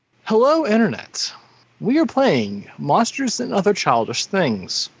Hello, Internet. We are playing Monsters and Other Childish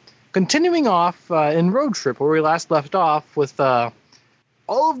Things. Continuing off in Road Trip, where we last left off with all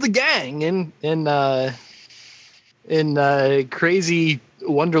of the gang in crazy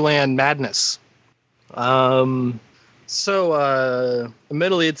Wonderland madness. So,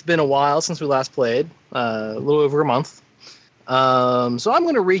 admittedly, it's been a while since we last played, a little over a month. So I'm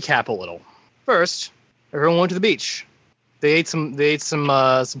going to recap a little. First, everyone went to the beach. They ate some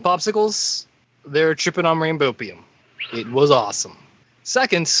popsicles. They're tripping on rainbowium. It was awesome.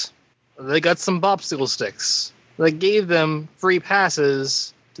 Second, they got some popsicle sticks. They gave them free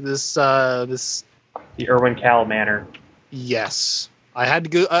passes to this. The Irwin Cal Manor. Yes, I had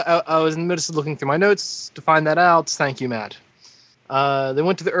to go. I was in the midst of looking through my notes to find that out. Thank you, Matt. They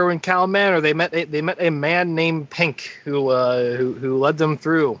went to the Irwin Cal Manor. They met a man named Pink who led them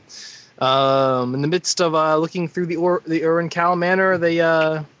through. In the midst of looking through the Irwin Cal Manor, they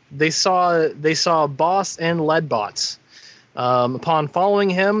saw Boss and Leadbot. Upon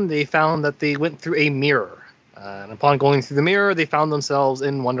following him, they found that they went through a mirror. And upon going through the mirror, they found themselves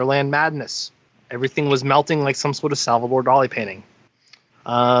in Wonderland Madness. Everything was melting like some sort of Salvador Dali painting.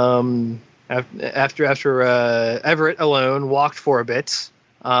 After Everett alone walked for a bit,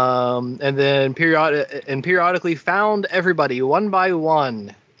 and then periodically found everybody one by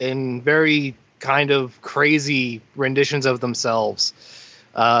one in very kind of crazy renditions of themselves.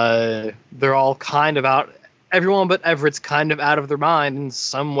 They're all kind of out. Everyone but Everett's kind of out of their mind in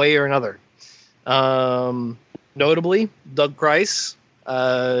some way or another. Notably, Doug Price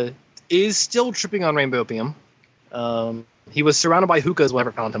is still tripping on rainbowium. He was surrounded by hookahs when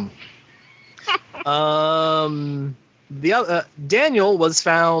I found him. Daniel was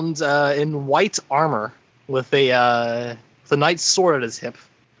found in white armor with a knight's sword at his hip.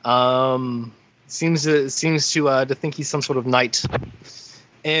 Seems to think he's some sort of knight.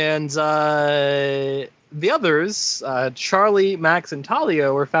 And the others, Charlie, Max, and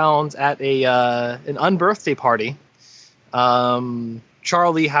Talia, were found at an unbirthday party.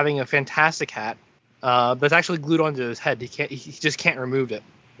 Charlie having a fantastic hat that's actually glued onto his head. He just can't remove it.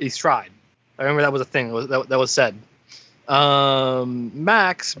 He's tried. I remember that was a thing that was said.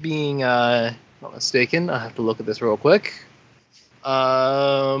 Max being not mistaken, I have to look at this real quick.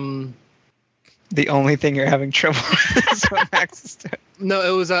 The only thing you're having trouble with is what Max is doing. No,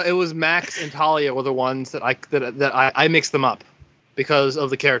 it was Max and Talia were the ones that I mixed them up because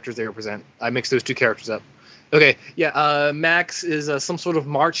of the characters they represent. I mixed those two characters up. Okay, yeah. Max is some sort of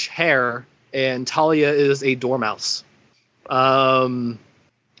March hare, and Talia is a dormouse.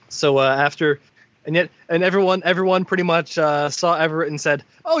 So after, and everyone pretty much saw Everett and said,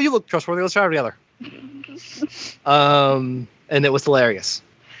 "Oh, you look trustworthy. Let's try it together." And it was hilarious.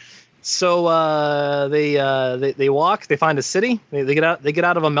 So they walk. They find a city. They get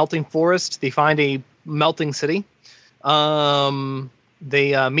out of a melting forest. They find a melting city.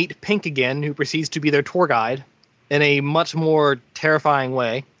 They meet Pink again, who proceeds to be their tour guide in a much more terrifying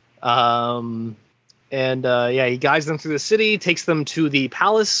way. He guides them through the city, takes them to the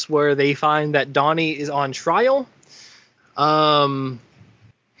palace where they find that Donnie is on trial.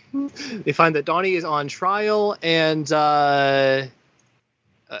 They find that Donnie is on trial, and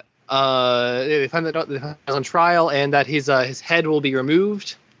that his head will be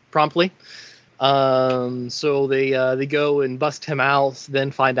removed promptly. So they go and bust him out,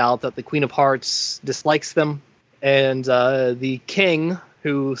 then find out that the Queen of Hearts dislikes them, and the king,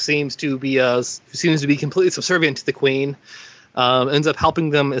 who seems to be completely subservient to the queen, ends up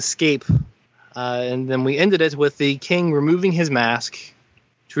helping them escape. And then we ended it with the king removing his mask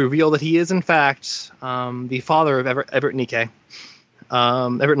to reveal that he is in fact the father of Everett Nike.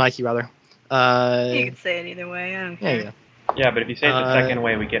 Everett Nike, rather. You can say it either way. I don't care. Yeah. Yeah, but if you say it the second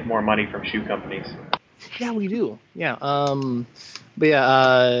way, we get more money from shoe companies. Yeah, we do. Yeah.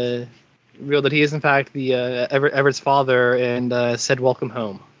 Revealed that he is in fact the Everett's father, and said, "Welcome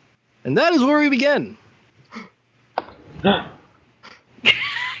home." And that is where we begin.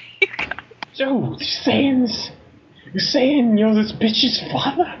 So, you're saying you're this bitch's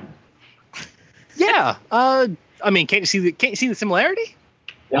father? Yeah. I mean, can't you see the similarity?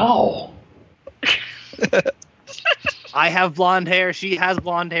 No. I have blonde hair. She has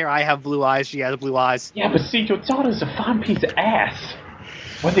blonde hair. I have blue eyes. She has blue eyes. Yeah, but see, your daughter's a fine piece of ass.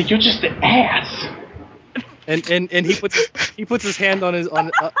 Whether you're just an ass. And he puts his hand on his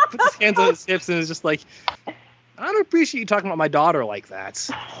hands on his hips and is just like, I don't appreciate you talking about my daughter like that.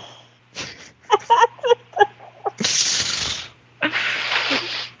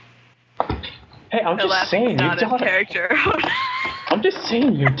 Hey, I'm just saying your daughter. Character. I'm just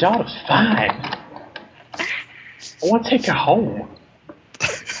saying your daughter's fine. I want to take her home.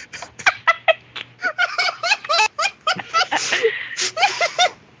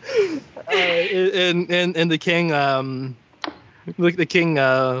 And the king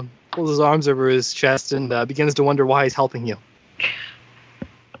pulls his arms over his chest and begins to wonder why he's helping you.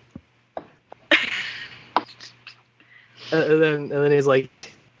 And then he's like,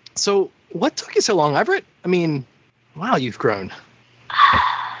 so what took you so long, Everett? I mean, wow, you've grown.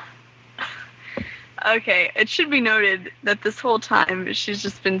 Okay, it should be noted that this whole time she's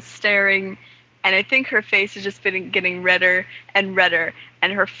just been staring, and I think her face has just been getting redder and redder,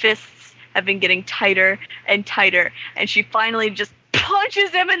 and her fists have been getting tighter and tighter, and she finally just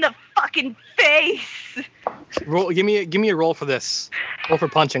punches him in the fucking face. Roll, give me a roll for this. Roll for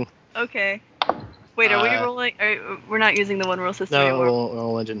punching. Okay. Wait, are we rolling? We're not using the one roll system anymore. No,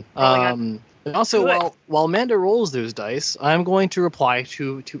 roll engine. And also, while Amanda rolls those dice, I'm going to reply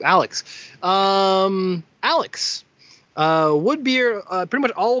to Alex. Alex, Woodbeer, pretty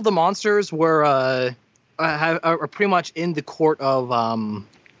much all of the monsters are pretty much in the court of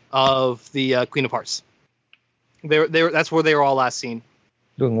the Queen of Hearts. That's where they were all last seen.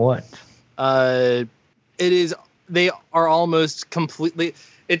 Doing what? They are almost completely.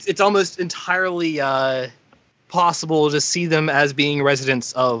 It's almost entirely possible to see them as being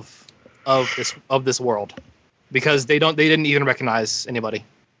residents of this world, because they didn't even recognize anybody.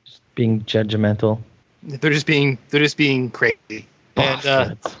 Just being judgmental. They're just being crazy.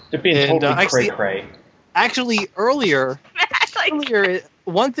 And they're being totally cray. Actually, earlier,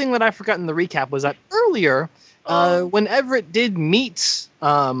 one thing that I forgot in the recap was that earlier, when Everett did meet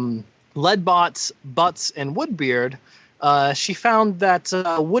Leadbot, Butts, and Woodbeard, she found that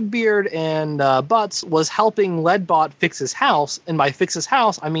Woodbeard and Butts was helping Leadbot fix his house, and by fix his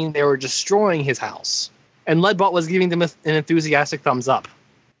house, I mean they were destroying his house. And Leadbot was giving them an enthusiastic thumbs up.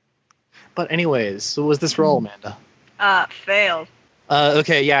 But anyways, so was this roll, Amanda? Failed.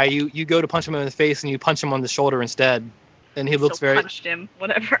 Okay, yeah, you go to punch him in the face, and you punch him on the shoulder instead, and he looks punched him,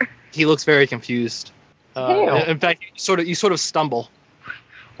 whatever. He looks very confused. In fact, you sort of stumble.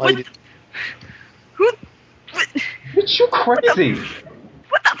 What? Bitch, you crazy.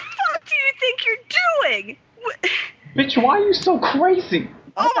 What the fuck do you think you're doing? Bitch, why are you so crazy?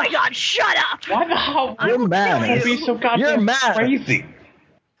 Oh my god, shut up! Why the hell? You're mad. You're so goddamn crazy.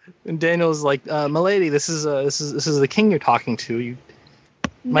 And Daniel's like, "Milady, this is the king you're talking to. You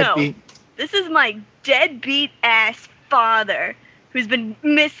might be." This is my deadbeat ass father, who's been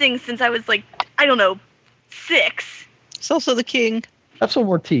missing since I was like, I don't know, 6. It's also the king. Have some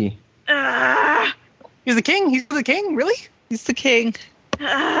more tea. He's the king? He's the king? Really? He's the king.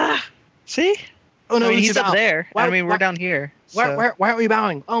 See? Oh no, he's up there. We're down here. So. Why aren't we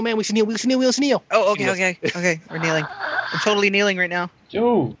bowing? Oh man, we should kneel. We should kneel. Oh, okay. We're kneeling. I'm totally kneeling right now.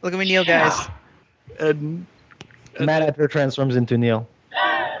 Dude. Look at me kneel, guys. Matt after transforms into Neil.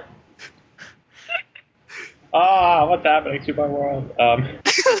 What's happening to my world?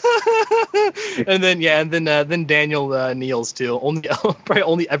 And then Daniel kneels too. Only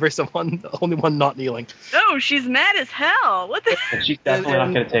only one not kneeling. No, she's mad as hell. What the? She's definitely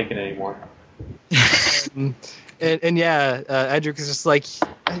not going to take it anymore. Edric is just like,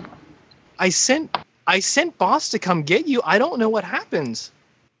 I sent Boss to come get you. I don't know what happened.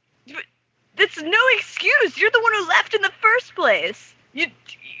 That's no excuse. You're the one who left in the first place.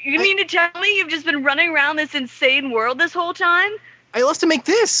 You mean to tell me you've just been running around this insane world this whole time? I left to make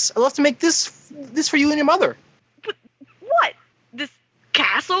this. I left to make this for you and your mother. But what? This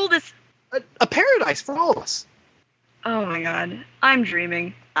castle? This... A paradise for all of us. Oh my god. I'm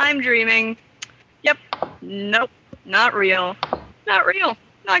dreaming. Yep. Nope. Not real.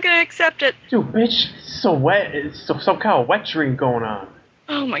 Not gonna accept it. Dude, bitch, it's so wet. It's some kind of wet dream going on.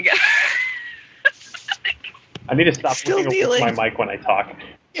 Oh my god. I need to stop looking over my mic when I talk.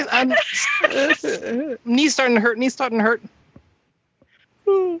 Yeah, knee's starting to hurt.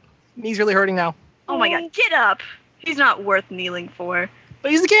 Knee's really hurting now. Oh my god, get up. He's not worth kneeling for.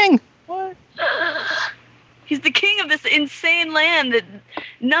 But he's the king. What? He's the king of this insane land that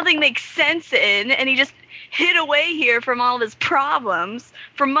nothing makes sense in, and he just hid away here from all of his problems.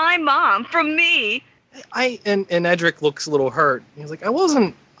 From my mom, from me. And Edric looks a little hurt. He's like, I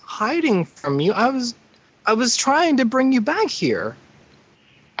wasn't hiding from you. I was trying to bring you back here.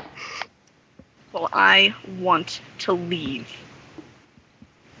 Well, I want to leave.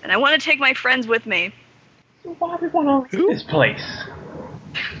 And I want to take my friends with me. Why do we want to leave this place?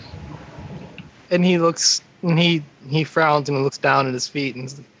 And he looks, and he frowns and looks down at his feet and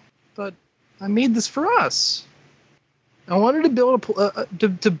he's like, but I made this for us. I wanted to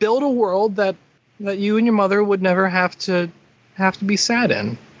build a world that you and your mother would never have to be sad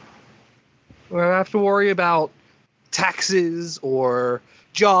in. Or have to worry about taxes or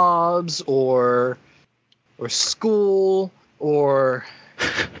jobs or school or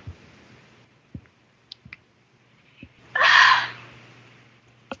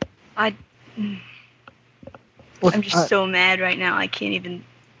I'm Look, just so mad right now. I can't even.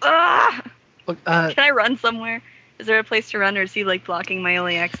 Ah! look, Can I run somewhere? Is there a place to run, or is he like blocking my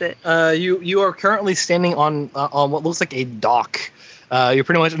only exit? you are currently standing on what looks like a dock. You're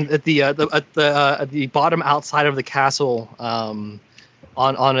pretty much at the bottom outside of the castle, on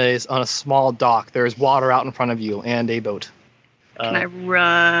a small dock. There's water out in front of you and a boat. Can I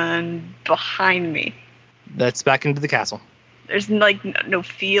run behind me? That's back into the castle. There's like no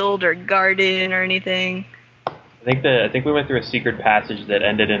field or garden or anything. I think we went through a secret passage that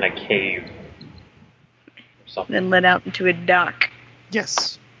ended in a cave. Or something. Then let out into a dock.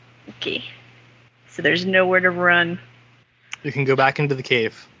 Yes. Okay. So there's nowhere to run. You can go back into the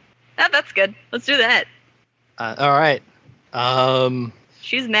cave. Ah, that's good. Let's do that. All right.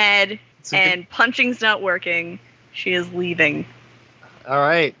 She's mad, So and punching's not working. She is leaving. All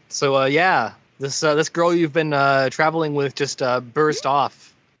right. So yeah, this girl you've been traveling with just burst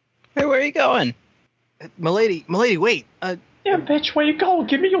off. Hey, where are you going? Milady, wait. Damn, bitch, where you going?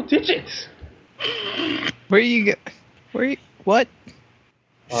 Give me your digits. Where you go? Where you? What?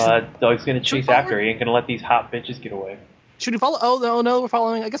 Doug's gonna chase follow after her. He ain't gonna let these hot bitches get away. Should we follow? Oh no, we're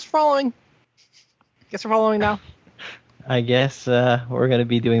following. I guess we're following. Now. I guess we're gonna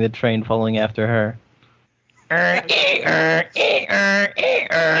be doing the train following after her.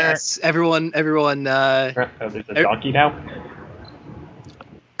 Yes, everyone. Oh, there's a donkey now?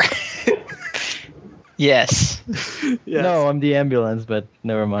 Yes. Yes. No, I'm the ambulance, but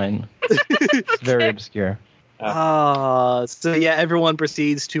never mind. It's very obscure. So yeah, everyone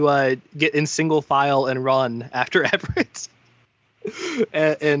proceeds to get in single file and run after Everett,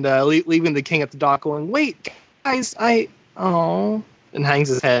 and leaving the king at the dock, going, "Wait, guys, and hangs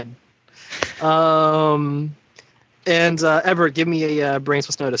his head. And Everett, give me a brains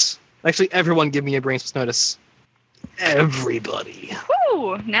plus notice. Actually, everyone, give me a brains plus notice. Everybody.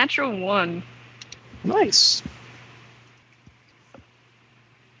 Woo! Natural 1. Nice.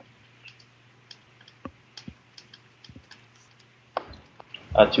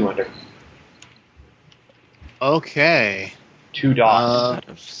 Uh, 200. Okay. 2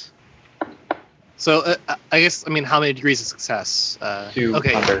 dogs. So I guess how many degrees of success? 200.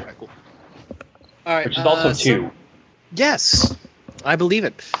 Okay. All right, cool. All right. Which is also 2. So, yes, I believe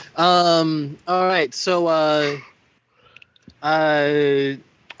it. All right. So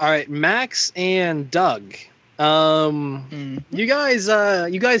all right, Max and Doug. You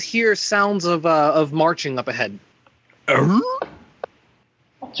guys hear sounds of marching up ahead.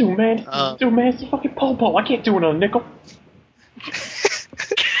 Dude, man, it's a fucking pole. I can't do it on a nickel.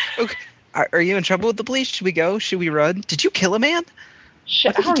 Okay. Are you in trouble with the police? Should we go? Should we run? Did you kill a man?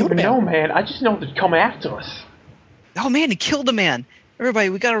 Shit, I don't even know, man. I just know they're coming after us. Oh man, he killed a man. Everybody,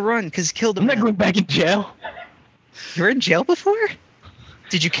 we gotta run because he killed a I'm man. not going back in jail. You were in jail before?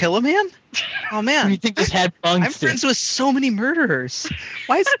 Did you kill a man? Oh man, You think this had I'm function? friends with so many murderers.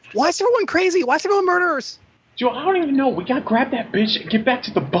 Why is everyone crazy? Why is everyone murderers? Dude, I don't even know. We gotta grab that bitch and get back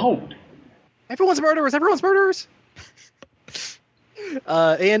to the boat. Everyone's murderers.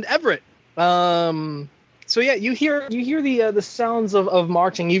 And Everett. So yeah, you hear the sounds of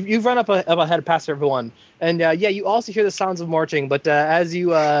marching. You've run up ahead past everyone, and yeah, you also hear the sounds of marching. But as you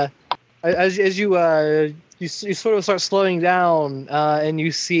sort of start slowing down, and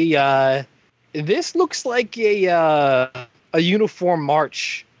you see this looks like a uniform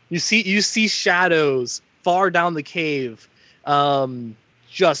march. You see shadows far down the cave,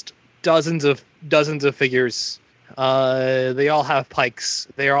 just dozens of figures. They all have pikes.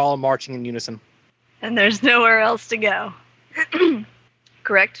 They are all marching in unison. And there's nowhere else to go.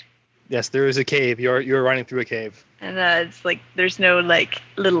 Correct? Yes, there is a cave. You're running through a cave. And it's like there's no like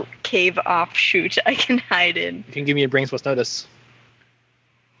little cave offshoot I can hide in. You can give me a brains plus notice.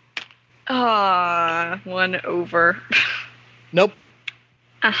 1 over. Nope.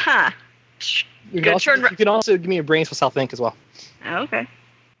 Aha. You Good turn. can also give me a brains plus self think as well. Okay.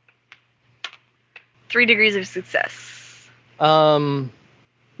 3 degrees of success. There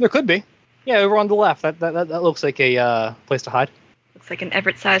could be. Yeah, over on the left. That looks like a place to hide. Looks like an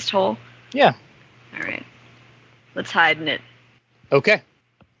Everett-sized hole. Yeah. All right. Let's hide in it. Okay.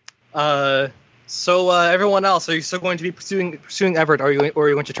 So everyone else, are you still going to be pursuing Everett, or are you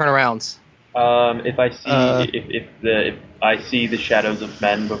going to turn around? If I see if I see the shadows of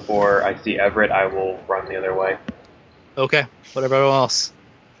men before I see Everett, I will run the other way. Okay. What about everyone else?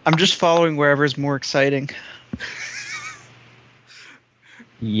 I'm just following wherever's more exciting.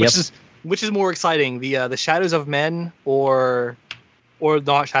 Yep. Which is more exciting, the shadows of men or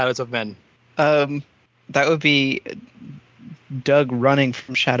not shadows of men? That would be Doug running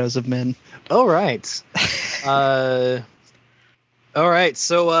from shadows of men. Oh right. All right,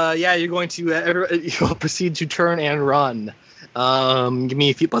 so you're going to you'll proceed to turn and run. Give me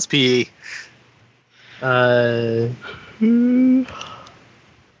a feet plus PE.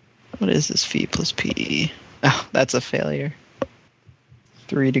 What is this feat plus PE? Oh, that's a failure.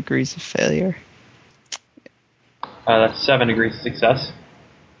 3 degrees of failure. That's 7 degrees of success.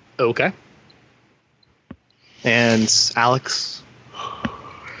 Okay. And Alex?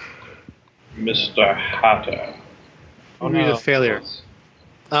 Mr. Hatter. Oh, Degrees no. of failure.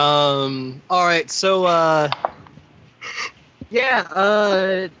 All right, so as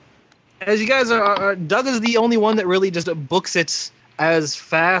you guys are, Doug is the only one that really just books it as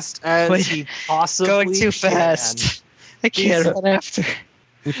fast as he possibly Going too can. fast. I can't run after.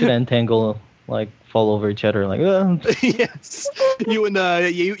 We should entangle, like, fall over each other, like, Yes, you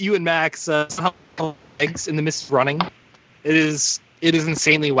and Max somehow legs in the midst of running. It is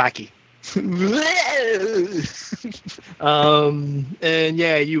insanely wacky. And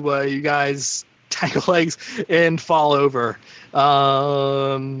yeah, you guys tangle legs and fall over.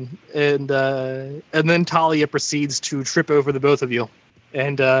 And then Talia proceeds to trip over the both of you,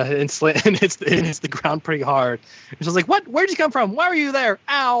 and hits the ground pretty hard. And she's like, "What? Where'd you come from? Why were you there?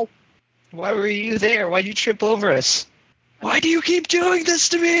 Ow!" Why were you there? Why'd you trip over us? Why do you keep doing this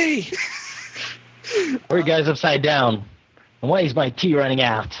to me? Are you guys upside down? And why is my tea running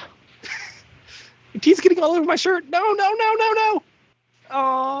out? Your teeth's getting all over my shirt. No.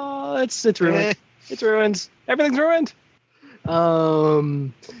 Oh, it's ruined. It's ruined. Everything's ruined.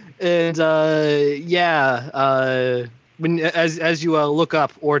 When as you look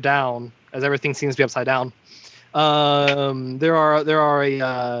up or down, as everything seems to be upside down, there are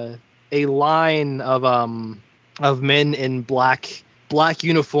a line of men in black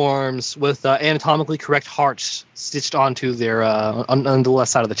uniforms with anatomically correct hearts stitched onto their on the left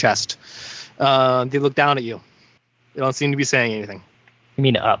side of the chest. They look down at you. They don't seem to be saying anything. You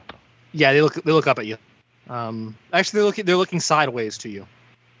mean up? Yeah, they look up at you. Actually, they're looking sideways to you.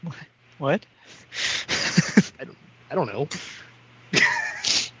 What? I don't know.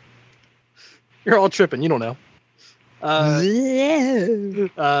 You're all tripping. You don't know.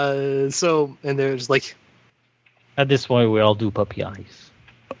 So, and there's like. At this point, we all do puppy eyes.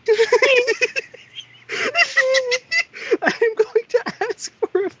 I'm going to ask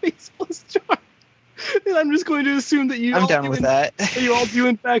for a face plus charm. And I'm just going to assume that you. I'm down with that. You all do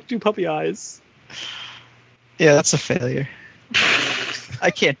in fact do puppy eyes. Yeah, that's a failure.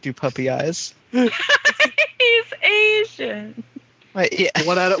 I can't do puppy eyes. He's Asian. Wait, yeah.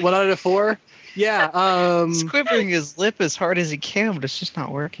 One out of 4. Yeah. He's quivering his lip as hard as he can, but it's just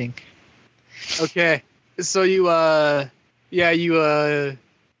not working. Okay. So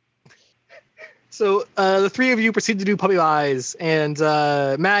So the three of you proceed to do puppy eyes, and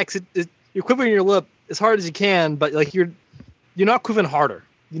Max, you're quivering your lip as hard as you can, but like you're not quivering harder.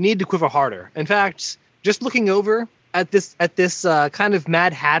 You need to quiver harder. In fact, just looking over at this kind of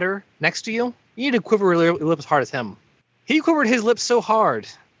Mad Hatter next to you, you need to quiver your lip as hard as him. He quivered his lips so hard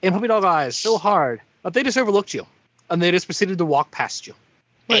and puppy dog eyes so hard that they just overlooked you, and they just proceeded to walk past you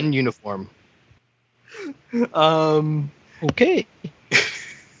in uniform. Okay.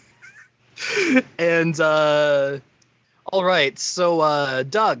 And all right, so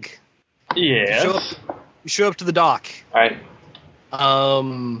Doug, Yes. you show up to the dock. All right.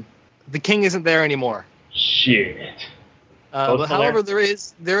 The king isn't there anymore. Shit. But however, there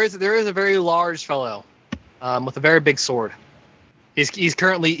is a very large fellow with a very big sword. He's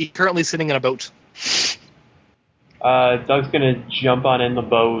currently sitting in a boat. Doug's gonna jump on in the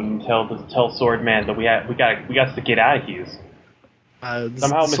boat and tell Swordman that we got to get out of here.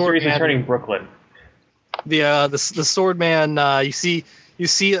 Somehow Mystery's returning Brooklyn. The swordman. You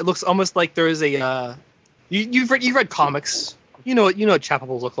see. It looks almost like there is a. You've read comics. You know what chat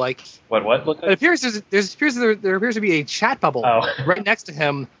bubbles look like. What look It like? appears there appears to be a chat bubble right next to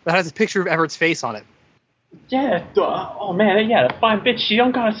him that has a picture of Everett's face on it. Yeah. Oh man. Yeah. That fine bitch. She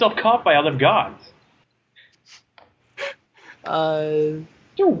don't got herself caught by other gods.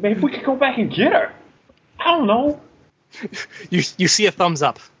 Dude, maybe we could go back and get her. I don't know. You see a thumbs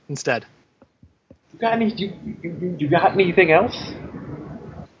up instead. You got anything else?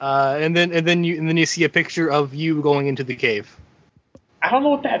 And then you see a picture of you going into the cave. I don't know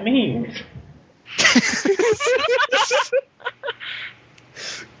what that means.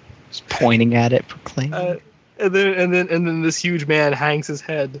 Just pointing at it, proclaiming. And then this huge man hangs his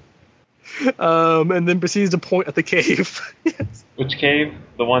head. And then proceeds to point at the cave. Yes. Which cave?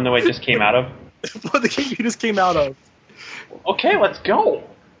 The one that we just came out of? The cave you just came out of. Okay, let's go.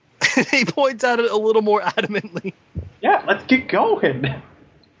 He points at it a little more adamantly. Yeah, let's get going.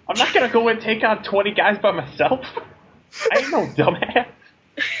 I'm not gonna go and take on 20 guys by myself. I ain't no dumbass.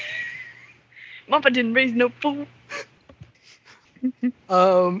 Mama didn't raise no fool.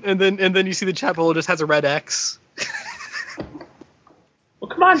 And then you see the chat below just has a red X. Well,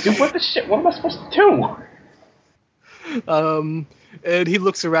 come on, dude. What the shit? What am I supposed to do? And he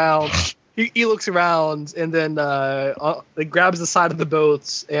looks around. He looks around and then grabs the side of the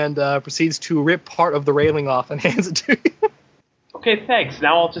boat and proceeds to rip part of the railing off and hands it to you. Okay, thanks.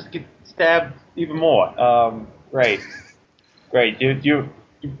 Now I'll just get stabbed even more. Right. Great, dude. You're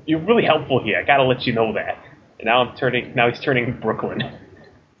really helpful here. I gotta let you know that. And now he's turning Brooklyn.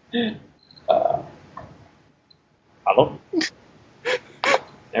 Hello?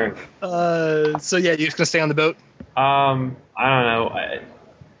 There we go. So yeah, you're just gonna stay on the boat? I don't know.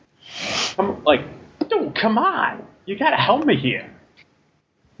 Dude, come on. You gotta help me here.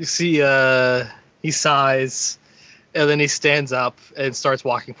 You see, he sighs, and then he stands up and starts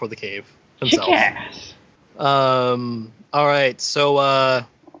walking for the cave himself. Kick-ass. Alright, so,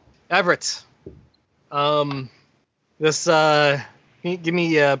 Everett. Give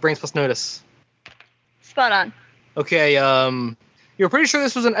me Brains Plus Notice. Spot on. Okay, you're pretty sure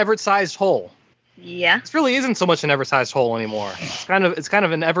this was an Everett-sized hole. Yeah. This really isn't so much an Everett-sized hole anymore. It's kind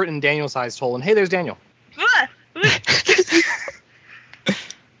of an Everett and Daniel-sized hole. And hey, there's Daniel. Where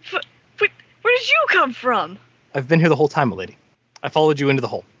did you come from? I've been here the whole time, milady. I followed you into the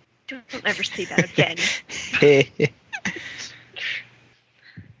hole. Don't ever say that again.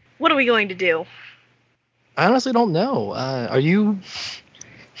 What are we going to do? I honestly don't know. Are you,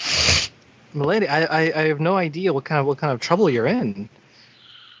 milady? I have no idea what kind of trouble you're in.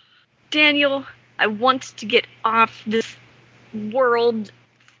 Daniel, I want to get off this world,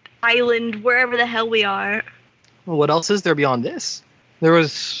 island, wherever the hell we are. Well, what else is there beyond this? There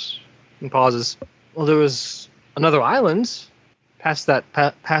was... He pauses. Well, there was another island past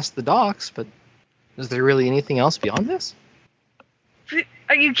the docks, but is there really anything else beyond this?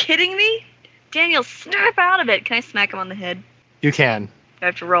 Are you kidding me? Daniel, snap out of it. Can I smack him on the head? You can. I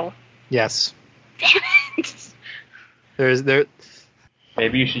have to roll. Yes. Damn it. There.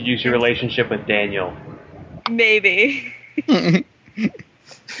 Maybe you should use your relationship with Daniel. Maybe.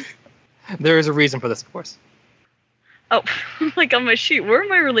 There is a reason for this, of course. Oh, like on my sheet. Where are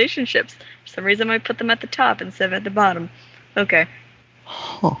my relationships? For some reason I put them at the top instead of at the bottom. Okay.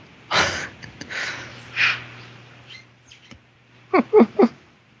 Huh.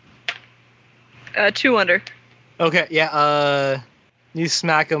 2 under. Okay, yeah, you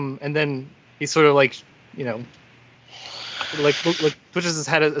smack him, and then he sort of pushes his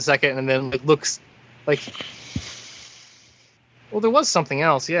head a second, and then looks like, well, there was something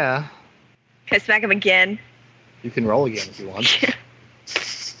else, yeah. Can I smack him again? You can roll again if you want.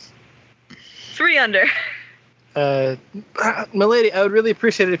 3 under. Milady, I would really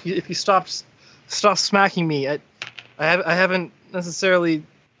appreciate it if you stopped smacking me. I haven't necessarily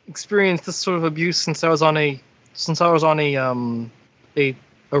experienced this sort of abuse since I was on a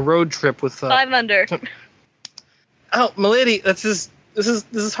road trip with 5 under. Oh, milady, this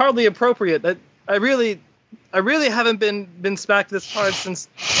is hardly appropriate. I really haven't been smacked this hard since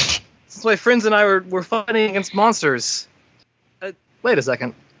my friends and I were fighting against monsters. Wait a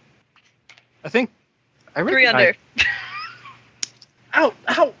second. I think I 3 under. Ow!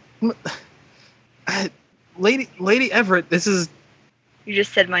 Lady Everett, this is. You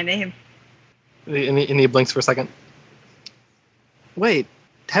just said my name. And he blinks for a second. Wait,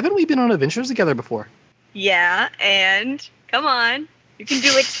 haven't we been on adventures together before? Yeah, and come on, you can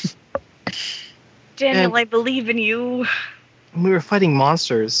do it. Daniel, I believe in you. We were fighting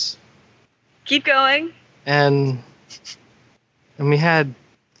monsters. Keep going. And we had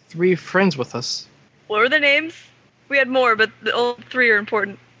 3 friends with us. What were their names? We had more, but the all 3 are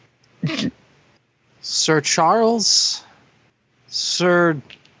important. Sir Charles, Sir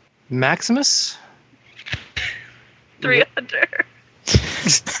Maximus. 3 under.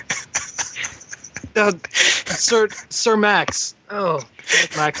 Sir Max. Oh,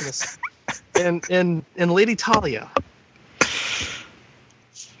 Maximus. And Lady Talia.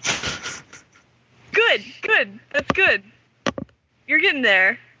 Good. That's good. You're getting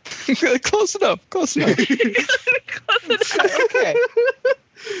there. Close enough. Close enough. Okay.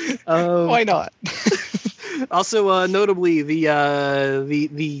 Why not? Also, notably,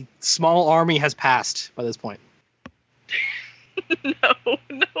 the small army has passed by this point. No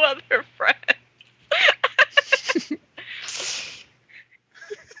other friends.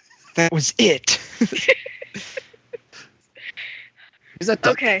 That was it. Is that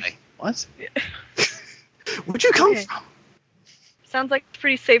okay? What? Where'd you come from? Sounds like it's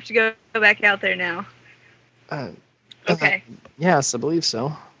pretty safe to go back out there now. Okay. Yes, I believe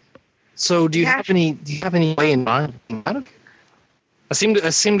so. So do you have any way in mind? I seem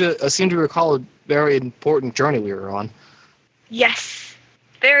to recall a very important journey we were on. Yes,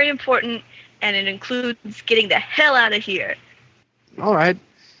 very important, and it includes getting the hell out of here. All right.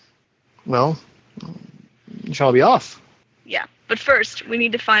 Well, shall be off. Yeah, but first we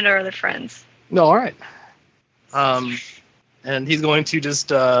need to find our other friends. No, all right. And he's going to just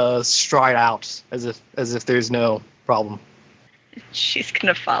stride out as if there's no problem. She's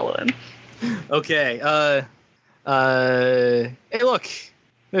gonna follow him. Okay. Hey, look.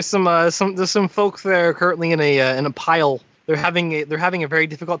 There's some folk there currently in a pile. They're having a very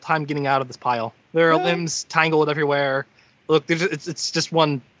difficult time getting out of this pile. There are limbs tangled everywhere. Look, it's just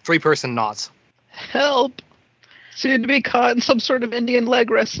one 3-person knot. Help! Seem to be caught in some sort of Indian leg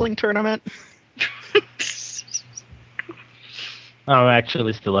wrestling tournament. I'm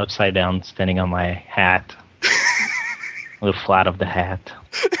actually still upside down, standing on my hat. The flat of the hat.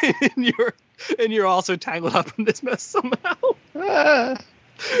 and you're also tangled up in this mess somehow.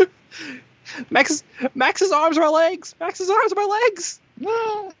 Max's arms are my legs. Max's arms are my legs.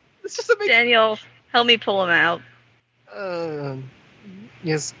 It's just a big. Daniel, help me pull him out.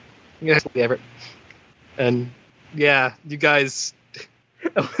 Yes, Everett. And yeah, you guys.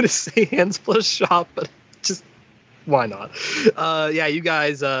 I want to say hands plus shop, but just why not? Yeah, you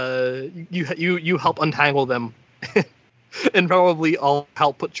guys. You help untangle them, and probably I'll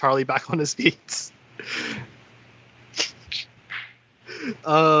help put Charlie back on his feet.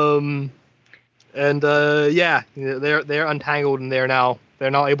 Yeah, they're untangled and they're now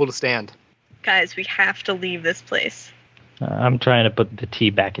able to stand. Guys, we have to leave this place. I'm trying to put the tea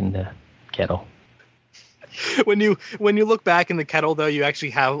back in the kettle. When you look back in the kettle, though, you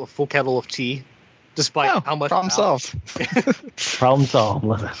actually have a full kettle of tea, despite how much. Problem solved. Problem solved.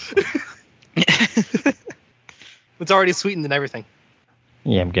 It's already sweetened and everything.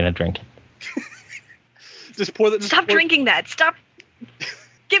 Yeah, I'm gonna drink it. Just pour that. Stop drinking that. Stop.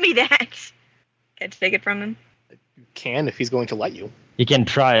 Give me that. Can't take it from him. You can if he's going to let you. You can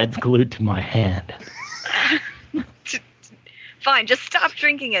try. It's glued to my hand. Fine, just stop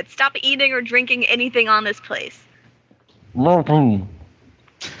drinking it. Stop eating or drinking anything on this place. I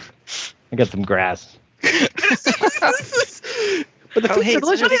got some grass. But the food's hey,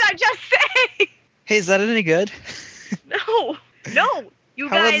 delicious. What did I just say? Hey, is that any good? No, you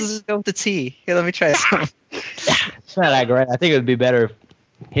How well guys. does it go with the tea? Here, let me try some. It's not that great. I think it would be better.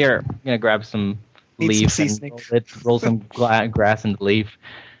 Here, I'm gonna grab some Need some leaf seasoning. and roll some grass in the leaf.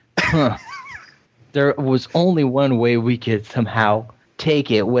 Huh. There was only one way we could somehow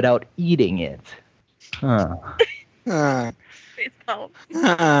take it without eating it. Huh. Face palm.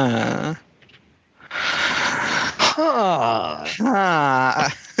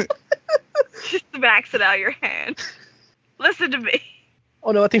 Just max it out your hand. Listen to me.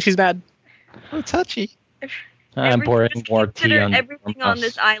 Oh no, I think she's mad. Oh, touchy. I'm pouring Just more tea consider on the everything on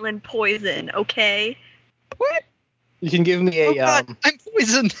this island poison, okay? What? You can give me Oh a God, I'm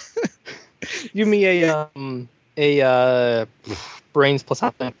poisoned. give me a brains plus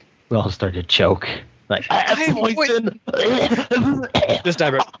something. We all start to choke. Like, I'm poison! Just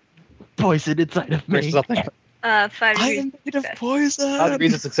Everett. Poison inside of Brains me. plus something. 5 I degrees. am made of success. poison. 5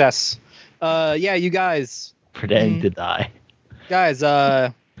 degrees of success. Yeah, you guys. Pretending to die. Guys,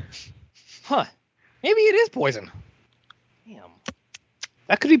 maybe it is poison. Damn.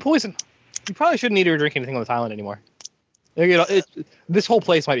 That could be poison. You probably shouldn't eat or drink anything on this island anymore. You know, this whole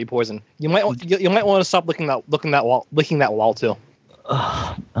place might be poison. You might want to stop licking that wall too.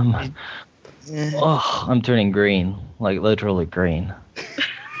 I'm turning green, like literally green.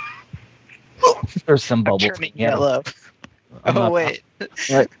 There's some bubbles. Turning yellow. I'm Oh not- wait.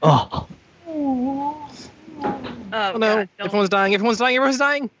 Like, Oh, Oh no! God, Everyone's dying! Everyone's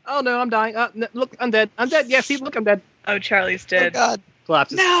dying! Oh no! I'm dying! No, look, I'm dead! Yeah, see, look, I'm dead! Oh, Charlie's Oh dead. God.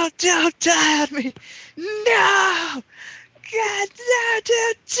 Collapses. No, don't die on me. No. God, no,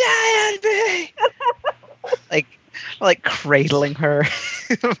 don't die on me. like cradling her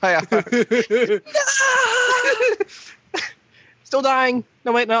in my arms. No. Still dying!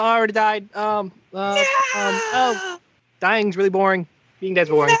 No, wait, no, I already died. Oh, dying's really boring. Being dead's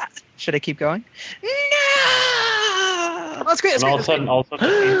boring. No. Should I keep going? No. Oh, that's great. And all of a sudden, the theme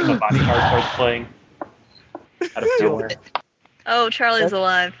from the bodyguard starts playing. Out of nowhere. Oh, Charlie's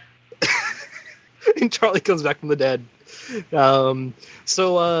alive. And Charlie comes back from the dead. Yeah.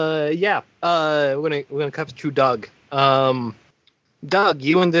 We're gonna cut to Doug. Doug,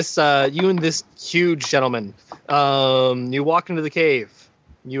 you and this huge gentleman. You walk into the cave.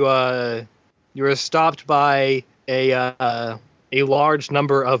 You are stopped by a large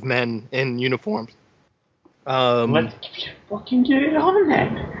number of men in uniforms. Let's fucking get it on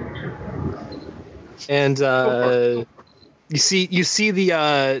then. And you see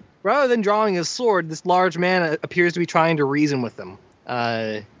the rather than drawing his sword, this large man appears to be trying to reason with them.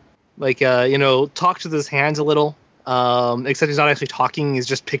 Talk to his hands a little. Except he's not actually talking; he's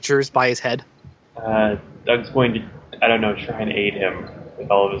just pictures by his head. Doug's going to, I don't know, try and aid him with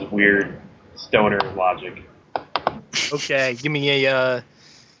all of his weird stoner logic. Okay, give me a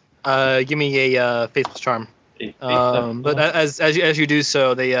faithless charm. But as you do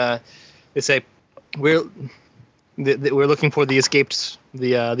so, they say we're looking for the escaped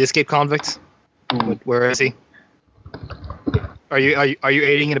convict. Where is he? Are you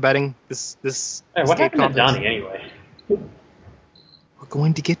aiding and abetting this Hey, what escaped happened to convict? Donnie anyway? We're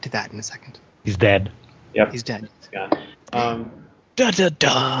going to get to that in a second. He's dead. Yep, He's dead. he's gone. Da da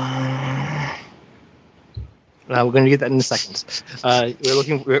da. We're going to get that in a second.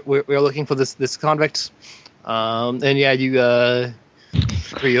 We're looking for this convict. And yeah, you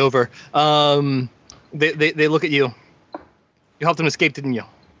free over. They look at you. You helped them escape, didn't you?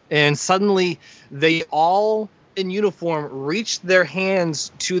 And suddenly, they all in uniform reach their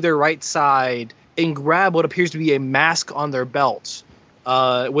hands to their right side and grab what appears to be a mask on their belt.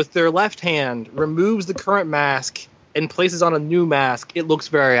 With their left hand, removes the current mask and places on a new mask. It looks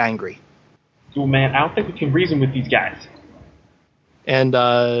very angry. Oh man, I don't think we can reason with these guys. And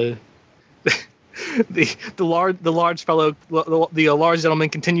the large fellow, the large gentleman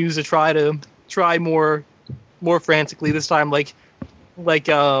continues to try more frantically. This time, like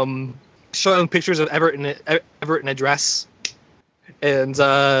showing pictures of Everett in a dress, and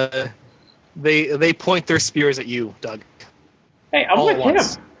they point their spears at you, Doug. Hey, I'm all with at him.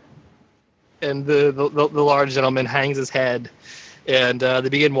 once. And the large gentleman hangs his head, and they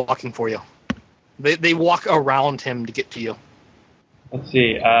begin walking for you. They walk around him to get to you. Let's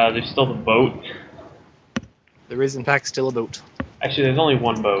see, there's still the boat. There is, in fact, still a boat. Actually, there's only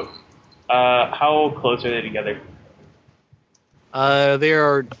one boat. How close are they together? They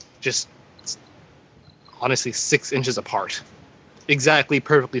are just, honestly, 6 inches apart. Exactly,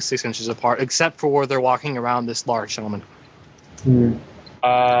 perfectly 6 inches apart, except for where they're walking around this large gentleman. Wait,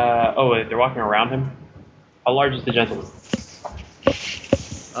 they're walking around him? How large is the gentleman?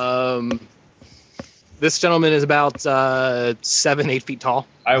 This gentleman is about 7-8 feet tall.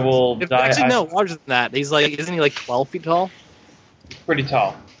 I will die. Actually, no, larger than that. Isn't he like 12 feet tall? Pretty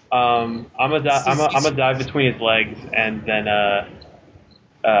tall. I'm gonna dive between his legs, and then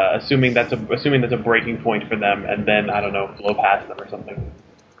assuming that's a breaking point for them, and then I don't know, blow past them or something.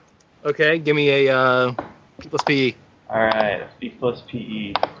 Okay, give me a P plus PE. All right, B plus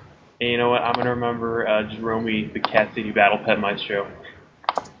PE. And you know what? I'm gonna remember Jerome, the Cat City Battle Pet Maestro,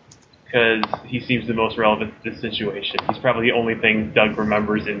 because he seems the most relevant to this situation. He's probably the only thing Doug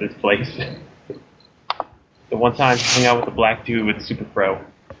remembers in this place. The one time he hung out with the black dude with Super Pro.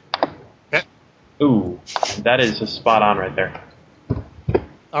 Okay. Ooh, that is a spot on right there.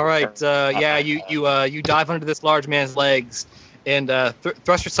 All right, you dive under this large man's legs and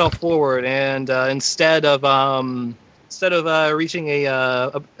thrust yourself forward, and instead of reaching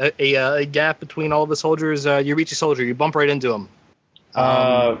a gap between all of the soldiers, you reach a soldier. You bump right into him.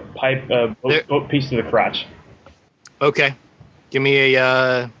 Boat piece to the crotch. Okay, give me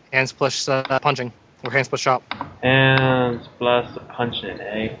a hands plus punching or hands plus shop. Hands plus punching,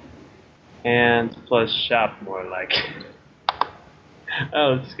 eh? Hands plus shop, more like.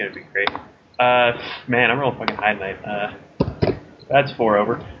 Oh, this is gonna be great. Man, I'm rolling fucking high tonight. That's 4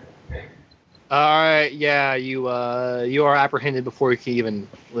 over. All right, yeah, you are apprehended before you can even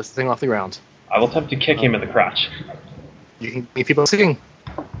lift the thing off the ground. I will attempt to kick him in the crotch. You can meet people kicking.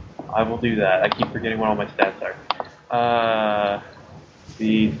 I will do that. I keep forgetting what all my stats are.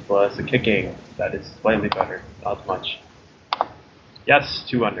 B plus a kicking. That is slightly better. Not much. Yes,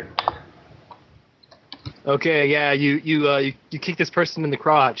 2 under. Okay, yeah, you kick this person in the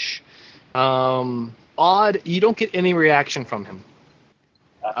crotch. Odd, you don't get any reaction from him.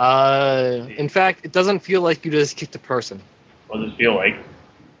 In fact, it doesn't feel like you just kicked a person. What does it feel like?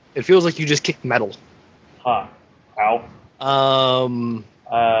 It feels like you just kicked metal. Huh. How?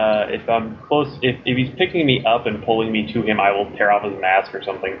 If I'm close, if he's picking me up and pulling me to him, I will tear off his mask or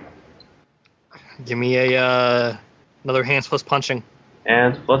something. Give me another hands plus punching.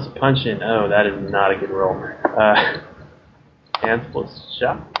 Hands plus punching. Oh, that is not a good roll. Hands plus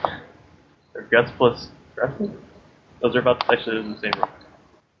shot. Or guts plus wrestling. Those are actually the same roll.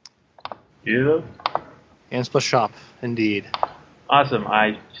 You do those? Hands plus shop, indeed. Awesome.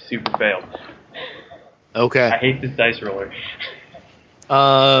 I super failed. Okay. I hate this dice roller.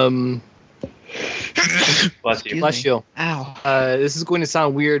 Bless you. Bless you. Ow. This is going to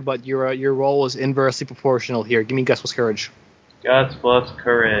sound weird, but your roll is inversely proportional here. Give me Guts plus Courage. Guts plus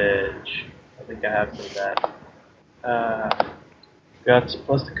courage. I think I have some of that. Guts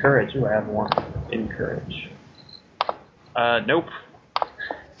plus the courage. Ooh, I have one in courage. Nope.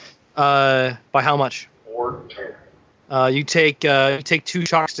 By how much? 4. You take 2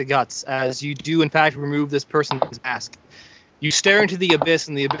 shocks to Guts as you do in fact remove this person's mask. You stare into the abyss,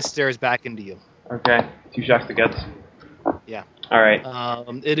 and the abyss stares back into you. Okay. 2 shocks to guts. Yeah. All right.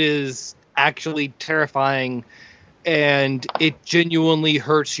 It is actually terrifying, and it genuinely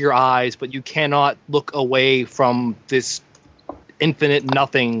hurts your eyes, but you cannot look away from this infinite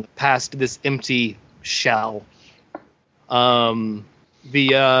nothing past this empty shell. The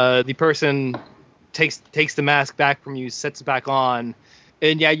person takes the mask back from you, sets it back on,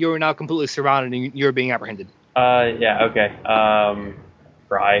 and yeah, you are now completely surrounded and you're being apprehended. Yeah. Okay.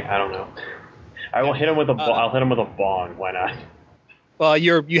 Fry. I don't know. I will hit him with a. I'll hit him with a bong. Why not? Well,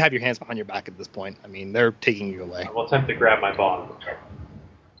 you have your hands behind your back at this point. I mean, they're taking you away. I will attempt to grab my bong.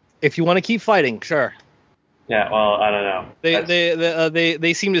 If you want to keep fighting, sure. Yeah. Well, I don't know.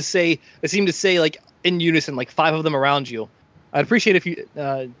 They seem to say like in unison, like 5 of them around you. I'd appreciate if you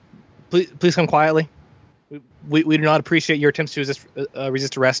please come quietly. We do not appreciate your attempts to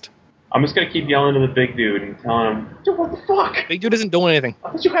resist arrest. I'm just gonna keep yelling to the big dude and telling him, "Dude, what the fuck? Big dude isn't doing anything.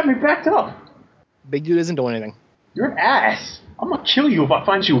 I thought you had me backed up. Big dude isn't doing anything. You're an ass. I'm gonna kill you if I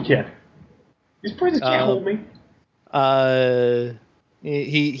find you again. These prisons can't hold me."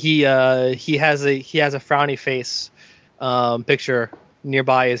 He has a frowny face picture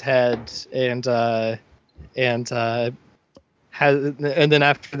nearby his head, and then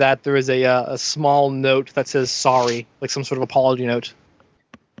after that there is a small note that says sorry, like some sort of apology note.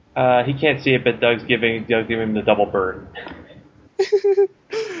 He can't see it, but Doug's giving him the double burn.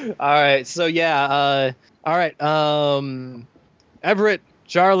 All right, so yeah, all right, Everett,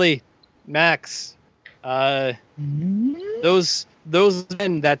 Charlie, Max, those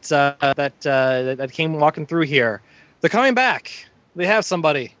men that came walking through here, they're coming back. They have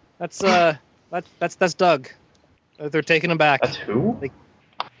somebody. That's Doug. They're taking him back. That's who?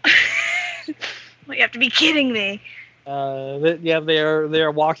 Well, you have to be kidding me. They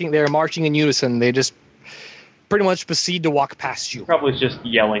are walking. They are marching in unison. They just pretty much proceed to walk past you. Probably just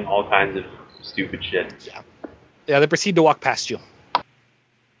yelling all kinds of stupid shit. Yeah, they proceed to walk past you.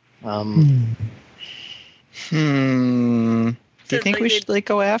 Do you think we should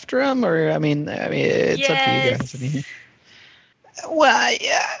go after him, or I mean, it's up to you guys. I mean, well,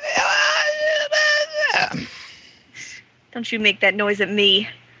 yeah. Don't you make that noise at me.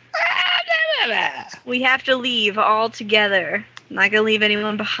 We have to leave all together. I'm not gonna leave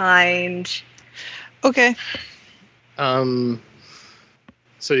anyone behind. Okay. So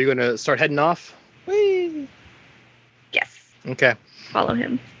you're gonna start heading off? Whee. Yes. Okay. Follow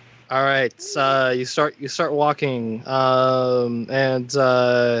him. All right. You start walking, and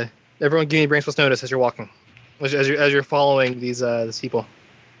everyone give me brains plus notice as you're walking, as you're following these people.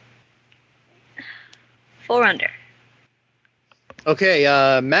 4 under. Okay,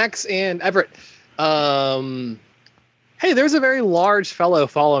 Max and Everett. Hey, there's a very large fellow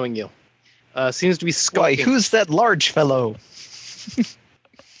following you. Seems to be skulking. Why, who's that large fellow?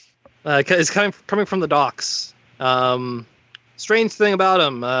 It's coming from the docks. Strange thing about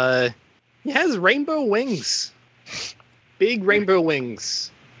him, he has rainbow wings. Big rainbow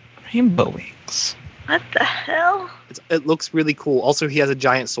wings. Rainbow wings. What the hell? It looks really cool. Also, he has a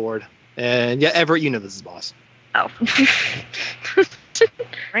giant sword. And yeah, Everett, you know this is boss. Oh.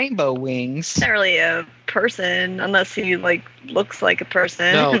 Rainbow wings. Not really a person, unless he looks like a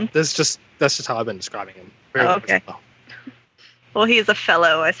person. No, that's just how I've been describing him. Very okay. Well, he is a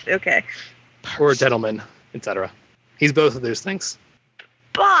fellow. Okay. Or a gentleman, etc. He's both of those things.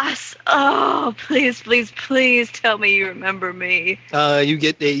 Boss! Oh, please tell me you remember me.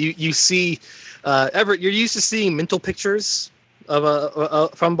 You see, Everett, you're used to seeing mental pictures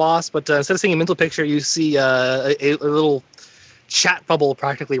of from Boss, but instead of seeing a mental picture, you see a little chat bubble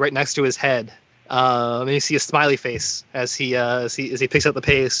practically right next to his head. And you see a smiley face as he picks up the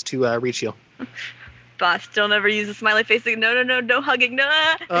pace to reach you. Boss, don't ever use a smiley face. No hugging, no.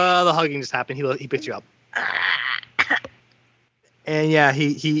 The hugging just happened. He picked you up. And yeah,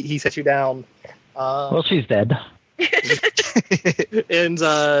 he set you down. Well, she's dead.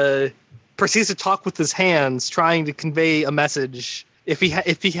 And proceeds to talk with his hands, trying to convey a message. If he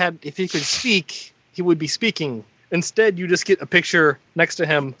could speak, he would be speaking. Instead, you just get a picture next to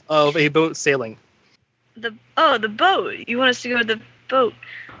him of a boat sailing. The boat. You want us to go to the boat?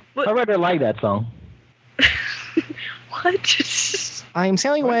 What? I rather like that song. What? I am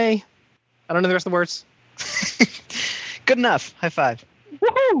sailing away. I don't know the rest of the words. Good enough. High five.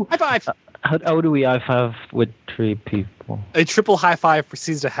 Woohoo! High five! How do we high five with 3 people? A triple high five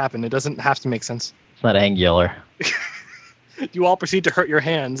proceeds to happen. It doesn't have to make sense. It's not angular. You all proceed to hurt your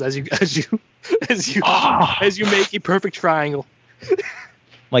hands as you make a perfect triangle.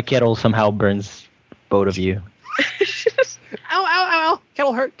 My kettle somehow burns both of you. Ow, ow, ow, ow.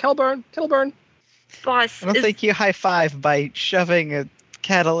 Kettle hurt. Kettle burn. Kettle burn. Boss, I don't think you high five by shoving a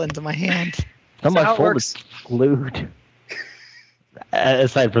kettle into my hand. Not how my it fault works. it's glued.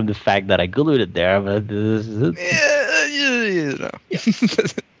 Aside from the fact that I glued it there, but this is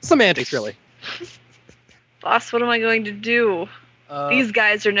Semantics, really. boss, what am I going to do? These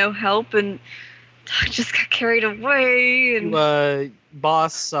guys are no help, and I just got carried away. And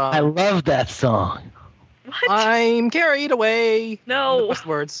Boss. I love that song. what? I'm carried away. No. What's the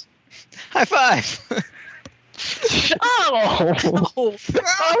words? High five. Oh! Oh,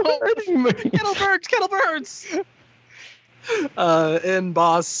 hurting me. kettle birds, kettle birds. And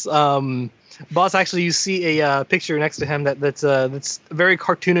boss, actually, you see a picture next to him that's very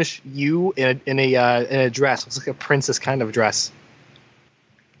cartoonish. You in a dress. Looks like a princess kind of dress.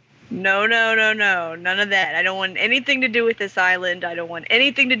 No. None of that. I don't want anything to do with this island. I don't want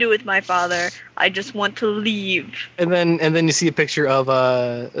anything to do with my father. I just want to leave. And then you see a picture of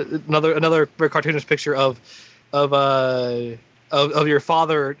another very cartoonish picture of your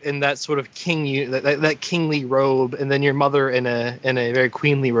father in that sort of that kingly robe, and then your mother in a very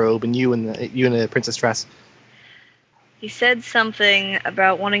queenly robe, and you in a princess dress. He said something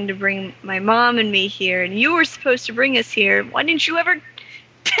about wanting to bring my mom and me here, and you were supposed to bring us here. Why didn't you ever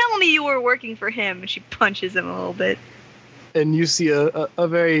tell me you were working for him? And she punches him a little bit. And you see a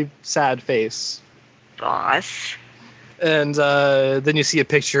very sad face. Boss. And then you see a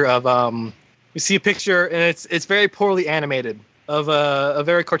picture of and it's very poorly animated, of a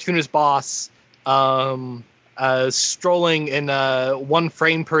very cartoonish boss strolling in 1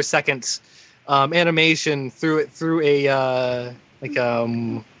 frame per second animation through a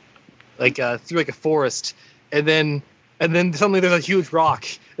forest, and then suddenly there's a huge rock,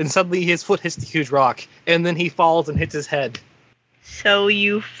 and suddenly his foot hits the huge rock, and then he falls and hits his head, So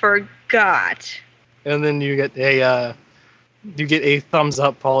you forgot. and then you get a thumbs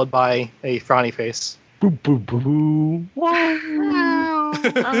up followed by a frowny face. Boo, boo, boo, boo.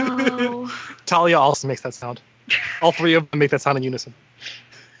 Oh. Talia also makes that sound. All 3 of them make that sound in unison.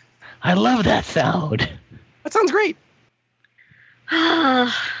 I love that sound. That sounds great.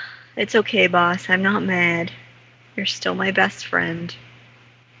 It's okay, boss. I'm not mad. You're still my best friend.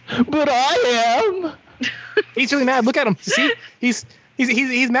 But I am. He's really mad. Look at him. See, he's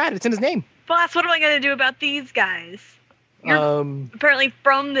mad. It's in his name. Boss, what am I going to do about these guys? You're apparently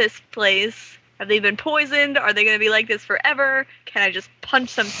from this place. Have they been poisoned? Are they going to be like this forever? Can I just punch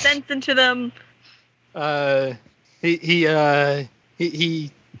some sense into them? He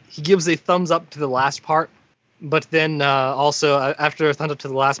gives a thumbs up to the last part, but then also after a thumbs up to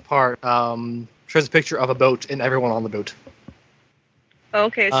the last part, shows a picture of a boat and everyone on the boat.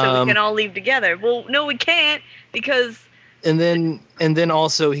 Okay, so we can all leave together. Well, no, we can't, because... And then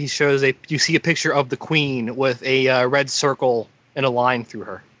also you see a picture of the queen with a red circle and a line through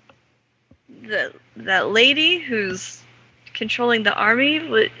her. That lady who's controlling the army?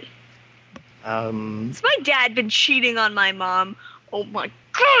 Has my dad been cheating on my mom? Oh my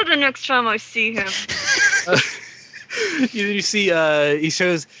god, the next time I see him. You see he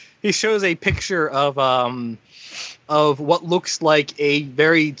shows a picture of what looks like a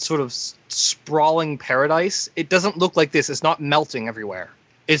very sort of sprawling paradise. It doesn't look like this. It's not melting everywhere.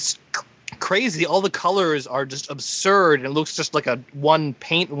 It's crazy. All the colors are just absurd, and it looks just like one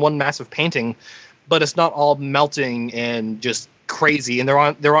massive painting, but it's not all melting and just crazy, and there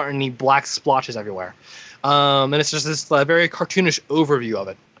aren't any black splotches everywhere. And it's just this very cartoonish overview of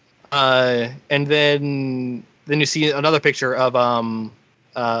it. And then you see another picture of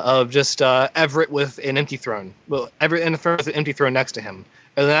just Everett with an empty throne. Well, Everett in the front with an empty throne next to him.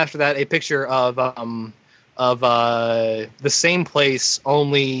 And then after that, a picture of the same place,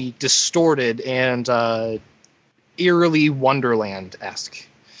 only distorted and eerily Wonderland-esque.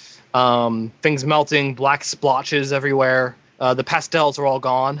 Things melting, black splotches everywhere. The pastels are all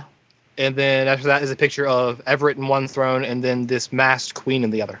gone. And then after that is a picture of Everett in one throne, and then this masked queen in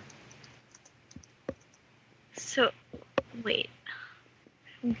the other. So, wait.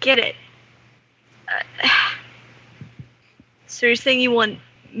 Get it. So you're saying you want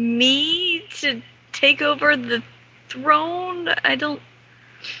me to take over the throne? I don't...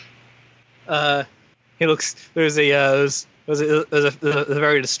 He looks... There's a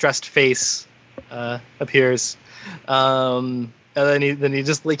very distressed face appears. And then he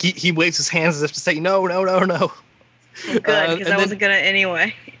just like he waves his hands as if to say no. Well, good, because I wasn't gonna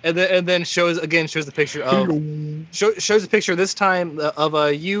anyway. And then shows the picture of shows the picture this time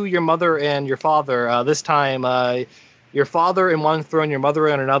of you, your mother, and your father. This time, your father in one throne, your mother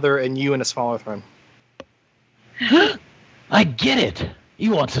in another, and you in a smaller throne. I get it. He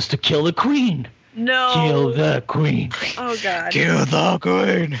wants us to kill the queen. No. Kill the queen. Oh God. Kill the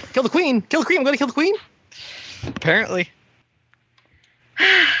queen. Kill the queen. Kill the queen. I'm gonna kill the queen. Apparently.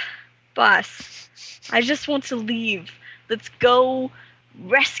 Boss, I just want to leave. Let's go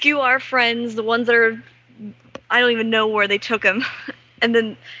rescue our friends, the ones that are... I don't even know where they took them. And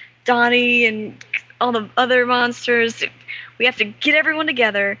then Donnie and all the other monsters. We have to get everyone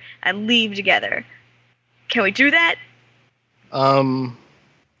together and leave together. Can we do that? And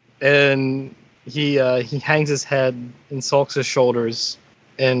he hangs his head and sulks his shoulders,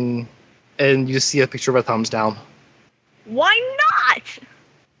 and you see a picture of a thumbs down. Why not?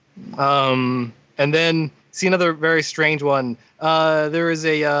 And then see another very strange one. There is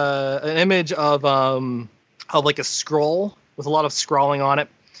an image of like a scroll with a lot of scrawling on it,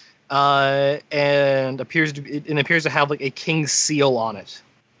 and appears to have like a king's seal on it.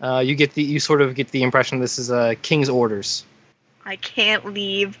 You sort of get the impression this is a king's orders. I can't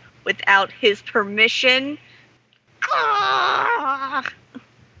leave without his permission. Ah!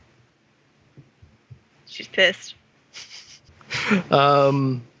 She's pissed.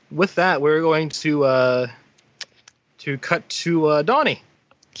 With that, we're going to cut to Donnie.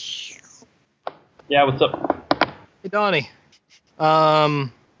 Yeah, what's up? Hey, Donnie.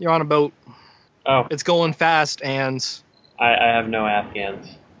 You're on a boat. Oh, It's going fast, and I have no Afghans,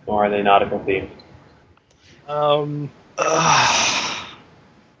 nor are they nautical themed.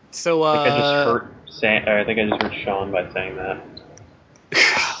 So I think I just hurt Sean by saying that.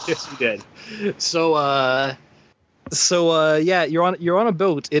 yes, you did. So yeah, you're on a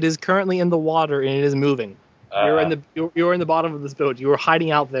boat. It is currently in the water and it is moving. You're in the bottom of this boat. You are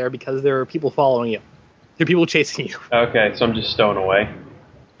hiding out there because there are people following you. There are people chasing you. Okay, so I'm just stowing away.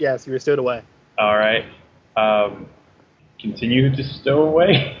 Yes, you were stowed away. All right. Continue to stow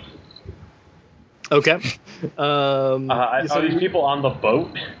away. Okay. Are these people on the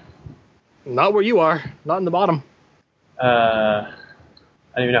boat? Not where you are. Not in the bottom. I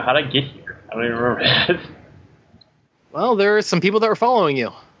don't even know how did I get here. I don't even remember that. Well, there are some people that were following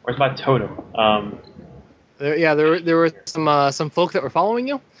you. Where's my totem? There were some folk that were following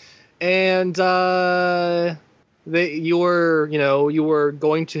you, and you were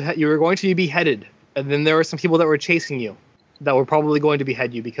going to be beheaded, and then there were some people that were chasing you, that were probably going to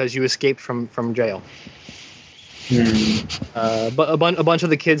behead you because you escaped from jail. But a bunch of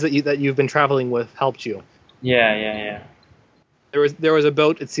the kids that you've been traveling with helped you. Yeah. There was a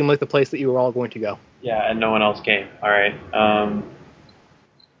boat. It seemed like the place that you were all going to go. Yeah, and no one else came. All right.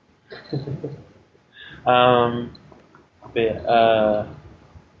 But I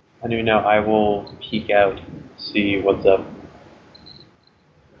don't even know. I will peek out, see what's up.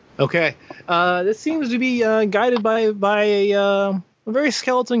 Okay. This seems to be guided by a very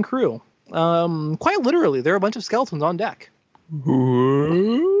skeleton crew. Quite literally, there are a bunch of skeletons on deck.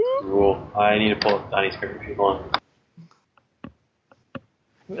 Cool. I need to pull up Donnie's character sheet. Hold on.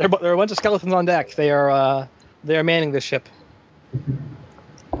 There are a bunch of skeletons on deck. They are manning this ship.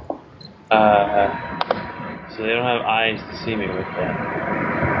 So they don't have eyes to see me with that.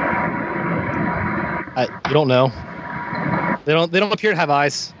 You don't know. They don't appear to have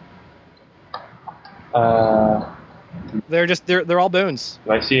eyes. They're all bones.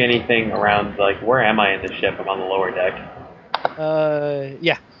 Do I see anything around? Like, where am I in the ship? I'm on the lower deck.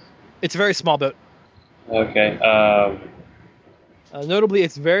 Yeah. It's a very small boat. Okay. Notably,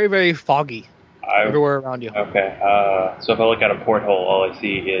 it's very, very foggy everywhere around you. Okay. So if I look at a porthole, all I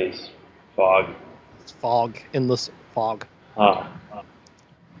see is fog. It's fog, endless fog. Oh.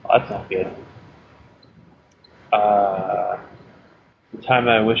 That's not good. The time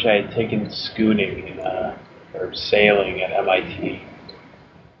I wish I had taken schooning or sailing at MIT.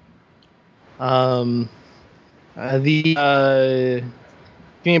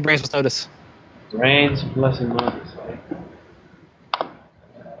 Give me a braceless notice. Brains, blessing, notice.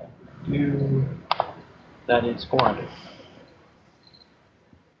 That is 400.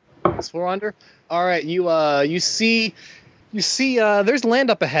 It's 400. All right, you see there's land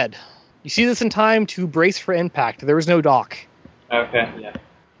up ahead. You see this in time to brace for impact. There is no dock. Okay, yeah.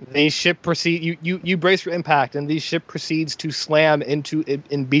 The ship you brace for impact, and the ship proceeds to slam in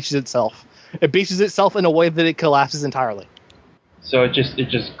beaches itself. It beaches itself in a way that it collapses entirely. So it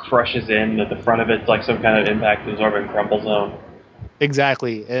just crushes in. At the front of it's like some kind of impact absorbing crumble zone.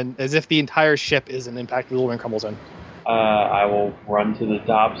 Exactly, and as if the entire ship is an impact absorbing crumble zone. I will run to the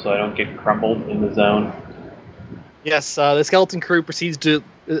top so I don't get crumbled in the zone. Yes, the skeleton crew proceeds to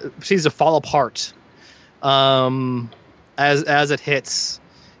fall apart as it hits,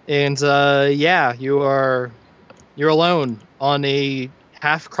 and you're alone on a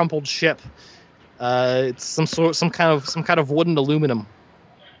half crumpled ship. It's some kind of wooden aluminum.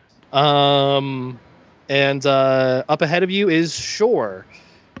 And up ahead of you is shore.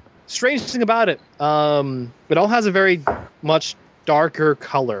 Strange thing about it, it all has a very much darker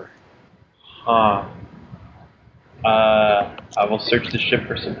color. I will search the ship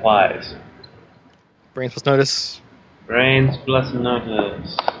for supplies. Brains plus notice. Brains plus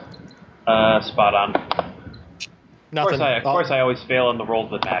notice. Spot on. Nothing. Of course, I always fail on the rolls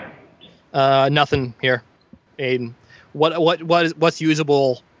that matter. Nothing here. Aiden. What's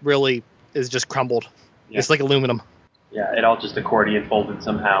usable really is just crumbled. Yeah. It's like aluminum. Yeah, it all just accordion folded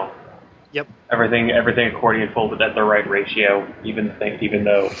somehow. Yep. Everything accordion folded at the right ratio, even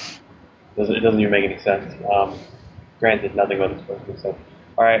though it doesn't even make any sense. Granted, nothing was supposed to make sense.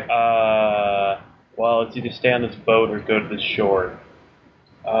 All right. Well, let's either stay on this boat or go to the shore.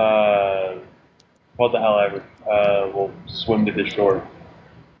 What the hell ever. We'll swim to the shore.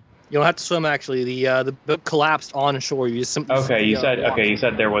 You don't have to swim. Actually, the boat collapsed on shore. You just simply you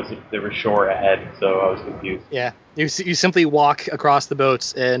said there was shore ahead, so I was confused. Yeah, you simply walk across the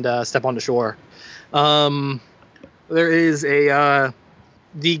boats and step onto shore. There is the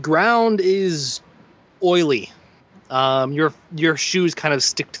ground is oily. Your shoes kind of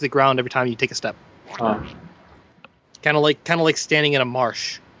stick to the ground every time you take a step. Huh. Kind of like standing in a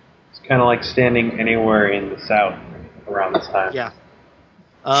marsh. It's kind of like standing anywhere in the south around this time. Yeah.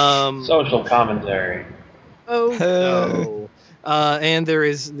 Social commentary. Oh no. And there are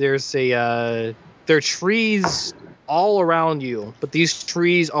trees all around you, but these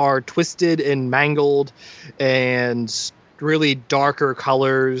trees are twisted and mangled and really darker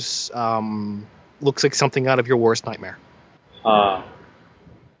colors. Looks like something out of your worst nightmare. I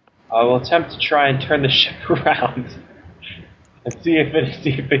will attempt to try and turn the ship around and see if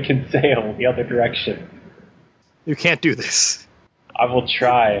it can sail the other direction. You can't do this. I will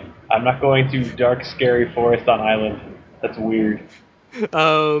try. I'm not going to dark, scary forest on island. That's weird.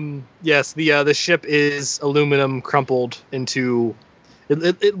 Yes, the ship is aluminum crumpled into.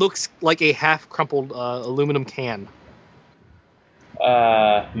 It looks like a half crumpled aluminum can.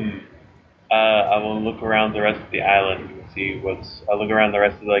 I will look around the rest of the island and see I'll look around the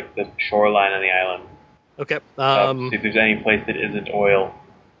rest of the shoreline on the island. Okay. See if there's any place that isn't oil.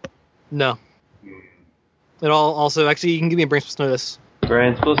 No. It all also actually you can give me a brains plus notice.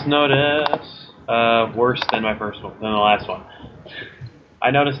 Brains plus notice. Worse than my first one, than the last one.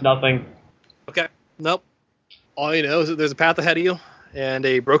 I noticed nothing. Okay. Nope. All you know is that there's a path ahead of you and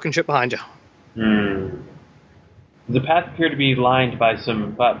a broken ship behind you. The path appeared to be lined by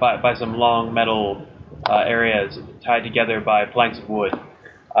some long metal areas tied together by planks of wood.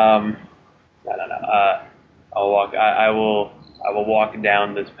 No. I'll walk. I will walk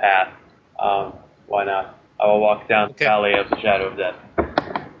down this path. Why not? I will walk down the valley of the shadow of death.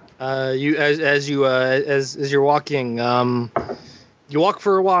 As you're walking, you walk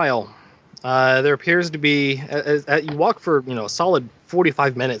for a while. There appears to be you walk for a solid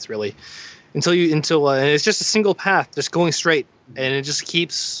 45 minutes really, until and it's just a single path, just going straight, and it just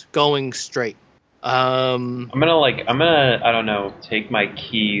keeps going straight. I'm gonna I don't know, take my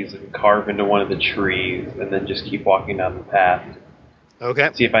keys and carve into one of the trees, and then just keep walking down the path.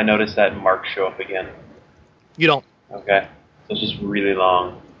 Okay. See if I notice that mark show up again. You don't. Okay. So it's just really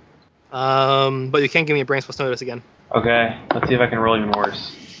long. But you can't give me a brains plus notice again. Okay. Let's see if I can roll even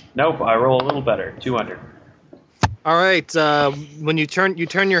worse. Nope. I roll a little better. 200. All right. When you turn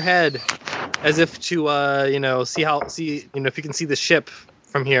your head, as if to if you can see the ship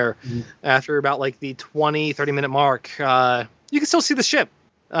from here. Mm-hmm. After about the 20-30 minute mark, you can still see the ship.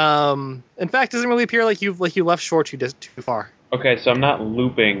 In fact, it doesn't really appear like you left shore too far. Okay, so I'm not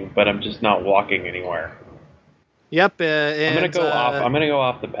looping, but I'm just not walking anywhere. Yep. I'm gonna go off. I'm gonna go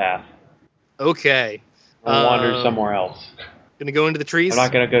off the path. Okay. I'll wander somewhere else. Gonna go into the trees? I'm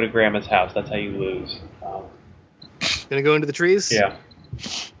not gonna go to Grandma's house. That's how you lose. Gonna go into the trees? Yeah.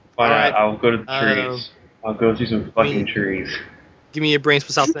 Why not? Right. I'll go to the trees. I'll go through some fucking trees. Give me a brains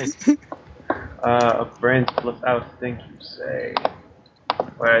plus outthink. A brains plus outthink, you say?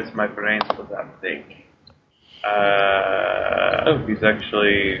 Where is my brains plus outthink? He's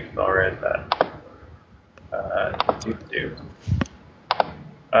actually already that.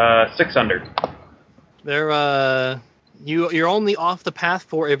 600. You're only off the path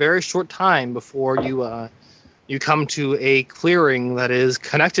for a very short time before you come to a clearing that is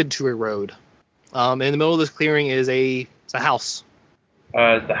connected to a road. In the middle of this clearing is it's a house.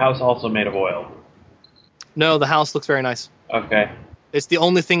 Is the house also made of oil? No, the house looks very nice. Okay. It's the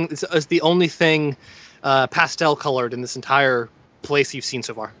only thing. It's the only thing pastel colored in this entire place you've seen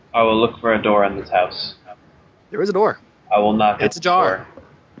so far. I will look for a door in this house. There is a door. I will knock on It's this ajar. door.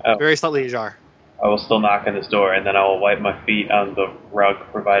 Oh. Very slightly ajar. I will still knock on this door, and then I will wipe my feet on the rug,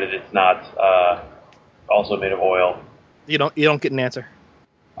 provided it's not also made of oil. You don't get an answer.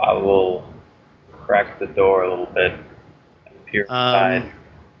 I will crack the door a little bit and peer inside.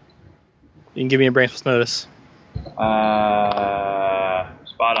 You can give me a brains plus notice.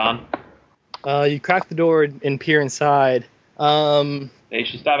 Spot on. You crack the door and peer inside. They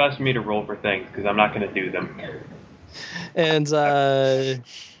should stop asking me to roll for things, because I'm not going to do them. And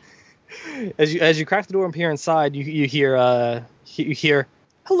as you crack the door and peer inside, you hear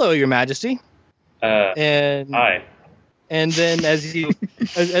 "Hello, Your Majesty." And Hi. And then as you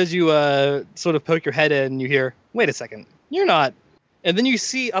sort of poke your head in, you hear, "Wait a second, you're not." And then you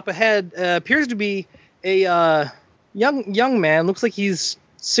see up ahead appears to be a young man. Looks like he's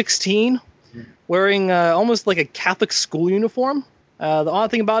 16, wearing almost like a Catholic school uniform. The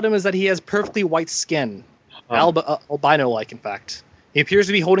odd thing about him is that he has perfectly white skin, albino-like, in fact. He appears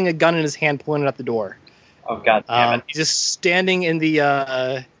to be holding a gun in his hand, pointed at the door. Oh, God damn it. He's just standing in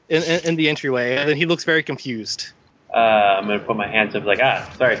the in the entryway, and then he looks very confused. I'm going to put my hands up like,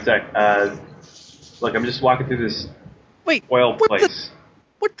 sorry. Look, I'm just walking through this oil place.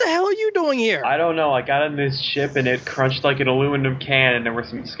 What the hell are you doing here? I don't know. I got on this ship, and it crunched like an aluminum can, and there were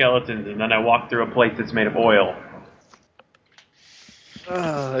some skeletons, and then I walked through a place that's made of oil.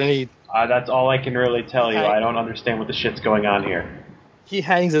 That's all I can really tell you. I don't understand what the shit's going on here. He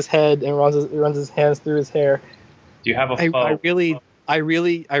hangs his head and runs his hands through his hair. Do you have a phone? I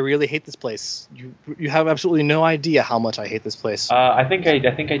really hate this place. You have absolutely no idea how much I hate this place. I think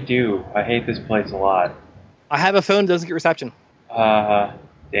I do. I hate this place a lot. I have a phone that doesn't get reception.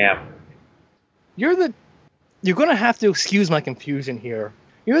 Damn. You're gonna have to excuse my confusion here.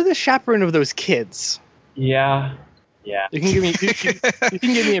 You're the chaperone of those kids. Yeah. You can give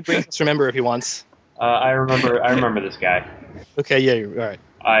me a brain to remember if he wants. I remember this guy. Okay, yeah, you're all right.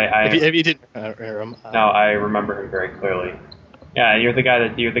 If you didn't hear him. No, I remember him very clearly. Yeah, you're the guy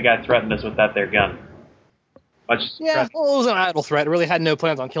that threatened us with that there gun. Well, it was an idle threat. I really had no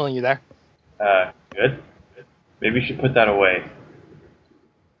plans on killing you there. Good. Maybe you should put that away.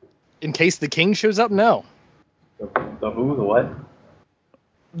 In case the king shows up, no. The who? The what?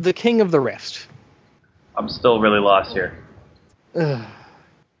 The king of the rift. I'm still really lost here.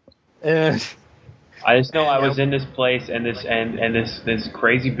 I just know I was in this place, and this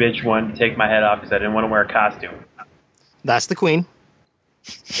crazy bitch wanted to take my head off because I didn't want to wear a costume. That's the queen.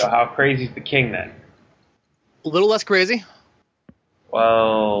 So how crazy is the king then? A little less crazy.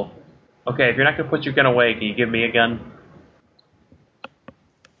 Well, okay. If you're not gonna put your gun away, can you give me a gun?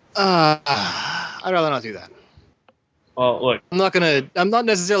 I'd rather not do that. Well, look. I'm not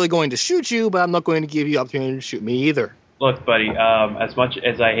necessarily going to shoot you, but I'm not going to give you the opportunity to shoot me either. Look, buddy. As much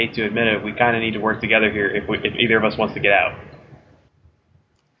as I hate to admit it, we kind of need to work together here if either of us wants to get out.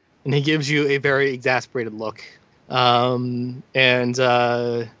 And he gives you a very exasperated look. He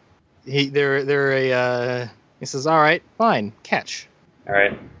says, "All right, fine, catch." All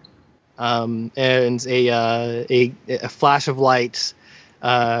right. And a flash of light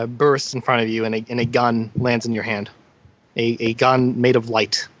bursts in front of you, and a gun lands in your hand. A gun made of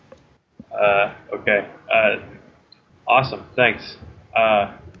light. Okay. Awesome. Thanks.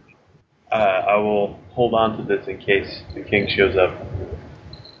 I will hold on to this in case the king shows up.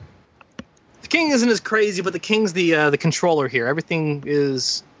 The king isn't as crazy, but the king's the controller here. Everything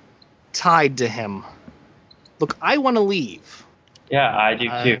is tied to him. Look, I want to leave. Yeah, I do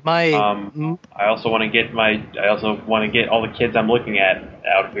too. I also want to get all the kids I'm looking at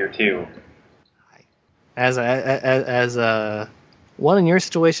out of here too. As one in your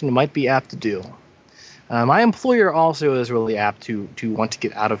situation might be apt to do. My employer also is really apt to want to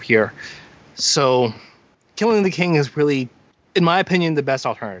get out of here. So, killing the king is really, in my opinion, the best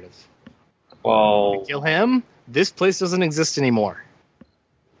alternative. Well, if you kill him, this place doesn't exist anymore.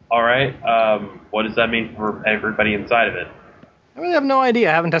 All right. What does that mean for everybody inside of it? I really have no idea.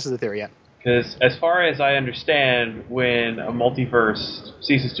 I haven't tested the theory yet. Because as far as I understand, when a multiverse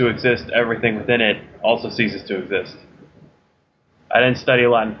ceases to exist, everything within it also ceases to exist. I didn't study a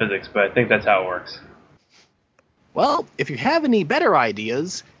lot in physics, but I think that's how it works. Well, if you have any better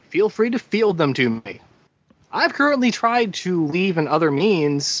ideas, feel free to field them to me. I've currently tried to leave in other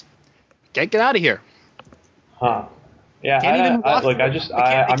means. Can't get out of here. Huh. Yeah, Can't even walk.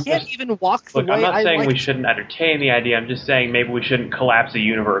 I'm can't just even walk the look. way I'm not I saying like. we shouldn't entertain the idea. I'm just saying maybe we shouldn't collapse the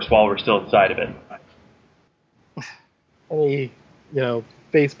universe while we're still inside of it. Any,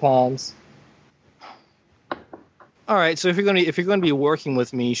 face palms. All right, so if you're going to be working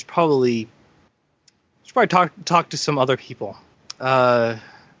with me, you should probably talk to some other people. There's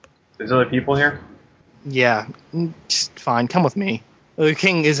other people here. Yeah, just fine. Come with me. The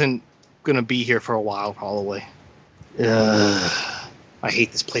king isn't going to be here for a while, probably. I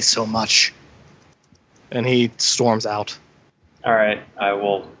hate this place so much. And he storms out. All right, I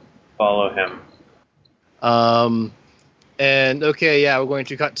will follow him. And okay, yeah, we're going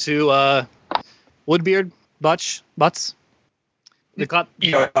to cut to Woodbeard, Butts. They caught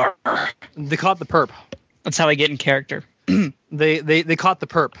the perp. That's how I get in character. They caught the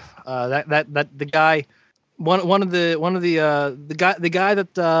perp. That the guy, one of the guy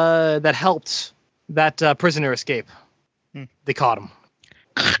that helped that prisoner escape. They caught him.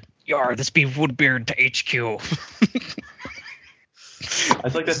 Yar, this be Woodbeard to HQ.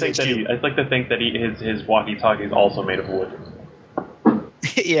 I'd like to think that his walkie-talkie is also made of wood.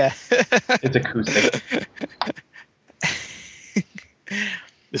 Yeah. It's acoustic.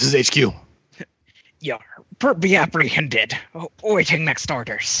 This is HQ. Yar, perp be apprehended. Waiting next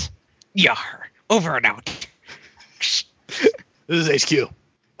orders. Yar, over and out. This is HQ.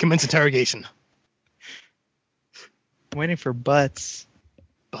 Commence interrogation. I'm waiting for Butts.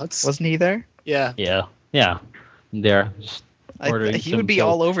 Butts? Wasn't he there? Yeah. Yeah. There. Just ordering He would be some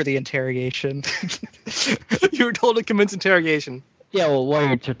all over the interrogation. You were told to commence interrogation. Yeah, well, while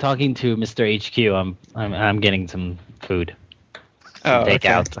you're talking to Mr. HQ, I'm getting some food. Oh, Take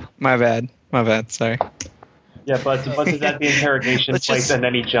okay. out. My bad. Sorry. Yeah, but is at the interrogation place, and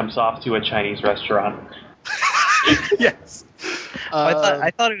then he jumps off to a Chinese restaurant. Yes.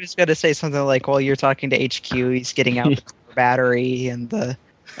 I thought he was going to say something like, while you're talking to HQ, he's getting out the battery and the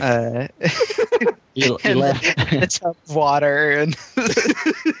You left. a tub of water and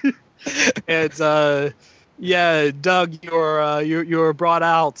And yeah, Doug, you're brought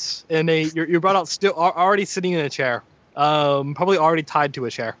out you're brought out still already sitting in a chair. Probably already tied to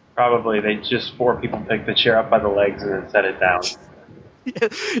a chair. Probably they just 4 people pick the chair up by the legs and then set it down.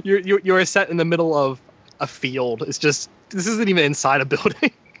 You're set in the middle of a field. It's just, this isn't even inside a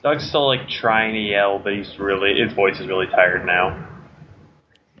building. Doug's still like trying to yell, but his voice is really tired now.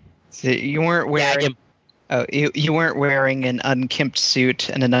 so you weren't wearing. Oh, you weren't wearing an unkempt suit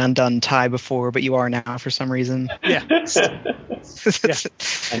and an undone tie before, but you are now for some reason. Yeah.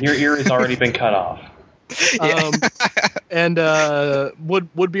 And your ear has already been cut off. And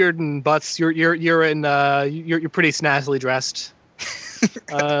Woodbeard and Butts, you're pretty snazzily dressed.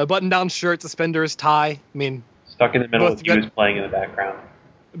 Button-down shirt, suspenders, tie. I mean, Stuck in the middle both with Hughes playing in the background.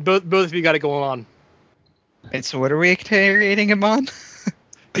 both of you got it going on. Wait, so what are we interrogating him on?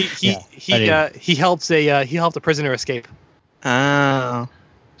 He helped a prisoner escape. Oh.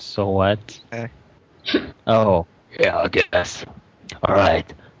 So what? Okay. Oh, yeah, I guess. All right,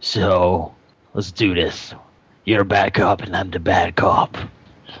 so let's do this. You're a bad cop and I'm the bad cop.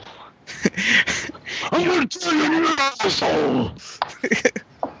 I'm gonna kill you, you asshole!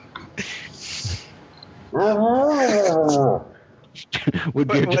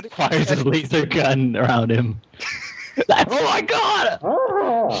 Woodbeard just fires a laser gun around him. Like, oh my god!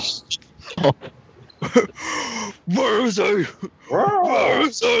 Where is he? Where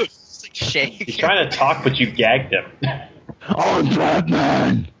is he? It's like shake. He's trying to talk, but you gagged him. I'm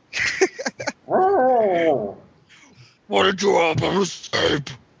Batman! What did you have to escape?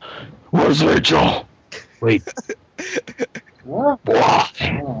 Where's Rachel? Wait. Why?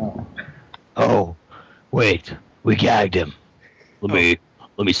 Oh, wait. We gagged him. Let me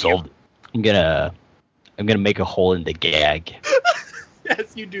solve it. I'm gonna make a hole in the gag.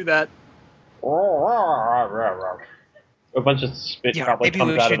 Yes, you do that. A bunch of spit Yeah, probably maybe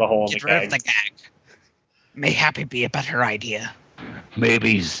comes we out of should the hole in the get rid of gag. the gag. May happy be a better idea.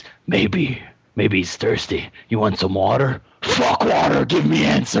 Maybe he's thirsty. You want some water? Fuck water. Give me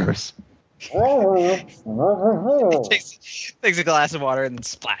answers. Takes a glass of water and then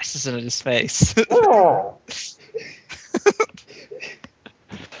splashes it in his face.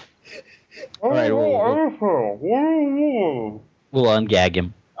 All right, we'll ungag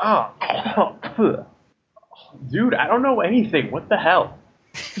him. Dude, I don't know anything. What the hell?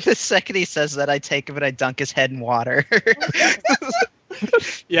 The second he says that, I take him and I dunk his head in water.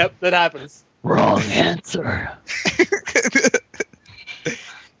 Yep, that happens. Wrong answer.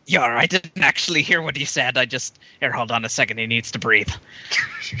 Yar, I didn't actually hear what he said. Here, hold on a second. He needs to breathe.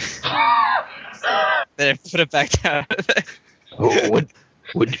 Then I put it back down.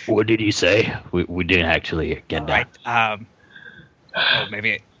 What did you say? We didn't actually get that. Right.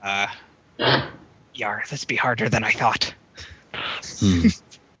 Maybe. Yar, this be harder than I thought.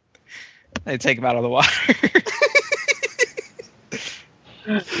 I take him out of the water.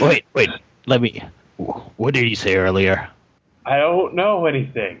 Wait. Let me. What did you say earlier? I don't know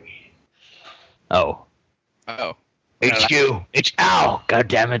anything. Oh. HQ. Ow! God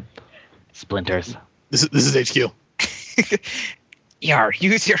damn it! Splinters. This is HQ. Yar,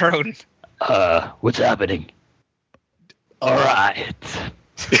 use your own. What's happening? All right.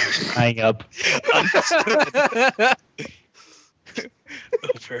 Hang up.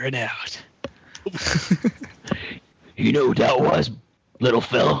 Over and out. You know who that was, little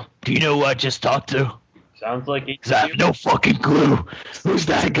Phil? Do you know who I just talked to? Sounds like I have no fucking clue. Who's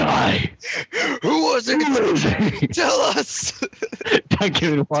that guy? Who was it? Who is he? Tell us. Don't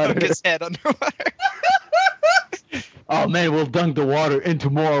give me water. Dunk his head underwater. Oh man, we'll dunk the water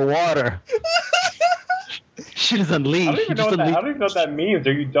into more water. Shit is unleashed. I don't even know what that means.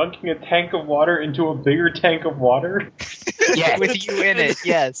 Are you dunking a tank of water into a bigger tank of water? Yeah, With you in it,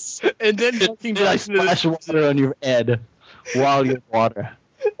 yes. And then dunking I back into splash water on your head while you're water.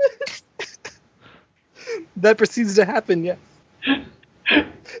 that proceeds to happen. Yeah.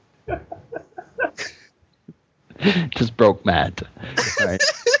 Just broke Matt. Right.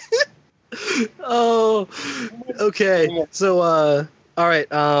 Oh, okay. So, all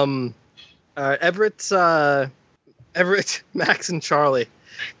right. Everett, Max, and Charlie.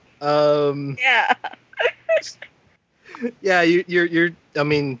 Yeah. Yeah, you're. I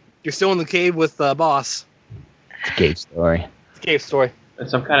mean, you're still in the cave with Boss. It's a cave story. It's a cave story. It's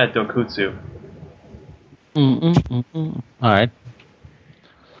some kind of dokutsu. All right.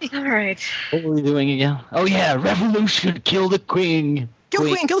 All right. What were we doing again? Oh yeah, revolution! Kill the queen! Kill the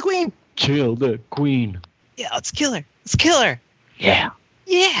queen! Kill the queen! Kill the queen! Yeah, let's kill her. Let's kill her. Yeah.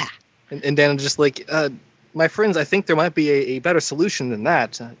 Yeah. And Dan just like, my friends, I think there might be a better solution than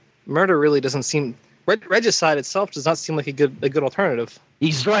that. Murder really doesn't seem. Regicide itself does not seem like a good alternative.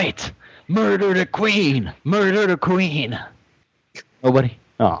 He's right. Murder the queen! Murder the queen! Nobody?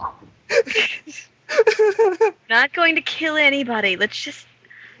 Oh. Not going to kill anybody. Let's just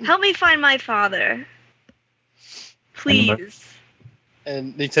help me find my father. Please.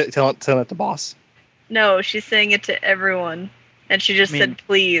 And you tell it to Boss. No, she's saying it to everyone. And she just said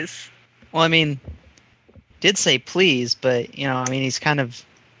please. Well, I mean, did say please, but he's kind of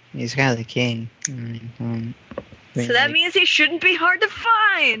the king. So that means he shouldn't be hard to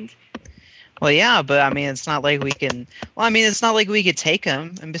find. Well, yeah, but I mean, it's not like we can. Well, I mean, it's not like we could take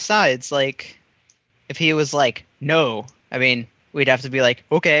him. And besides, like, if he was like no, I mean, we'd have to be like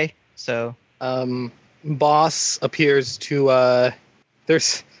okay. So, Boss appears to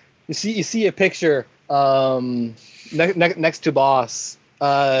there's you see a picture next to Boss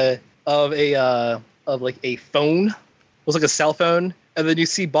of like a phone. It was like a cell phone, and then you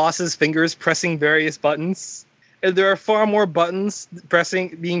see Boss's fingers pressing various buttons. And there are far more buttons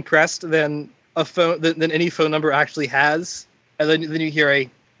being pressed than a phone than any phone number actually has. And then you hear a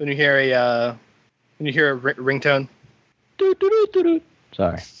ringtone.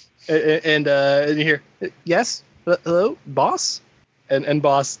 Sorry. And you hear, yes, hello, Boss. And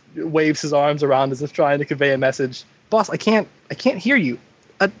Boss waves his arms around as if trying to convey a message. Boss, I can't hear you.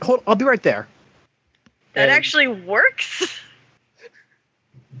 Hold, I'll be right there. That actually works.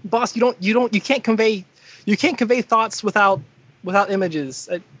 Boss, you can't convey thoughts without images.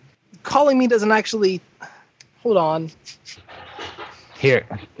 Calling me doesn't actually. Hold on. Here.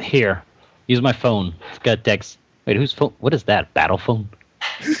 Use my phone. It's got text. Wait, whose phone? What is that? Battle phone?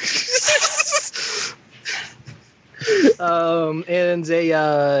 And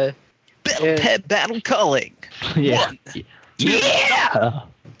a pet battle calling. Yeah. 1, 2, Yeah.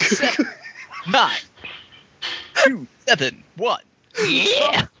 9, 2, 7, 1.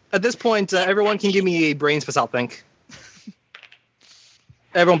 Yeah. At this point, everyone can give me a brains space out think.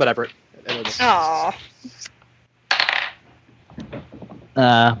 Everyone but Everett. Aww.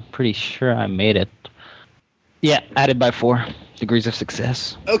 Pretty sure I made it. Yeah, added by 4 degrees of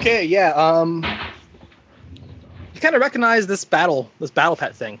success. Okay, yeah. You kind of recognize this battle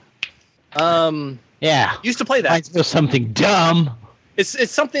pet thing. Yeah. Used to play that. Might feel something dumb.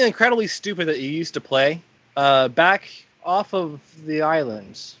 It's something incredibly stupid that you used to play. Back off of the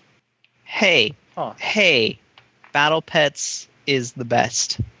islands. Hey, Huh. hey, Battle Pets is the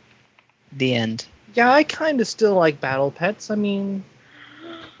best. The end. Yeah, I kind of still like battle pets. I mean,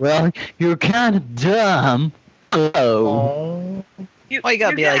 Well, you're kind of dumb. Oh. oh, Why you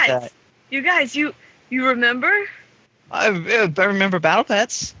gotta be like that? You guys, you remember? I remember Battle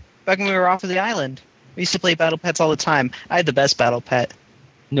Pets back when we were off of the island. We used to play Battle Pets all the time. I had the best Battle Pet.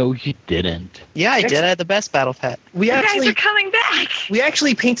 No, you didn't. Yeah, I did. I had the best battle pet. We You guys actually are coming back. we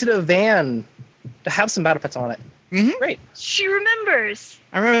actually painted a van to have some battle pets on it. Mhm. Great. She remembers.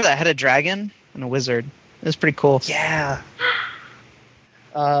 I remember that. I had a dragon and a wizard. It was pretty cool. Yeah.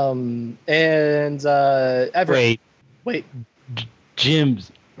 And Everett. Wait.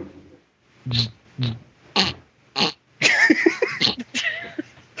 Jim's.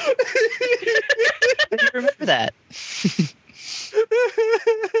 I remember that.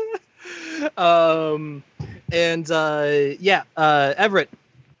 Everett,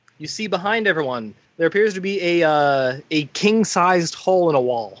 you see behind everyone there appears to be a king-sized hole in a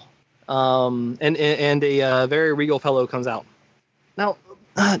wall, and a very regal fellow comes out. Now,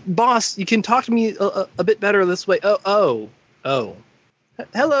 boss, you can talk to me a bit better this way. Oh.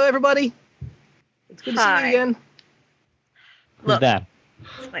 Hello, everybody. It's good to see Hi. you again. Who's Look, that?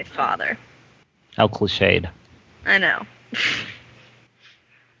 it's my father. How cliched. I know.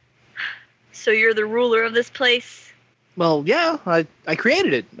 So you're the ruler of this place? Well, yeah, I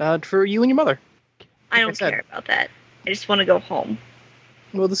created it for you and your mother. I Like I don't said. care about that. I just want to go home.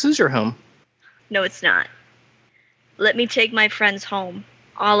 Well, this is your home. No, it's not. Let me take my friends home.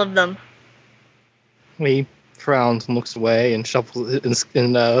 All of them. He frowns and looks away and shuffles and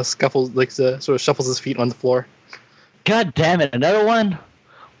scuffles, sort of shuffles his feet on the floor. God damn it, another one?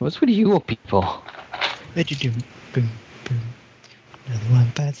 What's with you people? What'd you do? Boom, boom. Another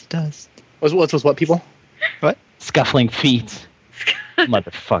one bites the dust. What's what, people? Scuffling feet.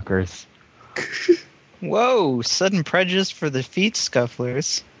 Motherfuckers. Whoa, sudden prejudice for the feet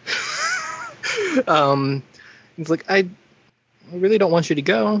scufflers. He's like, I really don't want you to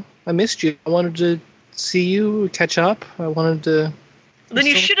go. I missed you. I wanted to see you, catch up. I wanted to. Then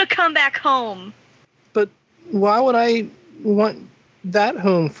you should have come back home. But why would I want that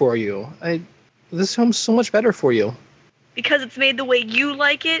home for you? This home's so much better for you. Because it's made the way you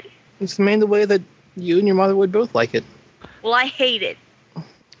like it? It's made the way that you and your mother would both like it. Well, I hate it.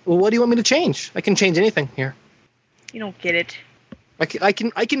 Well, what do you want me to change? I can change anything here. You don't get it. I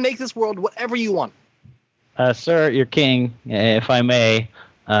can make this world whatever you want. Sir, your king, if I may,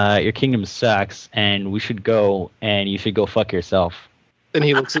 your kingdom sucks, and we should go, and you should go fuck yourself. And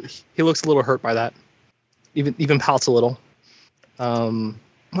he looks a little hurt by that. Even pouts a little.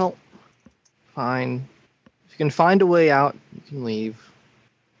 Well, fine. If you can find a way out, you can leave.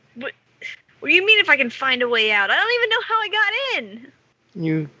 What do you mean if I can find a way out? I don't even know how I got in.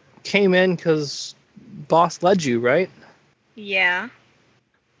 You came in because boss led you, right? Yeah.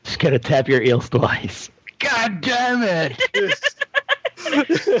 Just gotta tap your eels twice. God damn it!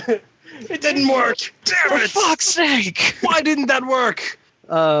 It didn't work. Damn For it! fuck's sake! Why didn't that work?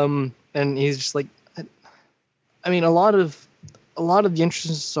 And he's just like, I mean, a lot of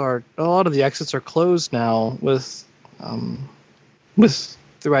the exits are closed now with the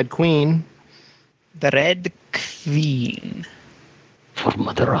Red Queen. The Red Queen. For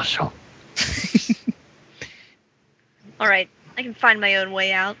Mother Russia. All right. I can find my own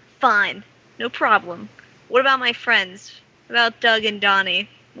way out. Fine. No problem. What about my friends? What about Doug and Donnie?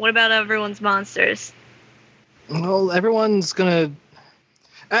 What about everyone's monsters? Well, everyone's gonna.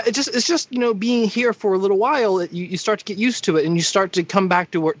 It's just being here for a little while. You start to get used to it, and you start to come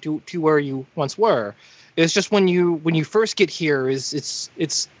back to where you once were. It's just when you first get here,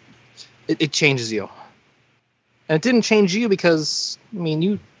 it changes you. And it didn't change you because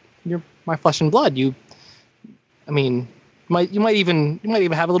you're my flesh and blood. You might even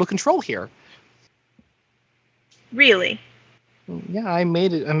have a little control here. Really? Yeah, I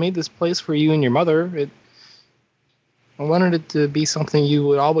made it. I made this place for you and your mother. I wanted it to be something you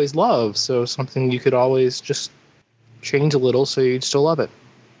would always love, so something you could always just change a little so you'd still love it.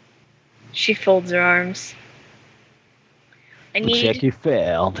 She folds her arms. Looks like you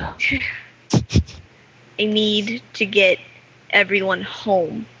failed. I need to get everyone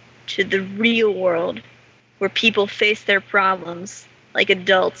home to the real world where people face their problems like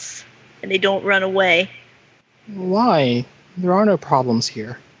adults and they don't run away. Why? There are no problems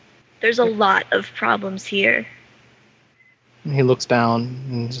here. There's a lot of problems here. And he looks down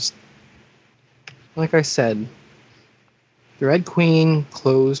and just, like I said, the Red Queen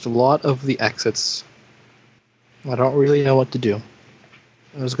closed a lot of the exits. I don't really know what to do.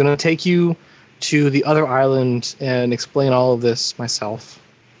 I was going to take you to the other island and explain all of this myself.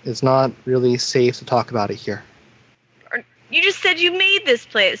 It's not really safe to talk about it here. You just said you made this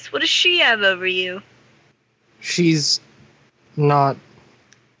place. What does she have over you? She's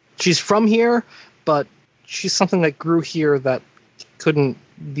from here, but she's something that grew here that couldn't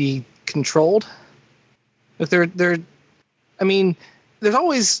be controlled. If there's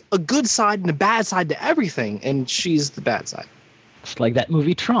always a good side and a bad side to everything, and she's the bad side. It's like that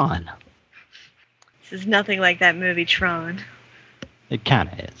movie Tron. This is nothing like that movie Tron. It kind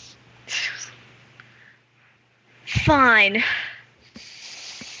of is. Fine.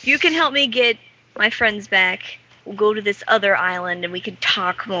 You can help me get my friends back. We'll go to this other island and we can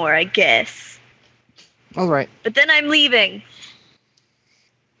talk more, I guess. All right. But then I'm leaving.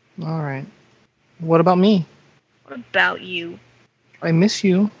 All right. What about me? What about you? I miss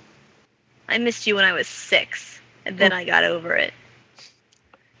you. I missed you when I was 6, and then I got over it.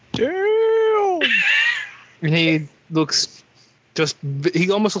 Damn. And he looks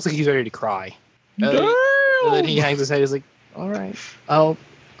he almost looks like he's ready to cry. And then he hangs his head. He's like, "All right, I'll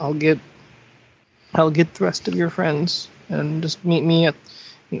get the rest of your friends and just meet me at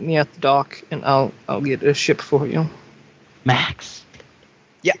the dock, and I'll get a ship for you." Max.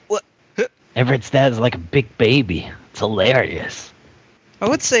 Yeah. What? Everett's dad is like a big baby. It's hilarious. I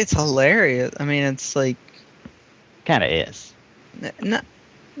would say it's hilarious. I mean, it's like, Kind of is.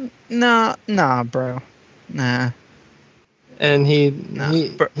 nah, bro. Nah. And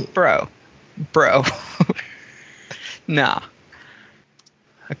Bro. Nah.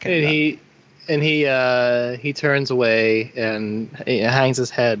 Okay. And he turns away and he hangs his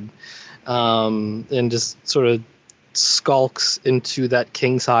head, and just sort of skulks into that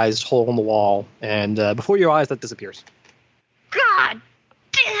king-sized hole in the wall. And before your eyes, that disappears. God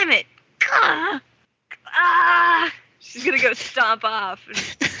damn it! God. Ah! She's gonna go stomp off and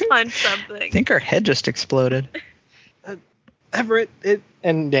punch something. I think her head just exploded. Everett,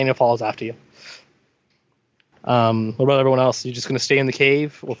 and Daniel follows after you. What about everyone else? You just gonna stay in the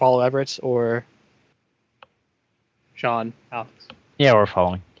cave or follow Everett or Sean, Alex? Yeah, we're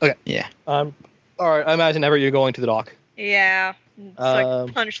following. Okay. Yeah. All right. I imagine Everett, you're going to the dock. Yeah. So I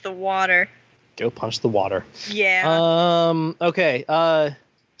can punch the water. Go punch the water. Yeah. Okay.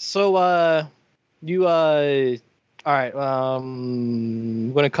 So you all right.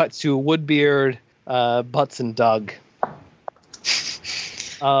 I'm gonna cut to Woodbeard, Butts, and Doug.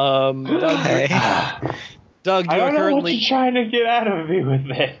 Doug, Hey. Doug, I you are don't know currently. what you're trying to get out of me with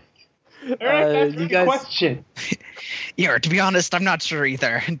this. That's you a guys- question. Yeah, to be honest, I'm not sure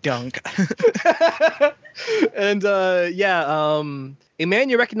either. Dunk. And a man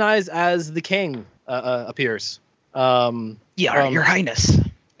you recognize as the king appears. Yeah, Your Highness.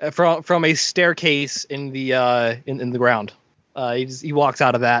 From a staircase in the in the ground. He walks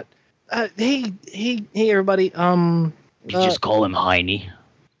out of that. Hey everybody. You just call him Heine.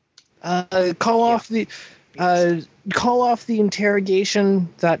 Call off the interrogation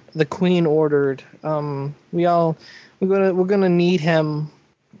that the Queen ordered. We're gonna need him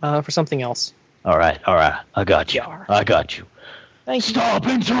for something else. All right. I got you. Yar. I got you. Thank you. Stop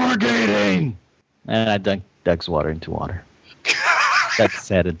interrogating! And I dunked Doug's water into water. Doug's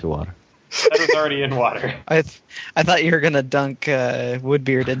head into water. That was already in water. I thought you were gonna dunk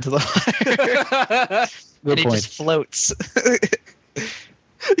Woodbeard into the water. Good And he point. just floats.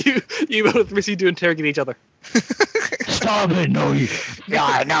 you both proceed to interrogate each other. Stop it! No, you.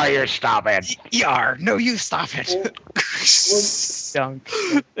 Yeah, no, you're stopping. Yar, no, you stop it. Dunk.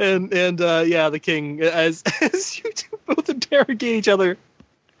 And the king, as you two both interrogate each other,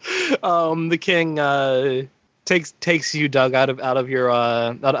 the king takes you, Doug, out of your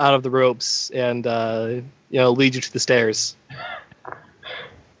out of the ropes and leads you to the stairs.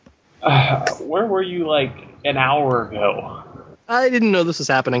 Where were you like an hour ago? I didn't know this was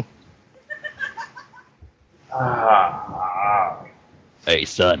happening. Hey,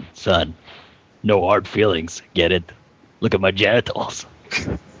 son. No hard feelings. Get it? Look at my genitals. He's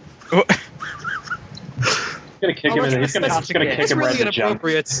gonna kick him in. He's gonna kick It's him right really in the jump.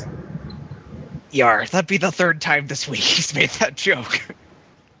 inappropriate. Yar, that'd be the third time this week he's made that joke.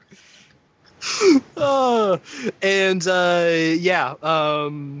 I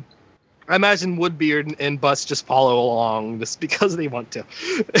imagine Woodbeard and Butts just follow along just because they want to.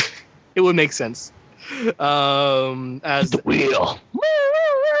 It would make sense. As The wheel.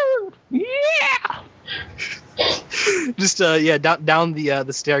 Yeah. just down the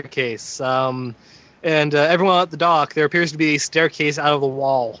staircase. And everyone at the dock, there appears to be a staircase out of the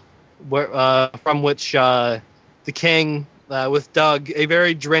wall, from which the king with Doug, a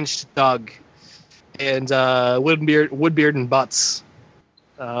very drenched Doug, and Woodbeard and Butts.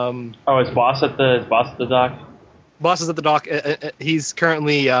 Is boss at the dock? Boss is at the dock. He's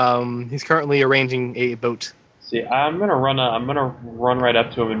currently arranging a boat. See, I'm gonna run right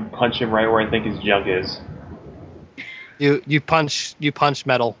up to him and punch him right where I think his junk is. You punch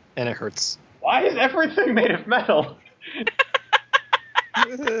metal and it hurts. Why is everything made of metal?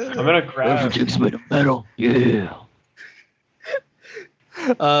 I'm gonna grab. Everything's made of metal. Yeah.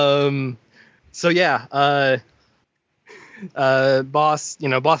 Boss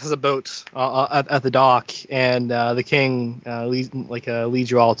has a boat at the dock, and the king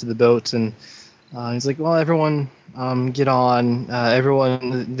leads you all to the boat, and he's like, well, everyone, get on.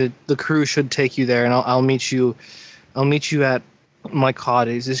 Everyone, the crew should take you there, and I'll meet you. I'll meet you at my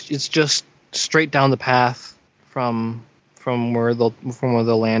cottage. It's just straight down the path from where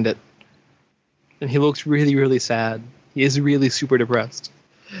they'll land it. And he looks really, really sad. He is really super depressed.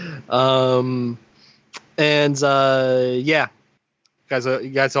 You guys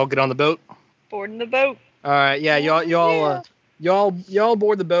all get on the boat. Boarding the boat. All right, yeah, y'all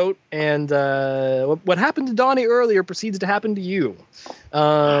board the boat, and what happened to Donnie earlier proceeds to happen to you.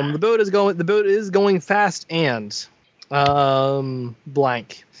 The boat is going fast and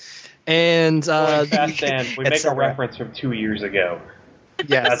blank, and fast and we make a reference from 2 years ago.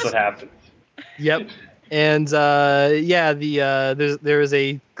 Yes, that's what happens. Yep. And there is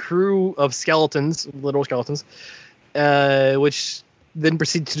a crew of skeletons, literal skeletons, which then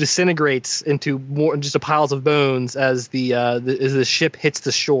proceed to disintegrate into more just a piles of bones as the ship hits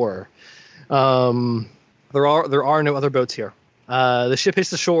the shore. There are no other boats here. The ship hits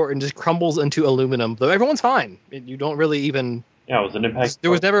the shore and just crumbles into aluminum. Though everyone's fine. You don't really even. Yeah, it was an impact.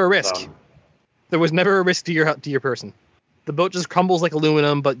 There was never a risk. There was never a risk to your person. The boat just crumbles like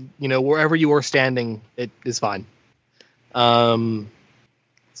aluminum, but wherever you are standing, it is fine. So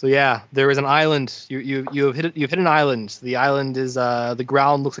yeah, there is an island. You've hit an island. The island is the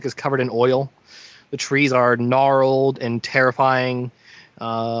ground looks like it's covered in oil. The trees are gnarled and terrifying,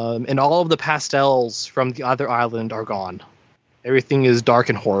 and all of the pastels from the other island are gone. Everything is dark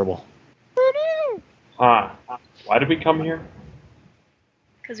and horrible. Why did we come here?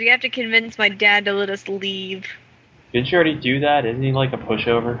 Because we have to convince my dad to let us leave. Didn't you already do that? Isn't he like a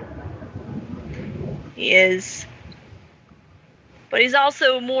pushover? He is. But he's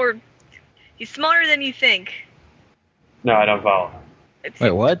also he's smarter than you think. No, I don't follow.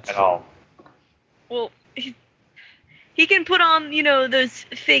 Wait, what? At all. Well, he can put on, those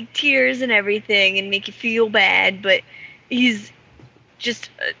fake tears and everything and make you feel bad, but he's just,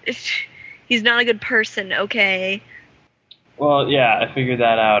 he's not a good person, okay? Well, yeah, I figured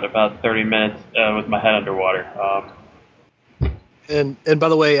that out about 30 minutes with my head underwater. And by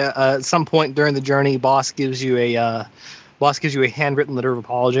the way, at some point during the journey, boss gives you a handwritten letter of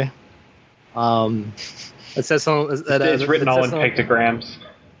apology. It says something. It's written all in pictograms.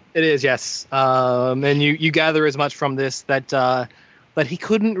 It is, yes. And you gather as much from this that he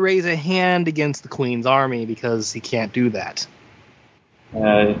couldn't raise a hand against the Queen's army because he can't do that.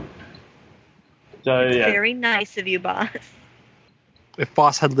 Very nice of you, boss. If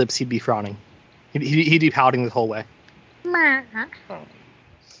boss had lips, he'd be frowning. He'd be pouting the whole way. You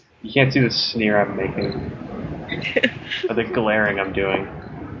can't see the sneer I'm making. Or the glaring I'm doing.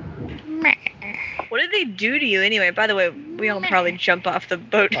 What did they do to you anyway? By the way, we all probably jump off the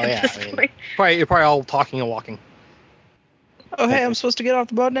boat at this point. You're probably all talking and walking. Oh, hey, I'm supposed to get off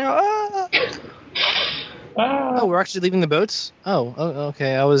the boat now. Oh, we're actually leaving the boats? Oh,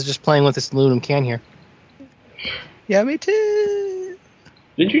 okay. I was just playing with this aluminum can here. Yeah, me too.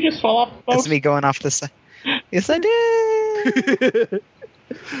 Did you just fall off the boat? That's me going off the side. Yes, I did.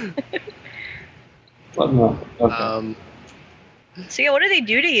 Okay. So yeah, what do they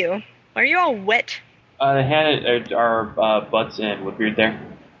do to you? Why are you all wet? They handed our butts in with Beard there.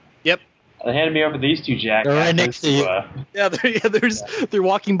 Yep. They handed me over these two jackasses. They're right next to you. They're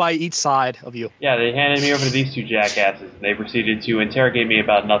walking by each side of you. Yeah, they handed me over to these two jackasses, and they proceeded to interrogate me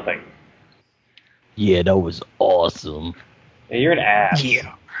about nothing. Yeah, that was awesome. Yeah, you're an ass.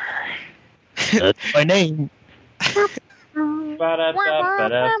 Yeah. That's my name. Well,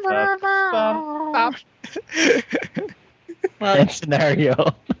 That scenario.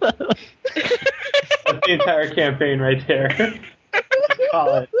 That's the entire campaign right there.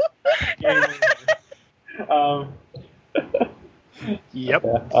 Call it. Yep.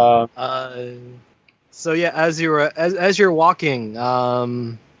 Yeah, So yeah, as you're walking,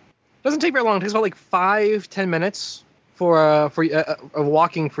 doesn't take very long. It takes about like 5-10 minutes for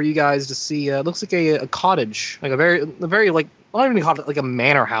walking for you guys to see. It looks like a cottage, like a very like not even a cottage, like a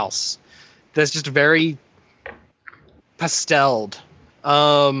manor house. That's just very pasteled.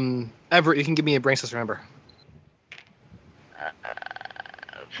 Everett, you can give me a brain cells remember.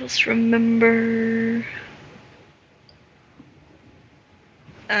 let's remember.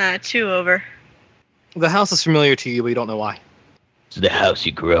 2 over. The house is familiar to you, but you don't know why. It's the house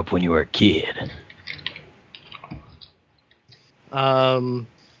you grew up when you were a kid. Yeah,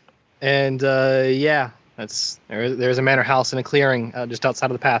 there's a manor house in a clearing just outside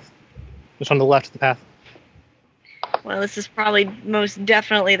of the path, just on the left of the path. Well, this is probably most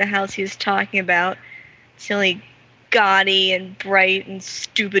definitely the house he was talking about. It's the only gaudy and bright and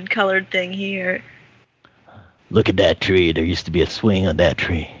stupid colored thing here. Look at that tree. There used to be a swing on that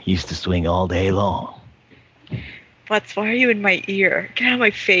tree. Used to swing all day long. Butts, why are you in my ear? Get out of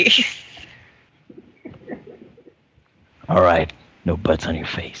my face. All right. No butts on your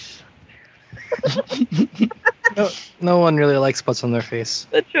face. No one really likes butts on their face.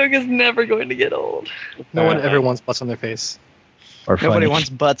 That joke is never going to get old. No one ever wants butts on their face. Or Nobody funny. wants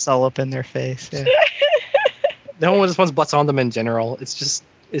butts all up in their face. Yeah. No one just wants butts on them in general. It's just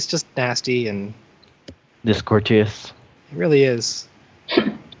nasty, and Discourteous. it really is.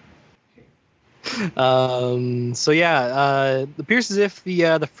 So yeah, it appears as if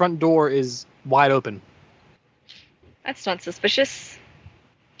the front door is wide open. That's not suspicious.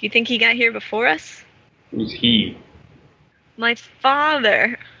 Do you think he got here before us? Who's he? My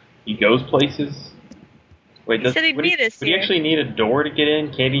father. He goes places? Wait, He said he'd meet us would he here. actually need a door to get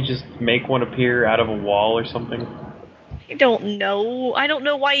in? Can't he just make one appear out of a wall or something? I don't know. I don't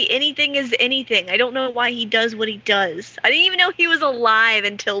know why anything is anything. I don't know why he does what he does. I didn't even know he was alive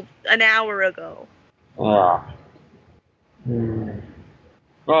until an hour ago. Ah.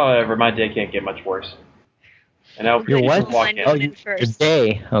 Whatever, my day can't get much worse. And I hope Your you what? just walk I know in. Oh, it your first.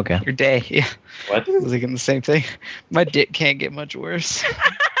 day. Okay. Your day, yeah. What? I was thinking the same thing. My dick can't get much worse.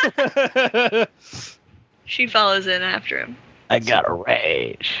 She follows in after him. I got a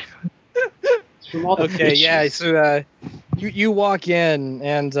rage. It's from all the Okay, pictures. yeah. So you walk in,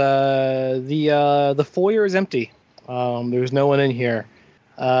 and the foyer is empty. There's no one in here,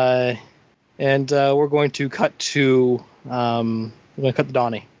 and we're going to cut to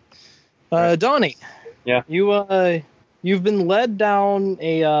Donnie. Donnie. Yeah. You've been led down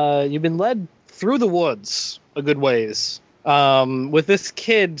you've been led through the woods a good ways. With this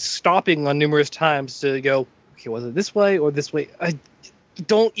kid stopping on numerous times to go, okay, was it this way or this way? I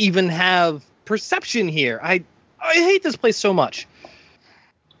don't even have perception here. I hate this place so much.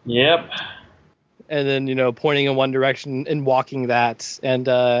 Yep. And then, pointing in one direction and walking that. And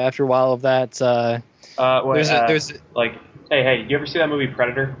after a while of that, Wait, there's like, hey, you ever see that movie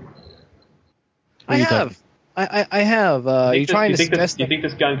Predator? I have. I have. Are you trying to suggest Do you think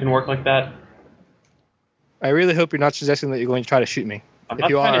this gun can work like that? I really hope you're not suggesting that you're going to try to shoot me. I'm If not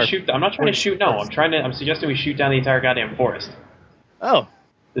you trying are- to shoot. I'm not trying to shoot. No, I'm suggesting we shoot down the entire goddamn forest. Oh,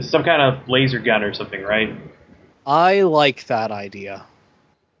 This is some kind of laser gun or something, right? I like that idea.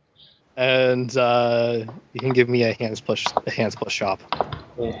 And you can give me a hands plus shop. A hands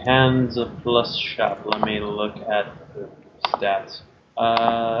plus shot. Let me look at the stats.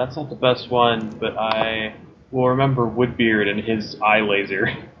 That's not the best one, but I will remember Woodbeard and his eye laser.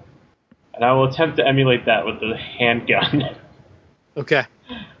 And I will attempt to emulate that with the handgun. Okay.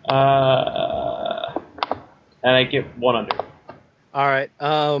 And I get 1 under. All right.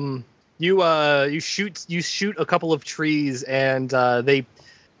 You shoot a couple of trees, and they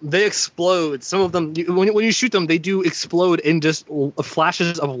explode. Some of them, when you shoot them, they do explode in just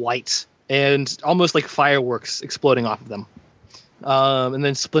flashes of light and almost like fireworks exploding off of them. And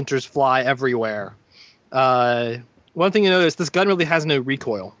then splinters fly everywhere. One thing you notice, this gun really has no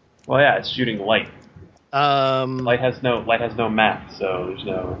recoil. Well, yeah, it's shooting light. Light has no math, so there's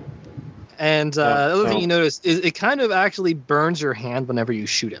no. And the other thing you notice is it kind of actually burns your hand whenever you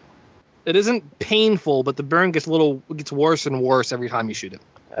shoot it. It isn't painful, but the burn gets worse and worse every time you shoot it.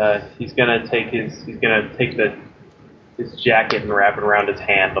 He's gonna take his jacket and wrap it around his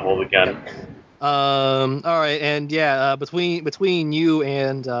hand to hold the gun. All right, and yeah, between you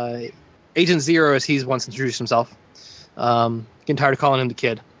and Agent Zero, as he's once introduced himself, getting tired of calling him the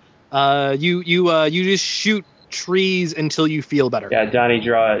kid. You just shoot trees until you feel better. Donnie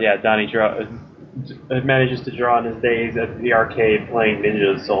manages to draw on his days at the arcade playing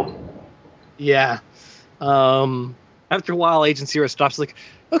Ninja Assault. Yeah. After a while, Agent Zero stops. Like,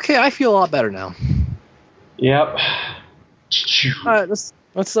 okay, I feel a lot better now. Yep. All right, let's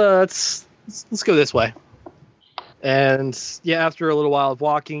go this way. And yeah, after a little while of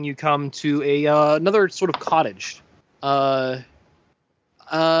walking, you come to another sort of cottage. No,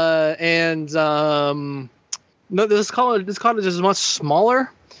 this cottage is much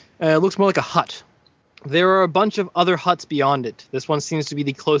smaller. It looks more like a hut. There are a bunch of other huts beyond it. This one seems to be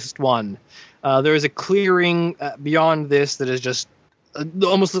the closest one. There is a clearing beyond this that is just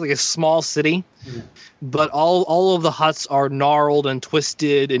almost like a small city, but all of the huts are gnarled and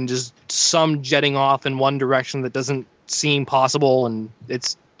twisted, and just some jetting off in one direction that doesn't seem possible, and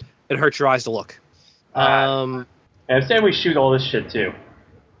it hurts your eyes to look. I understand we shoot all this shit too.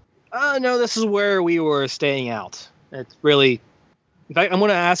 No, this is where we were staying out. It's really... In fact, I'm going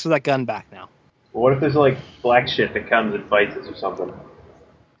to ask for that gun back now. Well, what if there's like black shit that comes and fights us or something?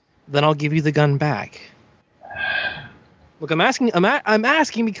 Then I'll give you the gun back. Look, I'm asking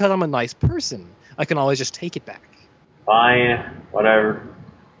because I'm a nice person. I can always just take it back. Fine, whatever.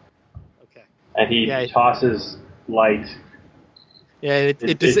 Okay. And he tosses light. Yeah,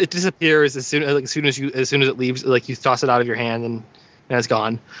 it disappears as soon as it leaves. Like you toss it out of your hand and it's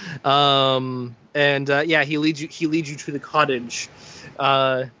gone. He leads you to the cottage,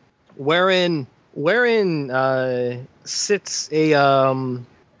 wherein sits a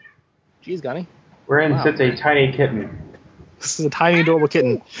Geez, Gunny. Wherein sits a tiny kitten. This is a tiny adorable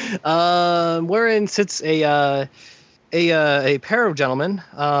kitten. Wherein sits a pair of gentlemen.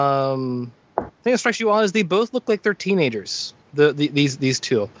 The thing that strikes you on is they both look like they're teenagers. These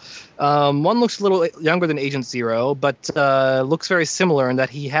two. One looks a little younger than Agent Zero, but looks very similar in that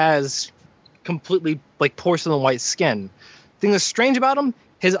he has completely like porcelain white skin. The thing that's strange about him,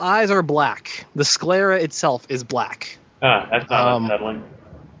 his eyes are black. The sclera itself is black. That's not unsettling.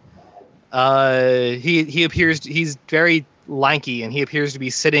 He's very lanky, and he appears to be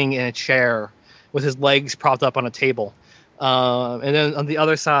sitting in a chair with his legs propped up on a table. And then on the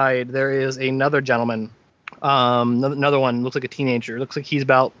other side, there is another gentleman. Another one looks like a teenager. Looks like he's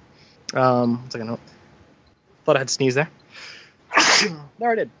about. One second. Thought I had sneezed there.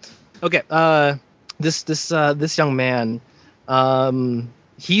 There I did. Okay. This young man.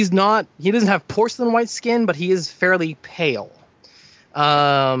 He doesn't have porcelain white skin, but he is fairly pale.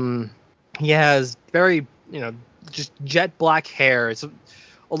 He has very, just jet black hair. It's a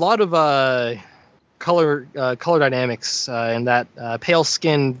lot of color dynamics in that pale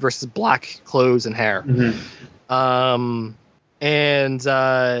skin versus black clothes and hair. Mm-hmm.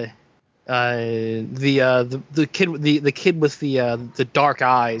 The kid with the dark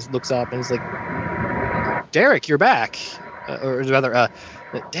eyes looks up and is like, Derek, you're back, or rather,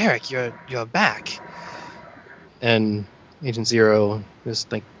 Derek, you're back. And Agent Zero is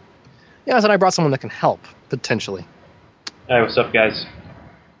like, yeah, I said I brought someone that can help potentially. Hey, what's up, guys?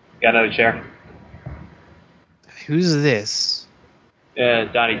 Got another chair? Who's this? Yeah,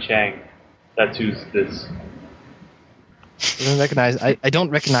 Donnie Chang. That's who's this. I don't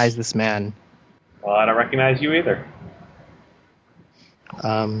recognize this man. Well, I don't recognize you either.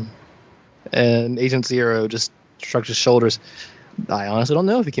 And Agent Zero just shrugs his shoulders. I honestly don't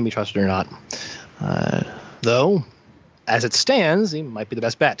know if he can be trusted or not. Though, as it stands, he might be the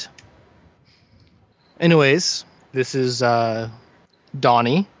best bet. Anyways, this is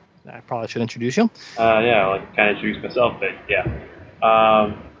Donnie. I probably should introduce you. Yeah, I kind of introduce myself, but yeah.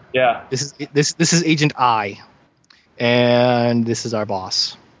 Yeah. This is Agent I, and this is our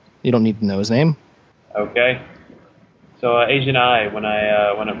boss. You don't need to know his name. Okay. So Agent I, when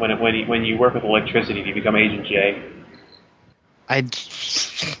you work with electricity, do you become Agent J? I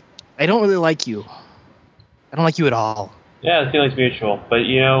don't really like you. I don't like you at all. Yeah, the feeling's mutual, but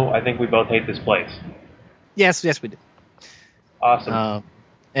I think we both hate this place. Yes, we do. Awesome.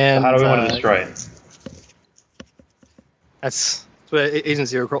 And so how do we want to destroy it? That's what Agent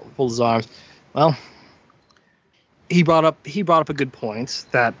Zero pulled his arms. Well, he brought up a good point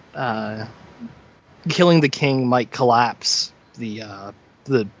that killing the king might collapse the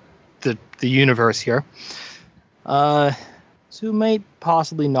universe here. So it might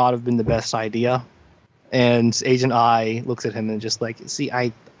possibly not have been the best idea. And Agent I looks at him and just like, see,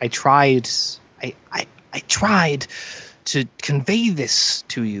 I tried to convey this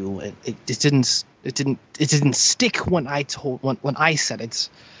to you. It didn't stick when I said it.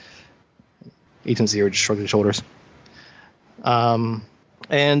 Agent Zero just shrugged his shoulders. And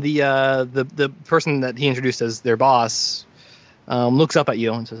the person that he introduced as their boss looks up at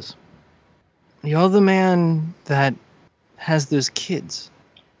you and says, "You're the man that has those kids."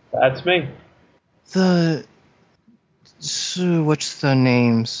 That's me. What's the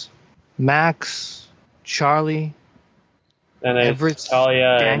names? Max, Charlie, and Everett,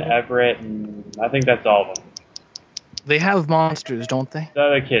 Talia, Daniel? and Everett, and I think that's all of them. They have monsters, don't they? The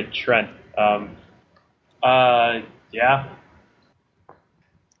other kid, Trent. Yeah.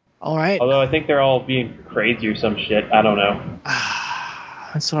 All right. Although I think they're all being crazy or some shit. I don't know.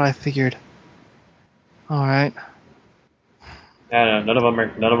 That's what I figured. All right. Yeah, none of them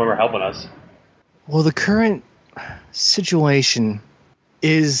are helping us. Well, the current situation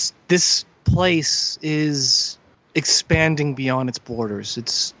is this place is expanding beyond its borders.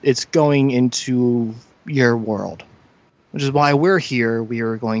 It's going into your world, which is why we're here. We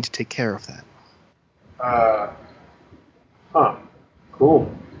are going to take care of that.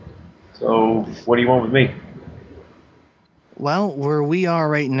 Cool. So, what do you want with me? Well, where we are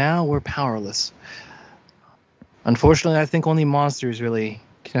right now, we're powerless. Unfortunately, I think only monsters really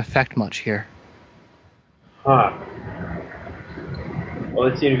can affect much here. Well,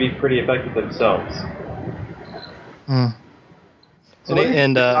 they seem to be pretty effective themselves.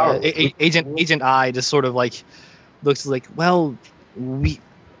 And, Agent I just sort of like looks like, well, we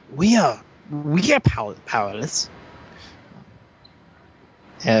are powerless.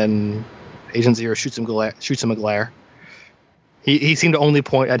 And Agent Zero shoots him a glare. He seemed to only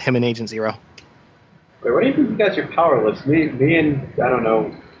point at him and Agent Zero. Wait, what do you think you guys are powerless? Me and, I don't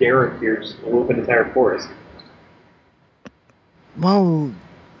know, Derek here just blew up an entire forest. Well,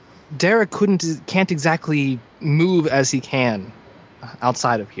 Derek can't exactly move as he can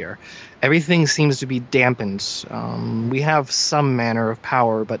outside of here. Everything seems to be dampened. We have some manner of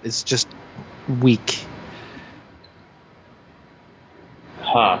power, but it's just weak.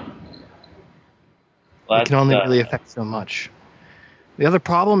 Huh. It can only really affect so much. The other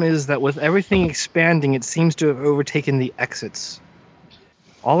problem is that with everything expanding, it seems to have overtaken the exits.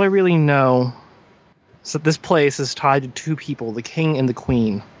 All I really know is that this place is tied to two people, the king and the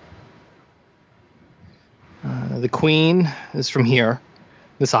queen. The queen is from here,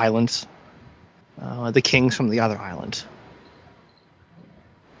 this island. The king's from the other island.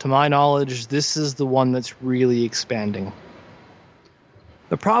 To my knowledge, this is the one that's really expanding.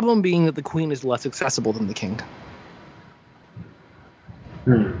 The problem being that the queen is less accessible than the king.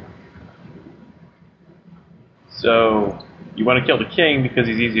 So, you want to kill the king because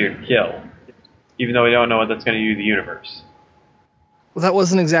he's easier to kill, even though we don't know what that's going to do to the universe. Well, that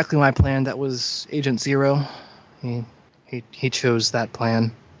wasn't exactly my plan. That was Agent Zero. He chose that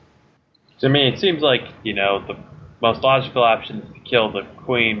plan. To me, it seems like, the most logical option is to kill the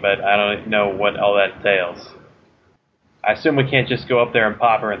queen, but I don't know what all that entails. I assume we can't just go up there and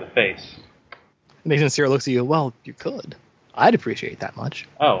pop her in the face. And Agent Zero looks at you. Well, you could. I'd appreciate that much.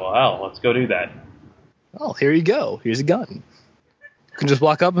 Oh, well, let's go do that. Oh, here you go. Here's a gun. You can just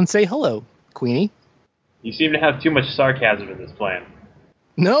walk up and say hello, Queenie. You seem to have too much sarcasm in this plan.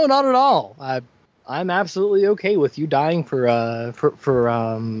 No, not at all. I'm absolutely okay with you dying for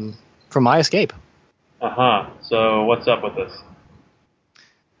my escape. So what's up with this?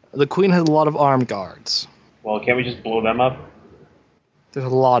 The Queen has a lot of armed guards. Well, can't we just blow them up? There's a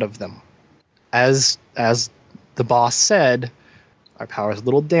lot of them. As the boss said, our power is a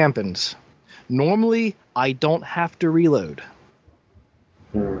little dampened. Normally, I don't have to reload.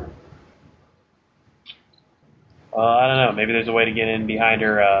 I don't know. Maybe there's a way to get in behind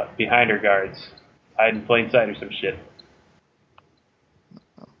her guards. Hide in plain sight or some shit.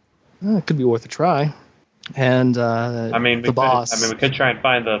 It could be worth a try. And the boss. We could try and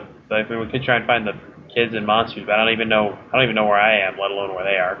find the kids and monsters, but I don't even know where I am, let alone where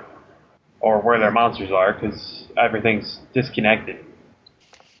they are, or where their monsters are, because everything's disconnected.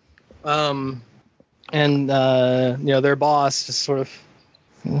 Their boss just sort of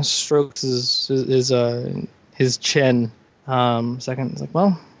strokes his chin. Second, it's like,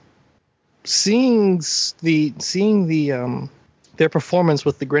 well, seeing their performance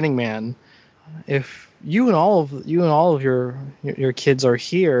with the Grinning Man, if you and all of your kids are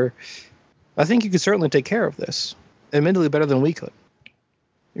here, I think you could certainly take care of this. Admittedly, better than we could.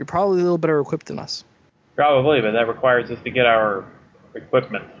 You're probably a little better equipped than us. Probably, but that requires us to get our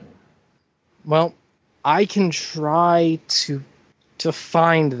equipment. Well, I can try to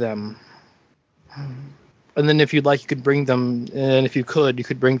find them. And then if you'd like, you could bring them, and if you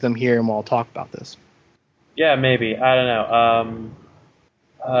could bring them here and we'll talk about this. Yeah, maybe. I don't know.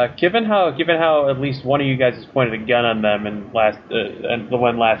 Given how at least one of you guys has pointed a gun on them and the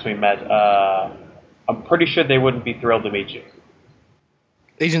one last we met, I'm pretty sure they wouldn't be thrilled to meet you.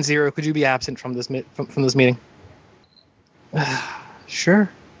 Agent Zero, could you be absent from this meeting? Sure,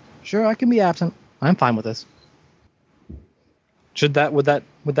 I can be absent. I'm fine with this. Would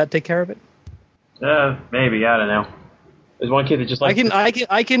that take care of it? Maybe. I don't know. There's one kid that just likes.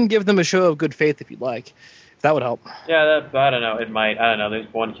 I can give them a show of good faith if you'd like. If that would help. Yeah, I don't know. It might. I don't know.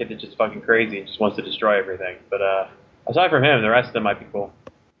 There's one kid that's just fucking crazy and just wants to destroy everything. But aside from him, the rest of them might be cool.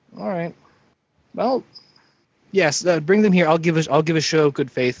 All right. Well, yes. Bring them here. I'll give a show of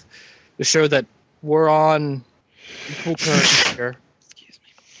good faith. To show that we're on equal terms here. Excuse me.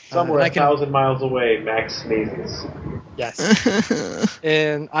 Somewhere 1,000 miles away, Max sneezes. Yes.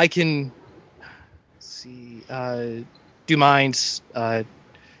 And I can see. Do you mind,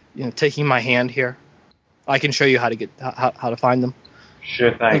 taking my hand here? I can show you how to find them.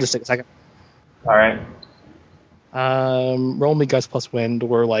 Sure thing. I'll just take a second. All right. Roll me guts plus wind,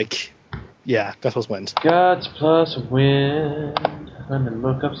 or guts plus wind. Guts plus wind. Let me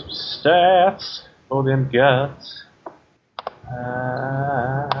look up some stats for them guts.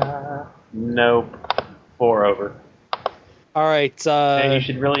 Nope. 4 over. All right. And you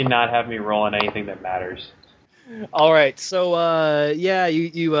should really not have me roll on anything that matters. All right. So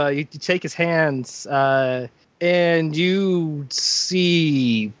you take his hands. and you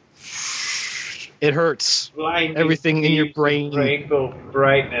see it hurts. Blinding Everything in your beams of brain. rainbow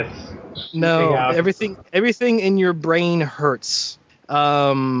brightness. No, shooting out. everything in your brain hurts.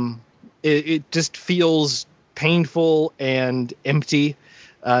 It just feels painful and empty.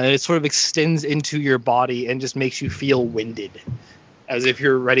 It sort of extends into your body and just makes you feel winded, as if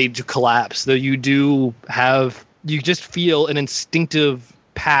you're ready to collapse. Though you just feel an instinctive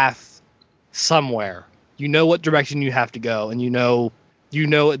path somewhere. You know what direction you have to go, and you know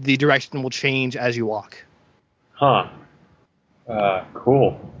the direction will change as you walk. Huh.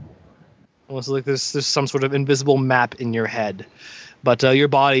 Cool. Almost like there's some sort of invisible map in your head, but your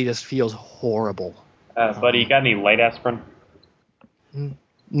body just feels horrible. Buddy, you got any light aspirin?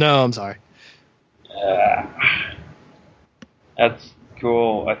 No, I'm sorry. That's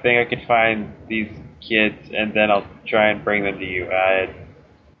cool. I think I could find these kids, and then I'll try and bring them to you.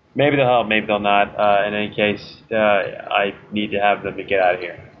 Maybe they'll help, maybe they'll not. In any case, I need to have them to get out of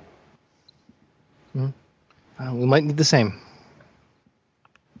here. We might need the same.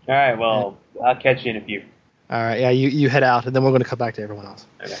 All right, well, I'll catch you in a few. All right, yeah, you head out, and then we're going to come back to everyone else.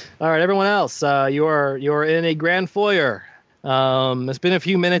 Okay. All right, everyone else, you're in a grand foyer. It's been a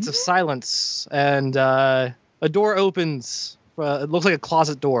few minutes of silence, and a door opens. It looks like a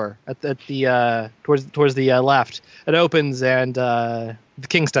closet door at the towards the left. It opens, and the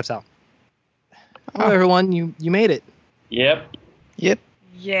king steps out. Oh, everyone, you made it. Yep.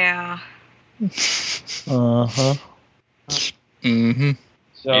 Yeah. Uh-huh. Mm-hmm.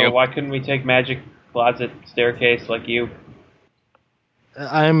 So Yep. why couldn't we take magic closet staircase like you?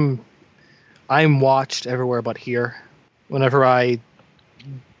 I'm watched everywhere but here. Whenever I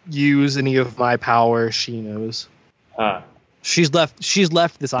use any of my powers, she knows. Huh. She's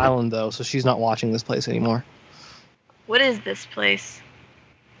left this island though, so she's not watching this place anymore. What is this place?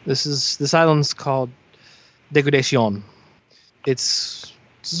 This island's called Degradacion. This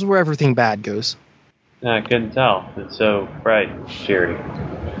is where everything bad goes. I couldn't tell. It's so bright, cheery.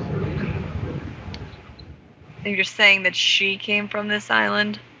 And you're saying that she came from this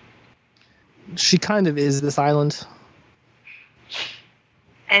island? She kind of is this island.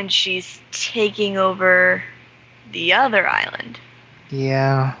 And she's taking over the other island.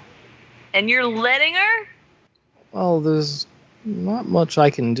 Yeah. And you're letting her? Well, there's not much I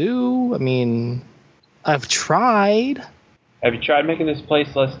can do. I mean, I've tried. Have you tried making this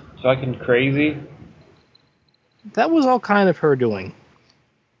place less fucking crazy? That was all kind of her doing.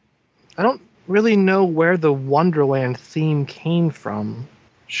 I don't really know where the Wonderland theme came from.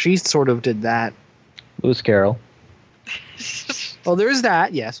 She sort of did that. Lewis Carroll. Well, there is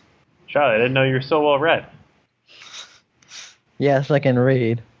that, yes. Charlie, I didn't know you were so well read. Yes, I can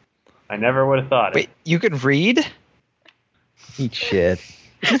read. I never would have thought Wait, it. you could read? Eat shit.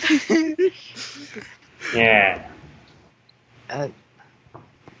 Yeah. But,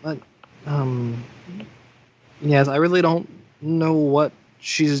 yes, I really don't know what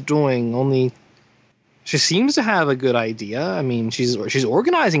she's doing. Only she seems to have a good idea. I mean, she's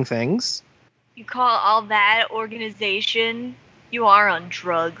organizing things. You call all that organization? You are on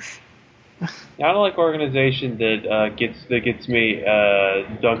drugs. I don't like organization that gets me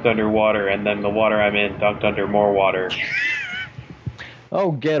dunked underwater, and then the water I'm in dunked under more water.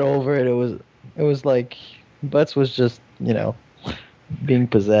 Oh, get over it. It was like Butts was just, being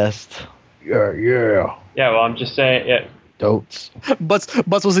possessed. Yeah. Yeah, well, I'm just saying. Yeah, Dotes.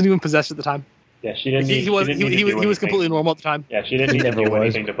 Butts wasn't even possessed at the time. yeah. She didn't. He was completely normal at the time. Yeah, she didn't need to never do was.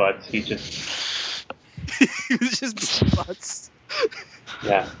 anything to Butts. He just. He was just Butts.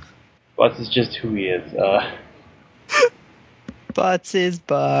 Yeah. Butts is just who he is. Butts is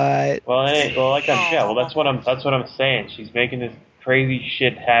butt. That's what I'm saying. She's making this crazy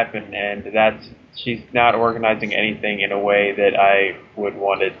shit happen, and she's not organizing anything in a way that I would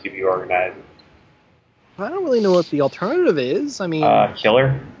want it to be organized. I don't really know what the alternative is. I mean,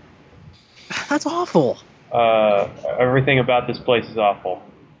 Killer. that's awful. Everything about this place is awful.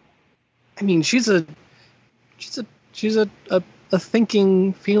 I mean, she's a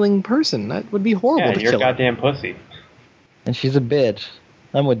thinking, feeling person. That would be horrible Yeah, to you're a kill her. goddamn pussy. And she's a bitch.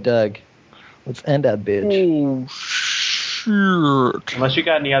 I'm with Doug. Let's end that bitch. Oh shit! Unless you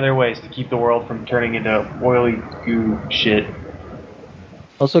got any other ways to keep the world from turning into oily goo shit.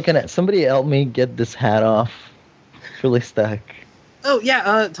 Also, can somebody help me get this hat off? It's really stuck. Oh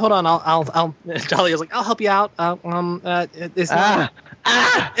yeah. Hold on. I'll. Dahlia's like, I'll help you out. It's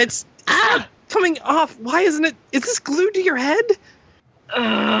it's coming off. Why isn't it? Is this glued to your head?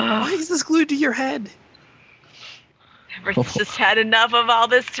 Why is this glued to your head? Everyone's just had enough of all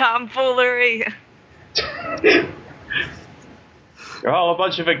this tomfoolery. You're all a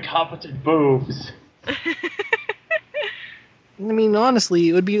bunch of incompetent boobs. I mean, honestly,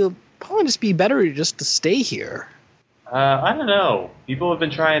 it would be probably just be better just to stay here. I don't know. People have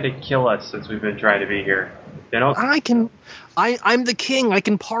been trying to kill us since we've been trying to be here. They don't. I'm the king. I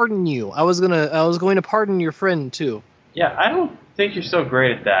can pardon you. I was going to pardon your friend too. Yeah, I don't think you're so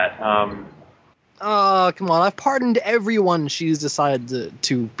great at that. Come on. I've pardoned everyone she's decided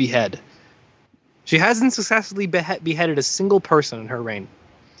to behead. She hasn't successfully beheaded a single person in her reign.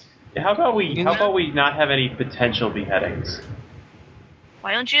 How about we not have any potential beheadings?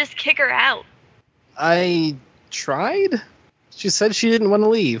 Why don't you just kick her out? I tried. She said she didn't want to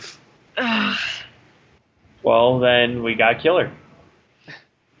leave. Ugh. Well, then we gotta kill her.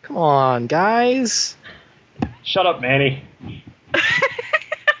 Come on, guys. Shut up, Manny.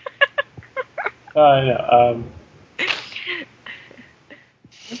 No,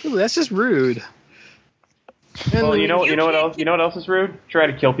 That's just rude. well, you know what else is rude? Try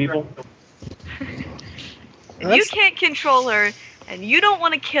to kill people. If you can't control her and you don't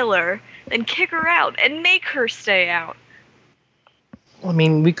want to kill her, then kick her out and make her stay out. I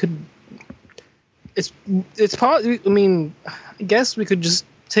mean, we could. It's probably. I mean, I guess we could just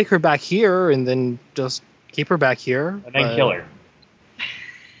take her back here and then just keep her back here And then kill her.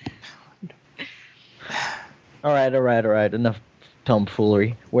 All right. Enough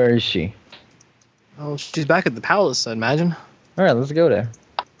tomfoolery. Where is she? Oh, she's back at the palace, I imagine. All right, let's go there.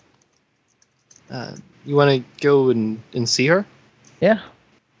 You want to go and see her? Yeah.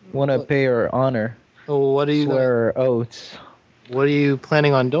 Want to pay her honor. Oh, what are you? Swear her oaths. What are you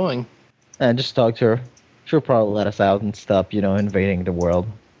planning on doing? And just talk to her. She'll probably let us out and stop, invading the world.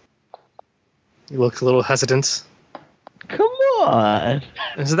 You look a little hesitant. Come on.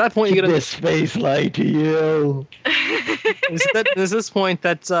 And so at that point, you get this face lie to you. There's this point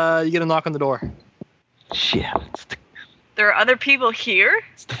that you get a knock on the door. Shit. There are other people here?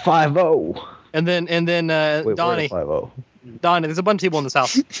 It's the 5-0. And then Wait, Donnie. where's 5-0? Donnie, there's a bunch of people in this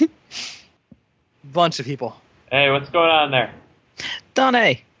house. Bunch of people. Hey, what's going on there?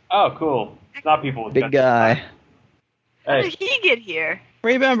 Donnie, Oh, cool. It's not people with Big guns. guy. How Hey, did he get here?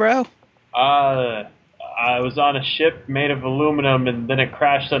 where you been, bro? I was on a ship made of aluminum, and then it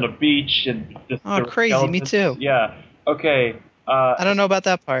crashed on a beach, and just Oh, there were crazy, me skeletons. too. Yeah. Okay. I don't know about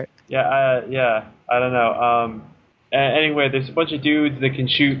that part. Yeah. I don't know. Anyway, there's a bunch of dudes that can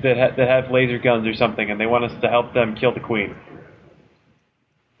shoot that have laser guns or something, and they want us to help them kill the queen.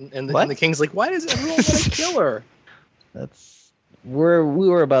 And What? the king's like, why does everyone want to kill her? We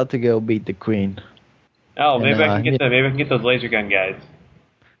were about to go beat the queen. Oh, maybe And, I can get them. Maybe I can get those laser gun guys.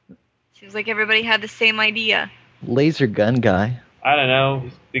 Seems like everybody had the same idea. Laser gun guy. I don't know.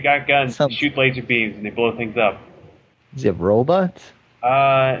 They got guns. Some- They shoot laser beams and they blow things up. Is it robots?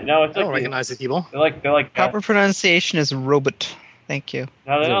 No, it's I don't like recognize these people. they're like Proper pronunciation is robot. Thank you.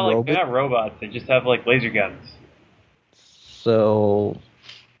 No, Is it they're not robots. They just have like laser guns. So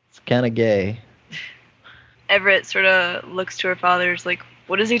it's kind of gay. Everett sort of looks to her father's like,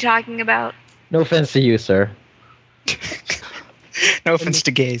 what is he talking about? No offense to you, sir. No offense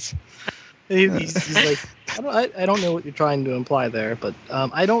to gays. He's like, I don't know what you're trying to imply there, but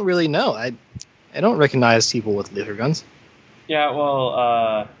I don't really know. I don't recognize people with laser guns. Yeah,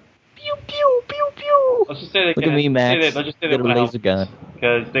 well, Pew pew pew pew. let's just say they Look can. at me, Max. Let's just say they Got a want to laser gun.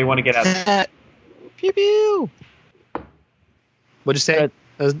 because they want to get out. Pew pew. What'd you say?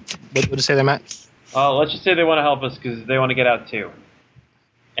 What'd you say there, Matt? Let's just say they want to help us because they want to get out too.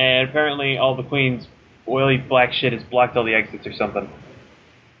 And apparently, all the queen's oily black shit has blocked all the exits or something.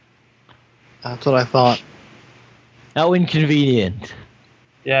 That's what I thought. How inconvenient.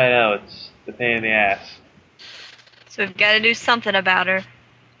 Yeah, I know. It's the pain in the ass. So we've got to do something about her.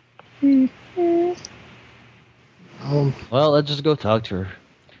 Well, let's just go talk to her.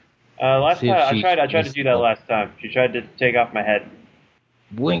 Last See if time she- I tried to do that last time. She tried to take off my head.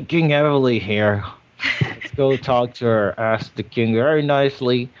 Winking heavily here. Let's go talk to her. Ask the king very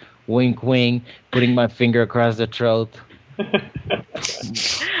nicely. Wink, wink. Putting my finger across the throat.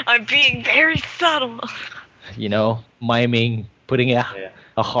 I'm being very subtle. Miming. Putting Yeah.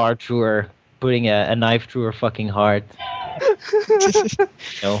 a heart through her. Putting a knife through her fucking heart.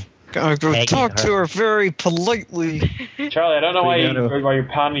 Gotta go Hanging talk to her. her very politely. Charlie, I don't know why Pretty you're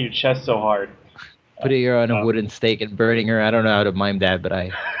pounding your chest so hard. Putting her on a wooden stake and burning her. I don't know how to mime that, but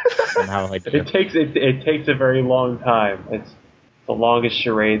somehow I do. It takes a very long time. It's the longest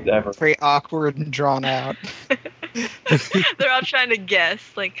charades ever. Very awkward and drawn out. They're all trying to guess.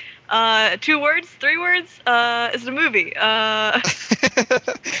 Like, 2 words? 3 words? Is it a movie?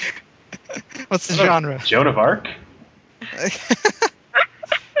 What's the genre? Joan of Arc?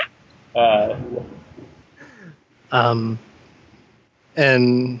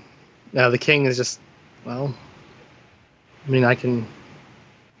 And now the king is just Well, I mean, I can.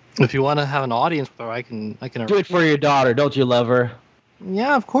 If you want to have an audience with her, I can. Do it for your daughter. Don't you love her?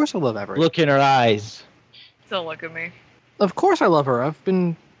 Yeah, of course I love Everett. Look in her eyes. Don't look at me. Of course I love her. I've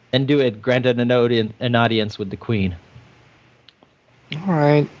been. And do it. Granted an audience with the queen. All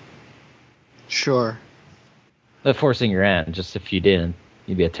right. Sure. But forcing your hand. Just if you didn't,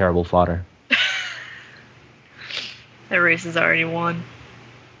 you'd be a terrible father. That race is already won.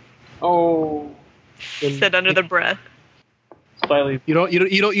 Oh, Said under the breath. slightly. You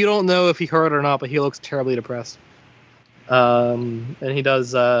don't know if he heard or not, but he looks terribly depressed. And he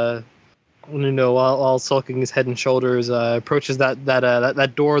does. While sulking his head and shoulders, approaches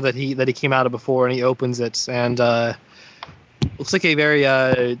that door that he came out of before, and he opens it, and looks like a very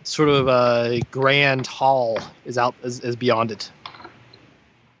sort of grand hall is beyond it.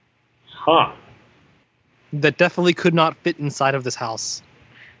 Huh. That definitely could not fit inside of this house.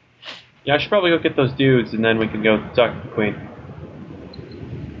 Yeah, I should probably go get those dudes, and then we can go talk to the queen.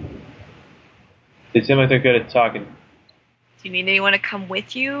 They seem like they're good at talking. Do you need anyone to come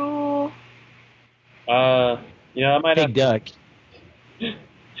with you? I might Hey, have. Duck.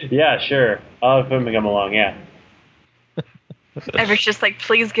 Yeah, sure. I'll have him come along. Yeah. Everett's just like,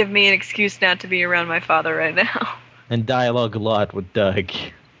 please give me an excuse not to be around my father right now. And dialogue a lot with Doug.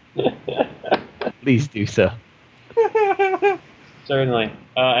 Please do so. Certainly.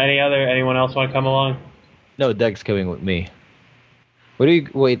 Anyone else want to come along? No, Doug's coming with me. Where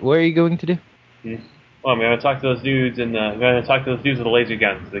are you going to do? Well, I'm going to talk to those dudes, and I'm going to talk to those dudes with the laser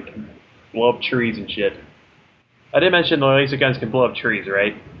guns that can blow up trees and shit. I did mention the laser guns can blow up trees,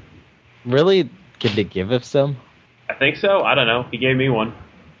 right? Really? Can they give us some? I think so. I don't know. He gave me one.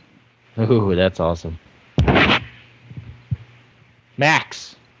 Ooh, that's awesome.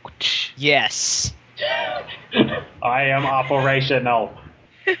 Max. Yes. I am operational.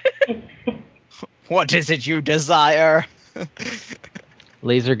 What is it you desire?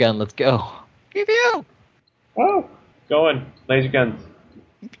 Laser gun, let's go. Pew pew. Oh, going. Laser guns.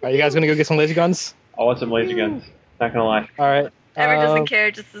 Are you guys gonna go get some laser guns? I want some laser guns. Not gonna lie. All right. Everett doesn't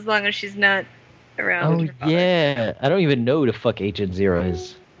care just as long as she's not around Oh, her father. yeah. I don't even know who the fuck Agent Zero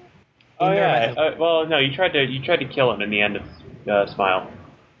is. Oh In there, yeah. Well, no. You tried to kill him in the end of Smile.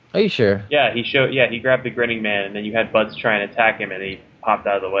 Are you sure? Yeah, he grabbed the grinning man, and then you had Butts try and attack him, and he popped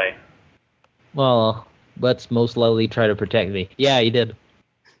out of the way. Well, Butts most likely try to protect me. Yeah, he did.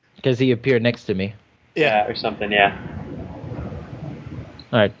 Because he appeared next to me. Yeah. Or something. Yeah.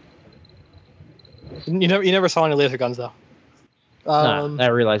 Alright. You never saw any laser guns though. I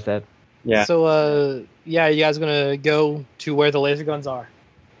realized that. Yeah. So you guys gonna go to where the laser guns are?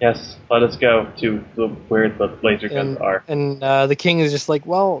 Yes. Let us go to where the laser guns are. And the king is just like,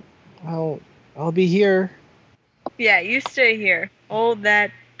 well, I'll be here. Yeah, you stay here. Hold that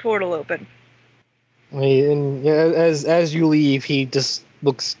portal open. I mean, and yeah, as you leave, he just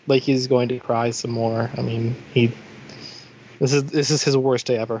looks like he's going to cry some more. I mean, this is his worst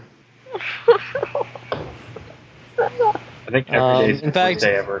day ever. I think every day is in the fact- worst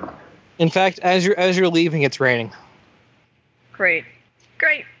day ever. In fact, as you're leaving, it's raining. Great.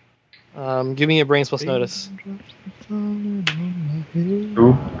 Give me a brains plus notice.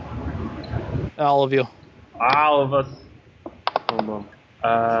 Who? All of you. All of us. Boom, boom.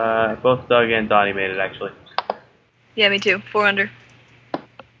 Both Doug and Donnie made it, actually. Yeah, me too. 4 under.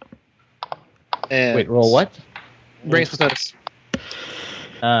 And Wait, roll what? brains plus notice.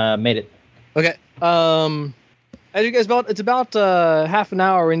 Made it. Okay. As you guys it's about half an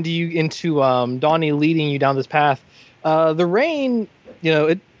hour into Donnie leading you down this path. The rain,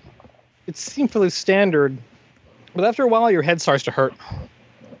 it seemed fairly standard, but after a while your head starts to hurt.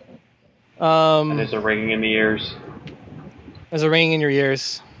 And there's a ringing in the ears. There's a ringing in your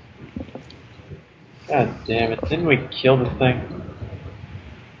ears. God damn it. Didn't we kill this thing?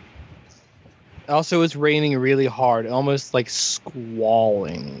 Also, it's raining really hard, almost like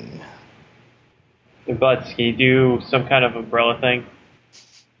squalling. Butts, can you do some kind of umbrella thing?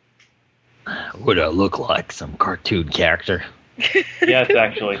 Would I look like some cartoon character? Yes,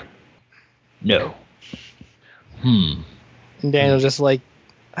 actually. No. And Daniel's just like,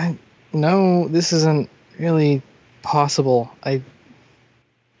 no, this isn't really possible.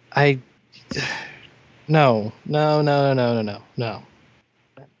 No.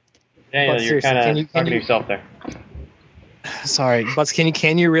 Daniel, But you're seriously, kind can of you- talking to yourself there. Sorry, but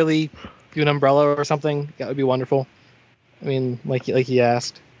can you really do an umbrella or something? That would be wonderful. I mean, like he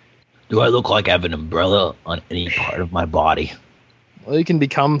asked. Do I look like I have an umbrella on any part of my body? Well, you can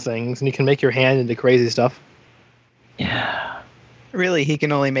become things, and you can make your hand into crazy stuff. Yeah. Really, he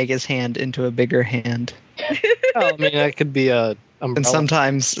can only make his hand into a bigger hand. Oh, I mean, that could be a umbrella. And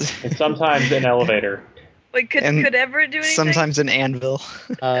sometimes And sometimes an elevator. Wait, could Everett do anything? Sometimes an anvil.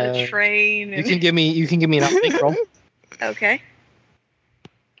 And a train. You can give me an outthink roll. Okay.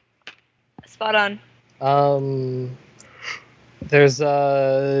 Spot on. There's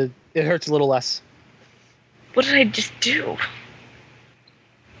it hurts a little less. What did I just do?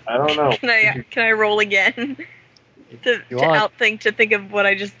 I don't know. Can I roll again? to outthink, to think of what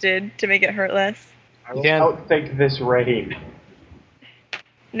I just did to make it hurt less? I will outthink this rain.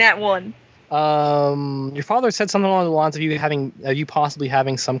 Nat 1. Your father said something along the lines of you possibly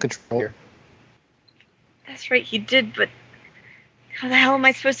having some control here. That's right, he did, but how the hell am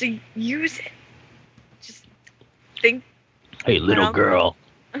I supposed to use it? Just think. Hey, little girl.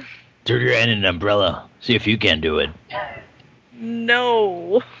 Turn your hand in an umbrella. See if you can do it.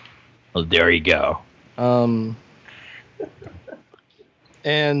 No. Well, there you go. And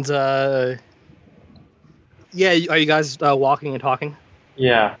yeah, are you guys walking and talking?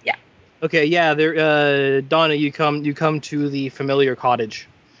 Yeah. Yeah. Okay, yeah. There, Donna, you come to the familiar cottage.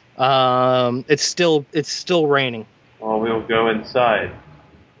 It's still raining. Well, we'll go inside.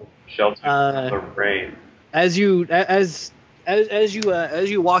 Shelter from the rain. As you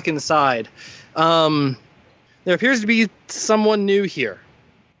walk inside, there appears to be someone new here.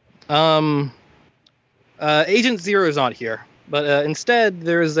 Agent Zero's not here, but instead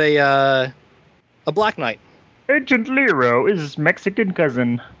there's a Black Knight. Agent Lero is his Mexican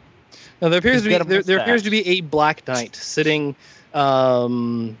cousin. Now, there appears to be a Black Knight sitting,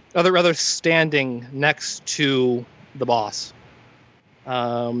 standing next to the boss.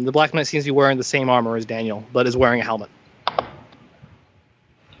 The Black Knight seems to be wearing the same armor as Daniel, but is wearing a helmet.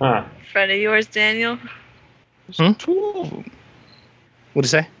 Huh. Friend of yours, Daniel? What'd you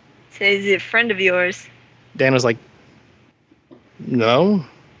say? Say, is he a friend of yours? Dan was like, no.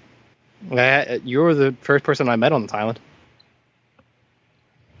 You're the first person I met on this island.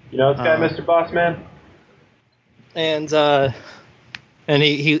 You know this guy, Mr. Bossman? And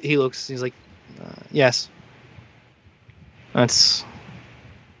he looks, he's like, yes. It's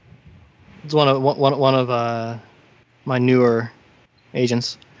one of my newer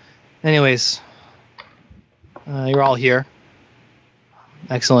agents. Anyways, you're all here.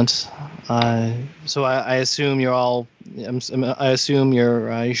 Excellent. So I assume you're all. I assume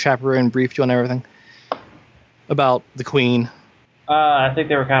your chaperone briefed you on everything about the Queen. I think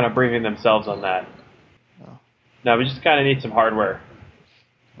they were kind of briefing themselves on that. Oh. No, we just kind of need some hardware.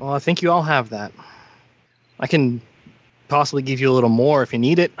 Well, I think you all have that. I can possibly give you a little more if you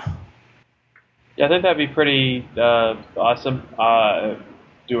need it. Yeah, I think that'd be pretty awesome.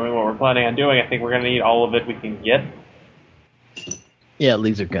 Doing what we're planning on doing, I think we're going to need all of it we can get. Yeah,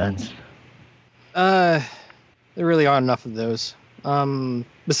 laser guns. There really aren't enough of those.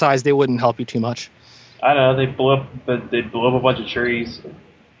 Besides, they wouldn't help you too much. I don't know, they blew up a bunch of trees.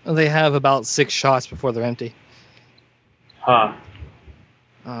 They have about 6 shots before they're empty. Huh.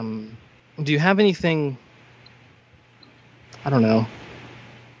 Do you have anything? I don't know.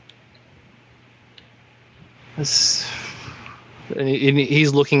 He's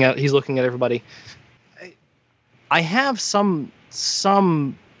looking at everybody. I have some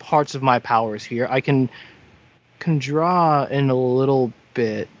parts of my powers here. I can draw in a little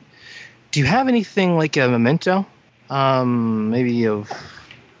bit. Do you have anything like a memento? Maybe of.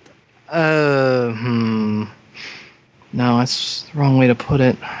 No, that's the wrong way to put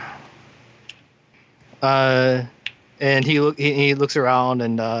it. And he looks around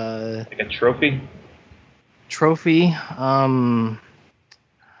and Like a trophy? Trophy.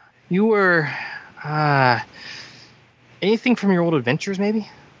 You were anything from your old adventures, maybe?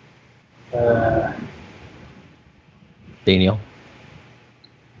 Daniel.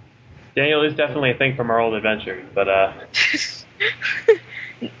 Daniel is definitely a thing from our old adventures, but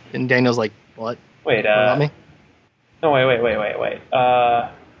And Daniel's like, what? wait, What about me? no, wait.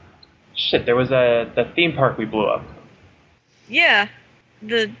 Shit, there was the theme park we blew up. Yeah.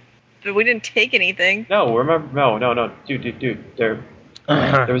 But we didn't take anything. No, remember? No, dude. There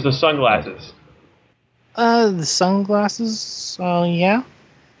was the sunglasses. The sunglasses. Yeah.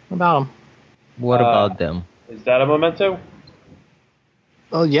 What about them? What about them? Is that a memento?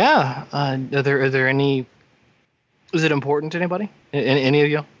 Oh yeah. Are there any? Is it important to anybody? Any of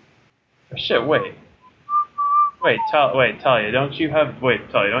you? Shit, wait, Talia, don't you have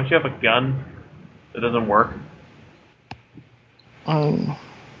a gun that doesn't work?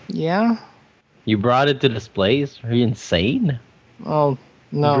 Yeah. You brought it to displays? Are you insane? Oh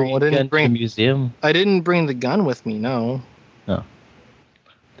no, Bring I a gun didn't to bring. the museum. I didn't bring the gun with me. No. Oh.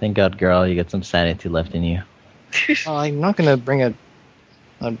 Thank God, girl, you got some sanity left in you. I'm not gonna bring a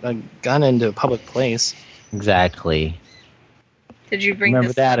gun into a public place. Exactly. Did you bring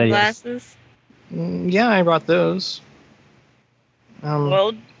Remember the that, sunglasses? Yeah, I brought those.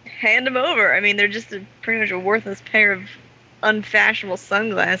 Well, hand them over. I mean, they're just pretty much a worthless pair of unfashionable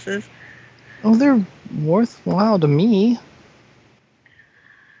sunglasses. Oh, they're worthwhile to me.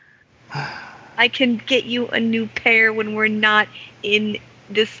 I can get you a new pair when we're not in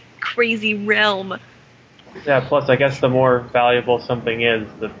this crazy realm. Yeah, plus I guess the more valuable something is,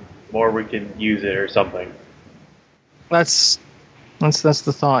 the more we can use it or something. That's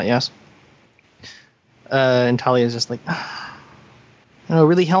the thought, yes. And Talia's just like,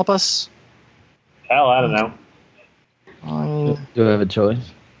 really help us? Hell, I don't know. I mean, Do I have a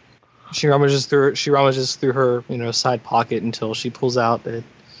choice? she rummages through her side pocket until she pulls out the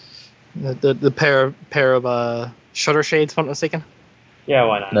pair of shutter shades, if I'm not mistaken. Yeah,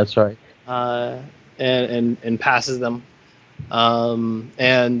 why not? That's right. And passes them. The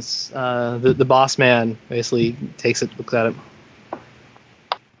boss man basically takes it, looks at it.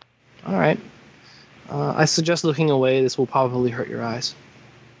 All right. I suggest looking away. This will probably hurt your eyes.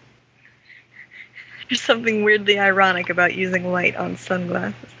 There's something weirdly ironic about using light on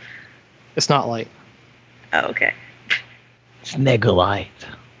sunglasses. It's not light. Oh, okay. Snegglite.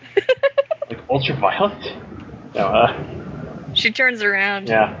 Like ultraviolet? No, She turns around.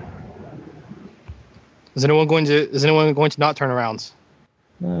 yeah. Is anyone going to not turn around?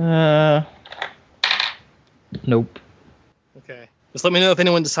 Nope. Okay. Just let me know if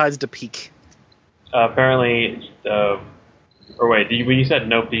anyone decides to peek. Apparently, or wait, when you said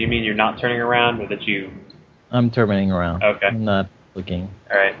nope, do you mean you're not turning around, or that you... I'm turning around. Okay. I'm not looking.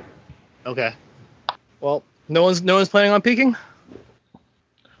 Alright. Okay. Well, no one's planning on peeking?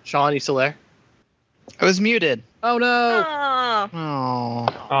 Sean, you still there? I was muted. Oh no! Oh, Oh.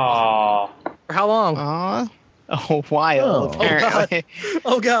 Aww. For how long? A while, Oh. apparently.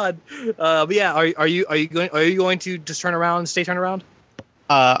 Oh god. But yeah, are you going to just turn around and stay turned around?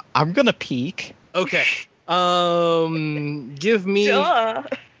 I'm gonna peek. Okay. Give me. duh.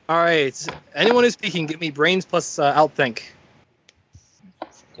 All right. Anyone who's speaking, give me brains plus outthink.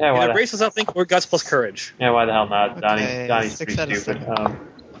 Yeah, why Either the, brains plus outthink or guts plus courage. yeah, why the hell not? Okay, Donnie's 6 pretty out of stupid.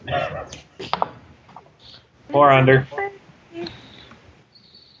 4 under.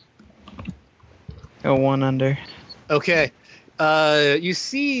 Go 1 under. Okay. You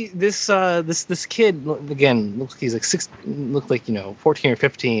see this kid again. Looks like he's like 14 or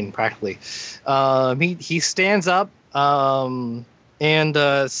 15 practically. He stands up and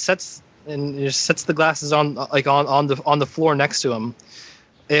sets the glasses on the floor next to him,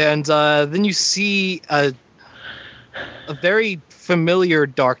 and then you see a very familiar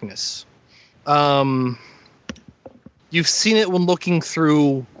darkness. You've seen it when looking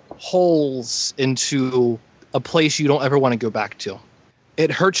through holes into a place you don't ever want to go back to. It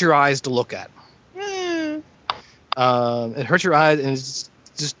hurts your eyes to look at. It hurts your eyes, and it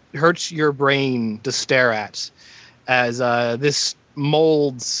just hurts your brain to stare at as this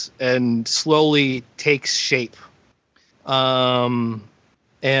molds and slowly takes shape. Actually,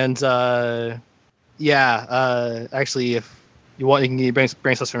 if you want, you can get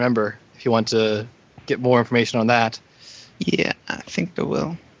brain cells remember if you want to get more information on that. Yeah, I think I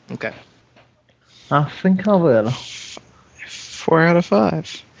will. Okay. I think I will. 4 out of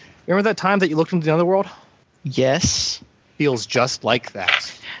 5. Remember that time that you looked into the otherworld? Yes. Feels just like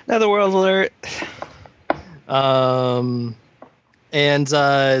that. Netherworld alert. A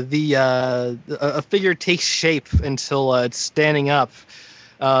figure takes shape until it's standing up.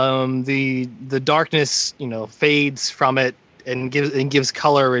 The darkness, fades from it and gives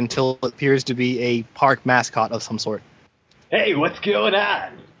color until it appears to be a park mascot of some sort. Hey, what's going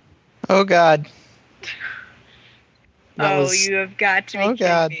on? Oh god. You have got to be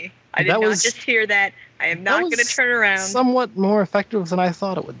kidding me. I did not just hear that. I am not going to turn around. Somewhat more effective than I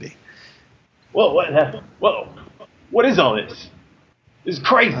thought it would be. Whoa, what happened? Whoa. What is all this? This is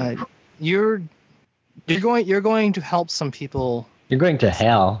crazy. You're going to help some people. You're going to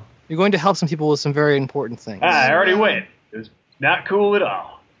hell. You're going to help some people with some very important things. I already went. It was not cool at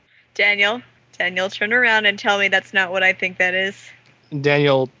all. Daniel, turn around and tell me that's not what I think that is.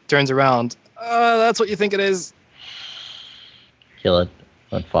 Daniel turns around. That's what you think it is. Kill it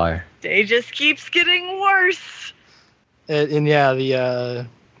on fire. Day just keeps getting worse. And yeah,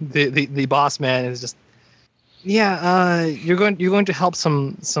 the boss man is just. Yeah, you're going to help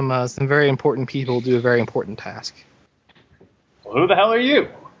some very important people do a very important task. Well, who the hell are you?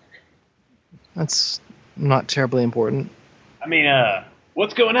 That's not terribly important. I mean,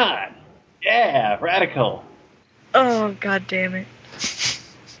 what's going on? Yeah, radical. Oh, god damn it.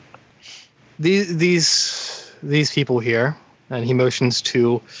 These people here, and he motions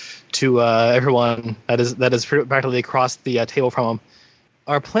to everyone that is practically across the table from him,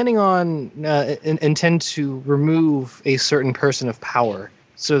 are planning on intend to remove a certain person of power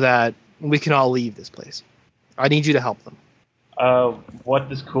so that we can all leave this place. I need you to help them. What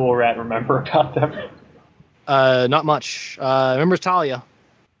does Cool Rat remember about them? Not much. Remembers Talia.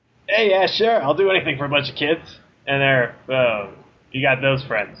 Hey, yeah, sure. I'll do anything for a bunch of kids. And you got those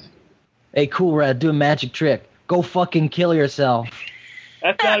friends. Hey, Cool Rat, do a magic trick. Go fucking kill yourself.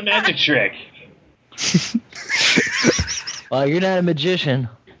 That's not a magic trick. Well, you're not a magician.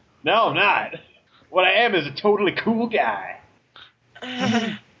 No, I'm not. What I am is a totally cool guy.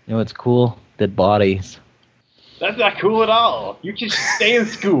 You know what's cool? Dead bodies. That's not cool at all. You just stay in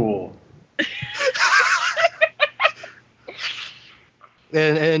school.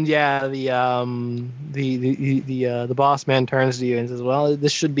 And yeah, the boss man turns to you and says, "Well,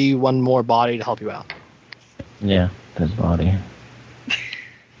 this should be one more body to help you out." Yeah, dead body.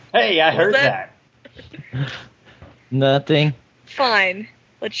 Hey, I heard that? Nothing. Fine.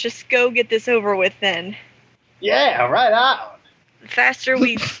 Let's just go get this over with then. Yeah, right on. The faster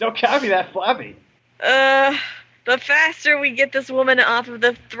we... Don't copy that floppy. The faster we get this woman off of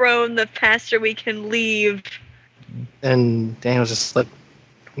the throne, the faster we can leave. And Daniel's just like,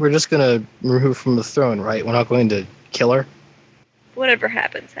 "We're just gonna remove her from the throne, right? We're not going to kill her." Whatever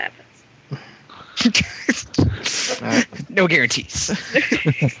happens, happens. No guarantees.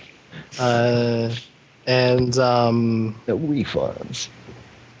 And The refunds.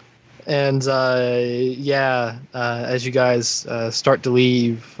 And as you guys start to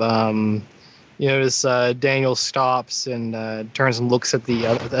leave, you notice Daniel stops and turns and looks at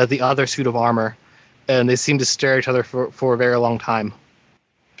the other suit of armor, and they seem to stare at each other for a very long time.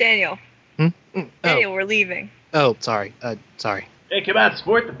 Daniel. Daniel, we're leaving. Oh, sorry. Sorry. Hey, come on,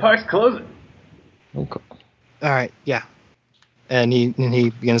 sport. The park's closing. Okay. All right, yeah. And he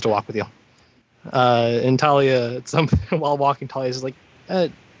begins to walk with you. And Talia, while walking, Talia's just like,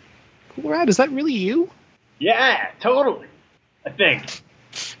 "Cool Rat, is that really you?" Yeah, totally. I think.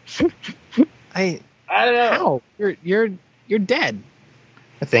 I don't know. How? You're dead.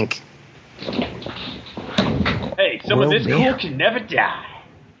 I think. Hey, someone Well, this damn. cool can never die.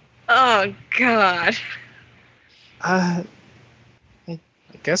 Oh, God. I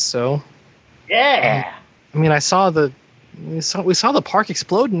guess so. Yeah. I mean, we saw the park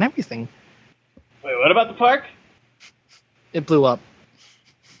explode and everything. Wait, what about the park? It blew up.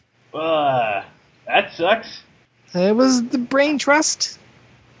 That sucks. It was the Brain Trust.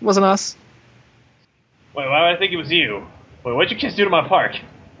 It wasn't us. Wait, why would I think it was you? Wait, what'd you kids do to my park?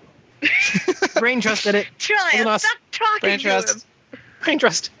 Brain Trust did it. Try Wasn't us. stop talking Brain to trust. him. Brain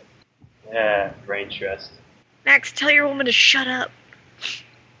Trust. Yeah, brain trust. Max, tell your woman to shut up.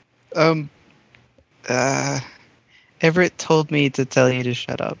 Everett told me to tell you to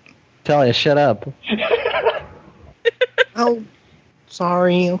shut up. Talia, shut up. Oh,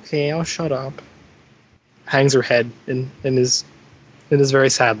 sorry. Okay, I'll shut up. Hangs her head and is very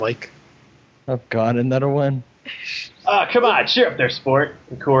sad like. Oh god, another one. Come on, cheer up there, sport.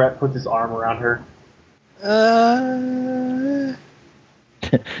 And Korat puts his arm around her.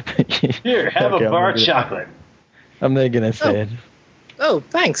 Here, have Okay, a bar I'm of chocolate. I'm not gonna say it. Oh,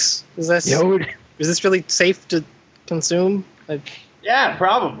 thanks. Is this really safe to consume? Yeah,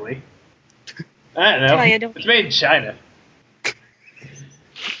 probably. I don't know. Talia, don't- It's made in China.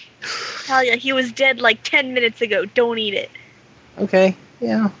 Talia, he was dead like 10 minutes ago. Don't eat it. Okay,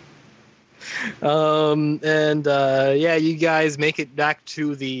 yeah. You guys make it back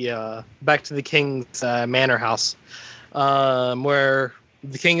to the king's manor house, where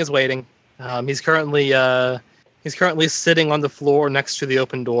the king is waiting. He's currently sitting on the floor next to the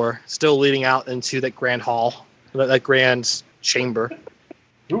open door, still leading out into that grand hall, that grand chamber.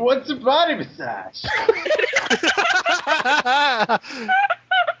 Who wants a body massage?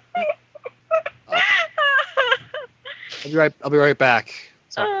 I'll be right back.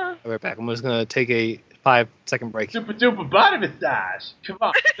 So, I'll be right back. I'm just gonna take a 5-second break. Super duper body massage. Come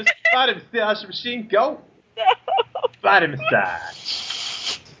on, this body massage machine, go. Body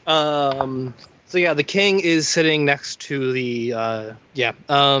massage. So yeah, the king is sitting next to the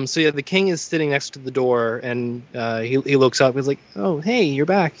the king is sitting next to the door, and he looks up. He's like, "Oh, hey, you're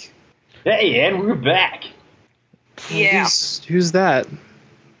back." Hey, and we're back. Yeah. Who's that?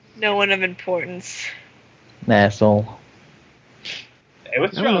 No one of importance. An asshole. Hey,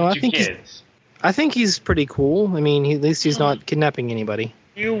 what's I don't wrong know, with I you think kids? I think he's pretty cool. I mean, at least he's not kidnapping anybody.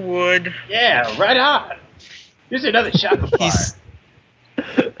 You would. Yeah, right on. Here's another chocolate bar.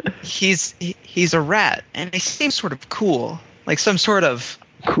 He's a rat, and he seems sort of cool, like some sort of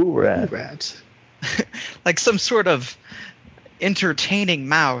Cool rat. Rat. like some sort of entertaining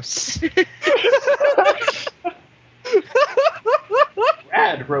mouse. Rat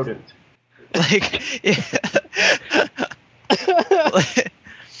bad rodent. Like,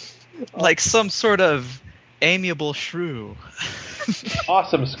 like some sort of amiable shrew.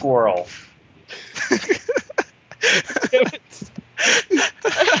 Awesome squirrel.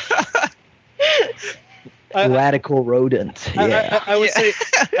 Radical rodent. Yeah. I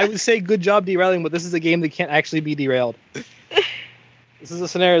would say good job derailing, but this is a game that can't actually be derailed. This is a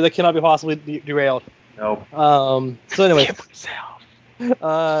scenario that cannot be possibly derailed. Nope. So anyway,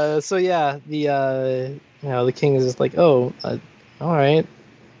 so yeah, the king is just like, oh, all right.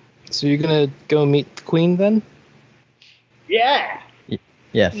 So you're gonna go meet the queen then? Yeah.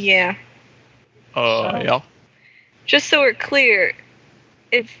 Yes. Yeah. Yeah. Just so we're clear,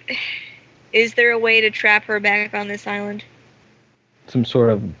 is there a way to trap her back on this island? Some sort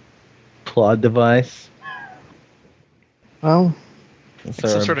of plot device. Well,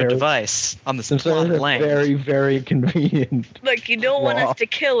 Some sort of device on this Some sort plot of land. very, very convenient Look, you don't want us to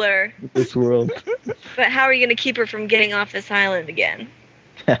kill her, with this world. but how are you going to keep her from getting off this island again?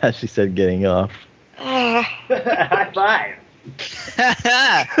 She said getting off. High five.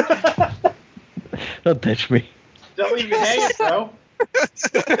 Don't touch me. Don't leave me hanging, bro.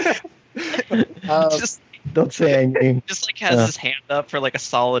 just Don't say anything. just like has his hand up for like a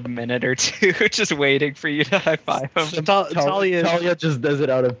solid minute or two, just waiting for you to high five him. Talia just does it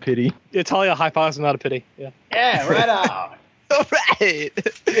out of pity. Talia high fives him out of pity. Yeah. Yeah, right on. All right.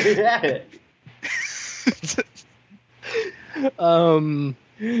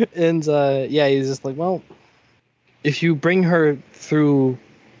 Yeah. He's just like, well, if you bring her through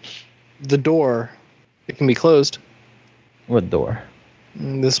the door, it can be closed. What door?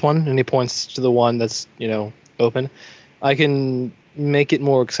 This one, and he points to the one that's, open. I can make it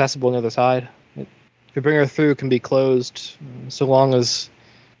more accessible on the other side. If you bring her through, it can be closed, so long as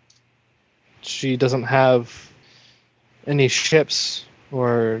she doesn't have any ships,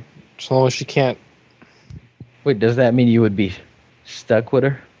 or so long as she can't. Wait, does that mean you would be stuck with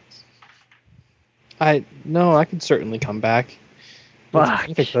her? I could certainly come back. I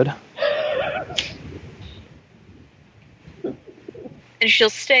think I could. And she'll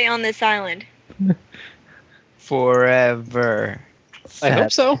stay on this island. Forever. I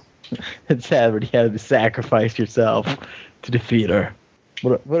hope so. It's sad when you have to sacrifice yourself to defeat her.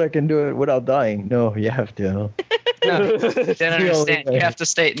 But I can do it without dying. No, you have to. No, didn't understand. You have to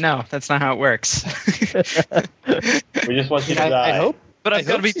stay. No, that's not how it works. We just want you to die. I hope. But I've I got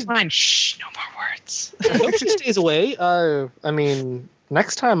to hope be she- fine. Shh, no more words. I hope she stays away.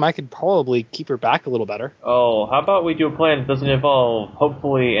 Next time I could probably keep her back a little better. Oh, how about we do a plan that doesn't involve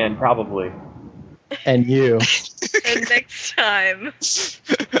hopefully and probably? And you. And next time.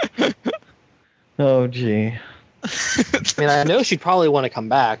 Oh, gee. I know she'd probably want to come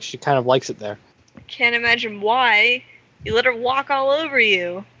back. She kind of likes it there. Can't imagine why. You let her walk all over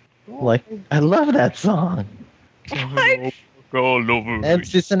you. Like, I love that song. What?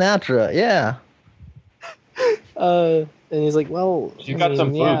 MC Sinatra, yeah. And he's like, well, She's got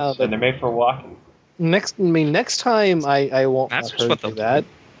some boots, and they're made for walking. next time I won't That's let her what do the- that.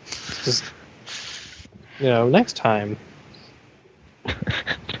 Just, next time.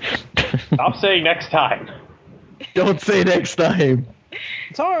 Stop saying next time. Don't say next time.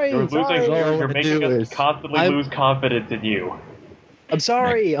 Sorry. You're losing. sorry. all I You're wanna making do us is- constantly lose confidence in you. I'm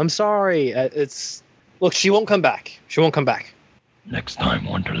sorry. Look, she won't come back. She won't come back. Next time,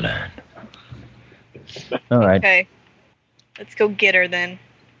 Wonderland. All right. Okay. Let's go get her then.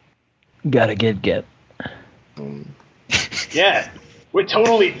 Gotta get. Um, Yeah, we're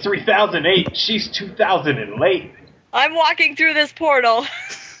totally 3008. She's 2000 and late. I'm walking through this portal.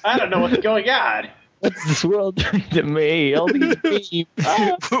 I don't know what's going on. What's this world doing to me? All these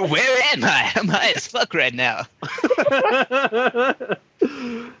memes. Where am I? I'm high as fuck right now.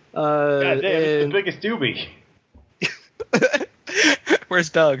 God damn, it's the biggest doobie. Where's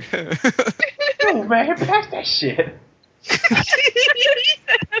Doug? Oh man, pass that shit.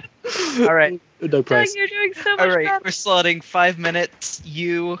 All right. No Doug, price. you're doing so much All right, better. we're slotting 5 minutes.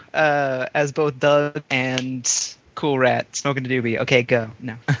 You, as both Doug and Cool Rat, smoking a doobie. Okay, go.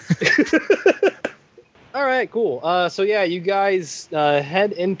 No. All right, cool. So yeah, you guys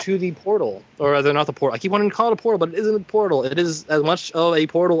head into the portal, or rather, not the portal. I keep wanting to call it a portal, but it isn't a portal. It is as much of a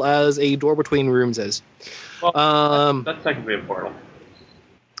portal as a door between rooms is. Well, that's technically a portal.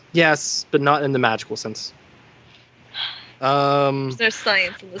 Yes, but not in the magical sense. There's no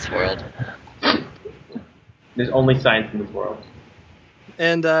science in this world. There's only science in this world.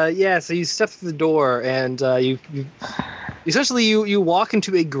 And so you step through the door, and you essentially you walk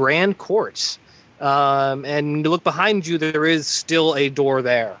into a grand court. And when you look behind you, there is still a door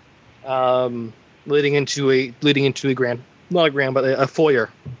there, leading into a grand not a grand, but a foyer,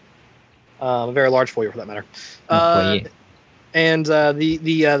 a very large foyer for that matter. And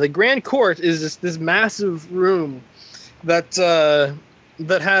the grand court is this massive room that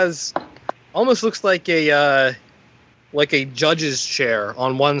has almost looks like a judge's chair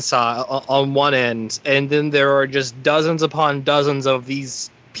on one side, on one end, and then there are just dozens upon dozens of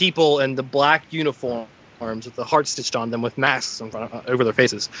these people in the black uniforms with the heart stitched on them with masks in front over their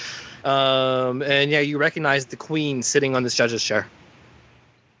faces. And yeah, you recognize the queen sitting on this judge's chair.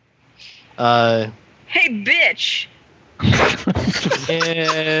 Hey, bitch!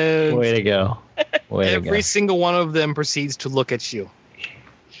 And Way to go. every single one of them proceeds to look at you.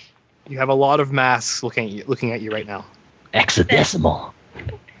 You have a lot of masks looking at you right now. Hexadecimal.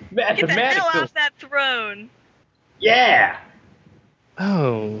 Get the hell off that throne! Yeah!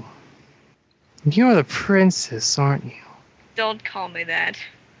 Oh. You're the princess, aren't you? Don't call me that.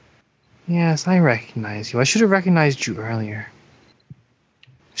 Yes, I recognize you. I should have recognized you earlier.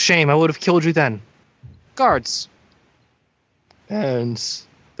 Shame, I would have killed you then. Guards. And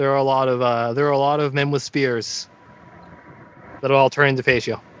there are a lot of men with spears that are all turning to face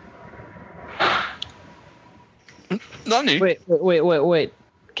you. Nani? Wait.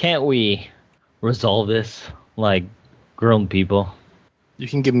 Can't we resolve this like grown people? You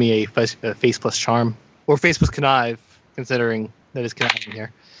can give me a face plus charm. Or face plus connive, considering that it's conniving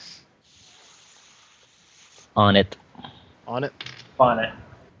here. On it. On it. On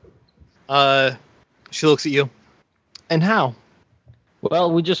it. She looks at you. And how?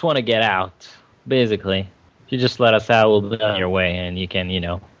 Well, we just want to get out, basically. If you just let us out, we'll be on your way, and you can,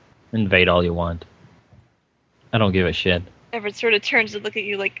 invade all you want. I don't give a shit. Everett sort of turns to look at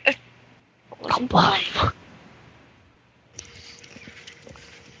you like, Bluff.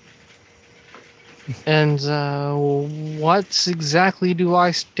 And what exactly do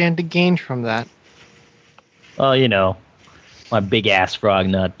I stand to gain from that? Well, my big ass frog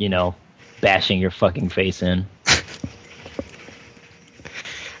nut, bashing your fucking face in.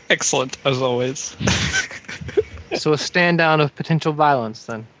 Excellent, as always. So a stand down of potential violence,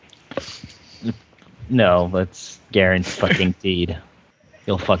 then. No, that's guaranteed.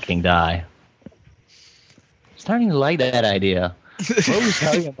 You'll fucking die. Starting to like that idea. What are we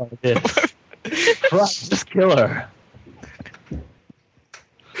talking about this? Fuck, just kill her.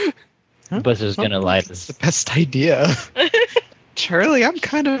 Buster's gonna light That's us. the best idea. Charlie, I'm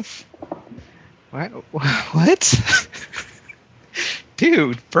kind of... What?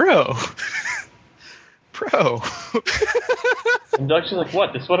 Dude, bro. And Doug's just like,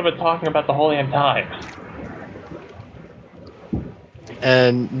 what? This would have been talking about the whole damn time.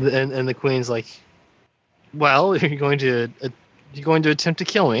 And the queen's like, well, you're going to attempt to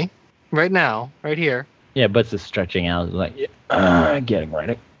kill me right now, right here. Yeah, Butts is stretching out, like, getting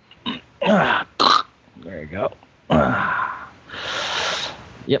ready. There you go.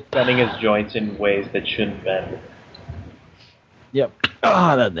 Yep. Bending his joints in ways that shouldn't bend. Yep.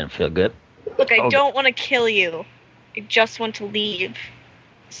 Ah, that didn't feel good. look, I Okay. don't want to kill you. I just want to leave.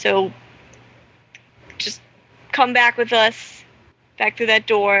 So, just come back with us. Back through that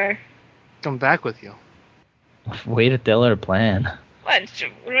door. Come back with you. Way to tell her plan. What?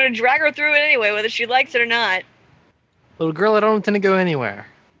 We're going to drag her through it anyway, whether she likes it or not. Little girl, I don't intend to go anywhere.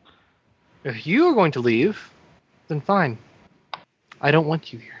 If you are going to leave, then fine. I don't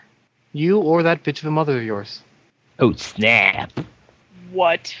want you here. You or that bitch of a mother of yours. Oh, snap.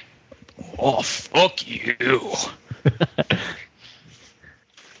 What? Oh, fuck you.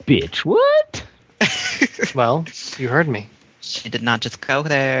 Bitch, what? Well, you heard me. She did not just go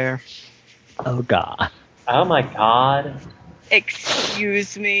there. Oh, God. Oh my god.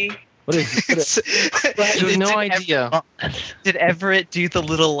 Excuse me. What is You have no idea. Did Everett do the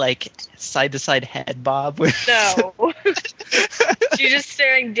little, side-to-side head bob? No. She's just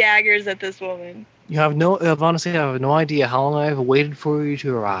staring daggers at this woman. Honestly, I have no idea how long I have waited for you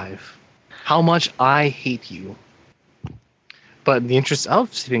to arrive. How much I hate you. But in the interest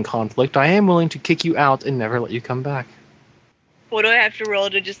of saving conflict, I am willing to kick you out and never let you come back. What do I have to roll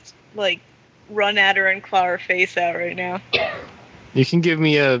to just, run at her and claw her face out right now? You can give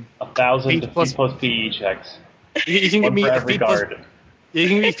me a 1,000 P to plus- P plus PE checks. you can give One me for a every P plus, guard. you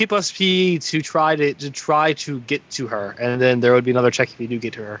can give me P plus P to try to get to her, and then there would be another check if you do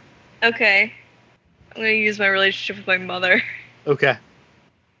get to her. Okay. I'm gonna use my relationship with my mother. Okay.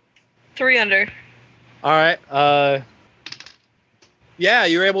 3 under. All right. Yeah,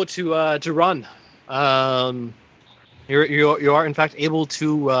 you're able to run. You are in fact able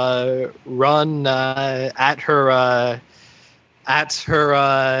to run at her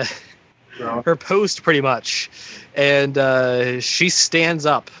her post pretty much, and she stands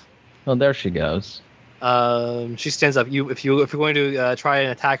up. Oh, there she goes. She stands up. If you're going to try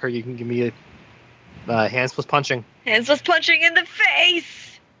and attack her, you can give me a hands plus punching. Hands was punching in the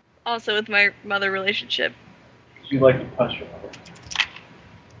face. Also with my mother relationship. You like to punch your mother.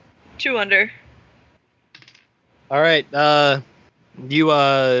 2 under. All right.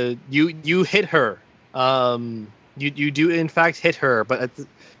 You hit her. You do in fact hit her, but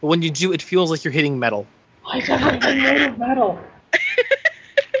when you do, it feels like you're hitting metal. Why is everything made of metal?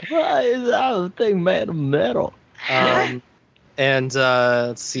 Why is that thing made of metal? And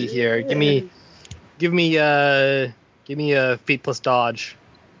let's see here. Give me a feet plus dodge.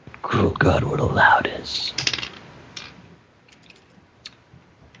 Cruel God would allow this.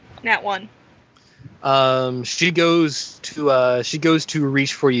 Nat 1. She goes to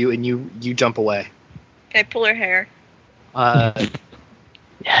reach for you, and you jump away. Okay, pull her hair.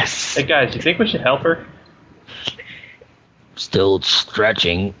 Yes. Hey guys, you think we should help her? Still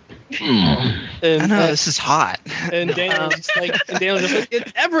stretching. And, I know this is hot. And Daniel's just like,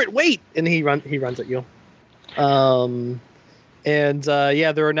 it's Everett, wait! And he runs at you. Yeah,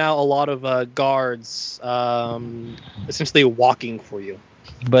 there are now a lot of guards, essentially walking for you.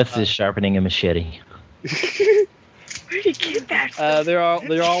 Butts is sharpening a machete. Where did you get that?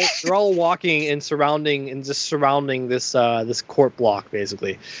 They're all walking and surrounding this court block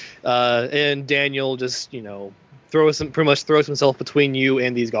basically, and Daniel just pretty much throws himself between you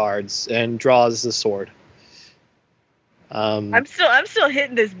and these guards and draws the sword. I'm still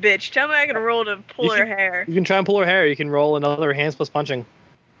hitting this bitch. Tell me I can roll to pull her hair. You can try and pull her hair. You can roll another hands plus punching.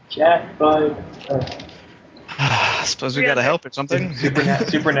 Cat bug. I suppose we gotta help or something.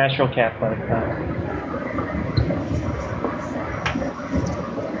 Supernatural cat bug.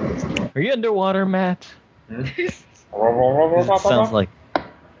 Are you underwater, Matt? It Sounds like.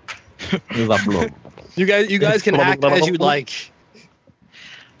 You guys can act as you like.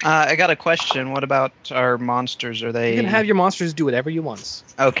 I got a question. What about our monsters? Are they? You can have your monsters do whatever you want.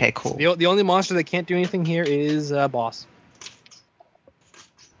 Okay, cool. The only monster that can't do anything here is boss.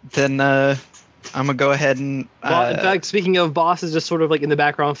 Then I'm gonna go ahead and. In fact, speaking of, boss is just sort of like in the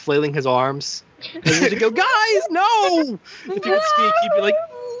background flailing his arms. And you go, guys, no! If you would speak, he'd be like.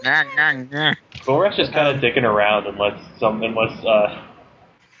 Gora's just kind of dicking around unless I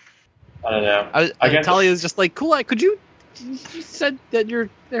don't know. I guess Talia's just like, cool. Could you said that you're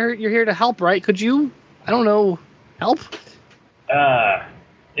here to help, right? Could you, I don't know, help?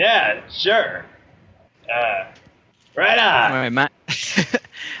 Yeah, sure. Right on. All right,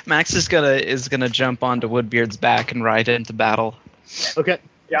 Max is gonna jump onto Woodbeard's back and ride into battle. Okay.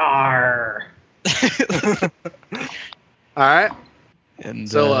 Yar. All right. And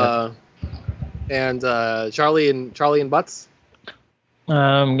so, Charlie and Butts.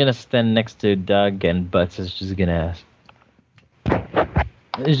 I'm gonna stand next to Doug, and Butts is just gonna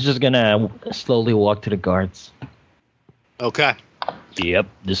slowly walk to the guards. Okay. Yep,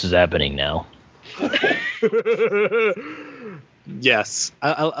 this is happening now. Yes,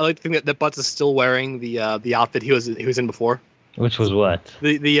 I like to think that Butts is still wearing the outfit he was in before. Which was what?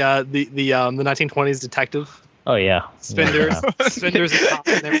 The 1920s detective. Oh yeah. Suspenders, Yeah. suspenders and top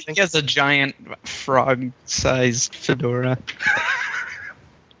and everything. he has a giant frog-sized fedora.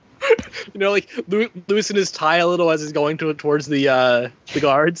 Like loosen his tie a little as he's going towards the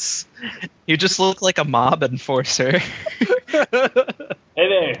guards. You just look like a mob enforcer. Hey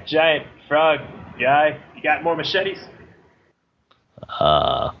there, giant frog guy. You got more machetes?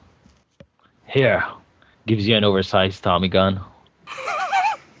 Here. Gives you an oversized Tommy gun.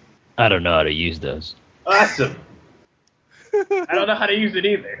 I don't know how to use those. Awesome. I don't know how to use it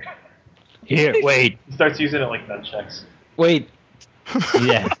either. Here, wait. He starts using it like nunchucks. Wait.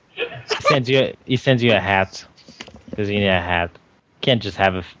 Yeah. He sends you a hat. Because you need a hat. Can't just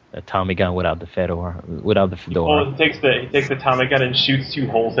have a Tommy gun without the fedora. Well, he takes the Tommy gun and shoots 2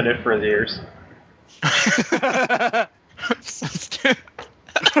 holes in it for his ears. So stupid.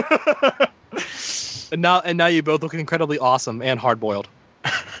 And now you both look incredibly awesome and hard boiled.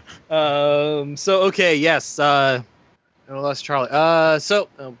 So okay, yes. That's Charlie. That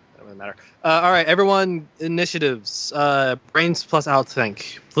doesn't matter. All right, everyone. Initiatives. Brains plus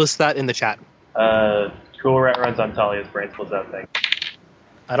outthink. List that in the chat. Cool Rat runs on Talia's brains plus that thing.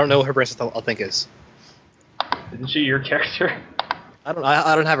 I don't know what her brains plus outthink is. Isn't she your character? I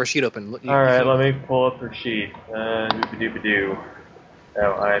don't have her sheet open. All right, let me pull up her sheet. Doop-a-doop-a-doo.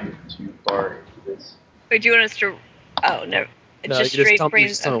 No, I'm too far into this. Wait, do you want us to? Oh no, it's No, just you straight tell me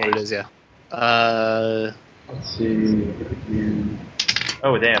brains. what it is. Yeah. Let's see.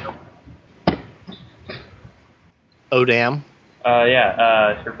 Oh damn. Oh damn.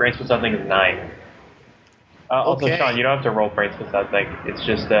 Yeah. Her brains plus something is 9. Also, Okay. Sean, you don't have to roll brains for that thing. It's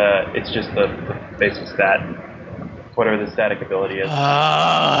just the basic stat, whatever the static ability is.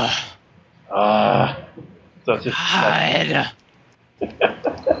 So it's just. God.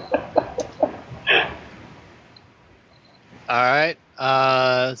 All right.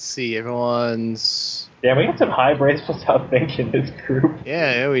 Let's see. Everyone's. Yeah, we got some high brains for South Think in this group.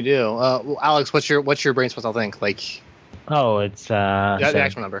 Yeah, we do. Well, Alex, what's your brain supposed to think? Like, Oh, it's the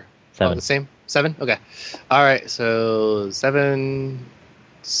actual number. 7. Oh, the same. 7. Okay. All right. So 7,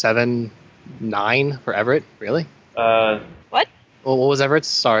 9 for Everett. Really? What? Well, what was Everett's?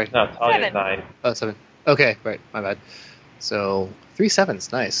 Sorry. No, Talia 7. 9. Oh, 7. Okay, right. My bad. So 3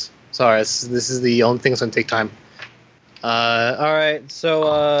 7s. Nice. Sorry, this is the only thing that's gonna take time. All right.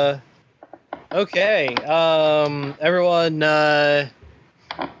 So okay. Everyone.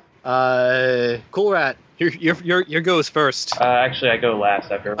 Cool Rat. Your goes first. Actually, I go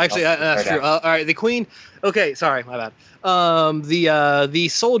last after. Actually, that's true. All right, the queen. Okay, sorry, my bad. The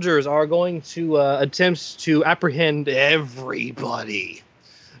soldiers are going to attempt to apprehend everybody.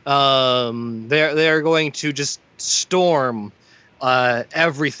 They're going to just storm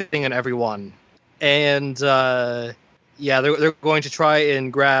everything and everyone, and they're going to try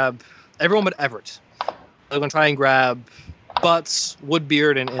and grab everyone but Everett. They're going to try and grab Butts,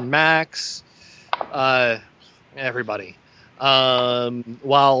 Woodbeard, and Max. Everybody.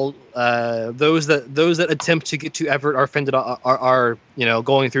 While those that attempt to get to Everett are offended are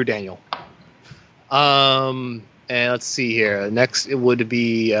going through Daniel. And let's see here. Next it would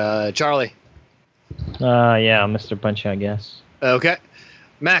be Charlie. Yeah, Mr. Punchy, I guess. Okay.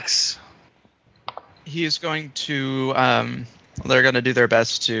 Max. He's going to. They're going to do their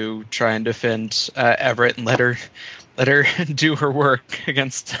best to try and defend Everett and let her do her work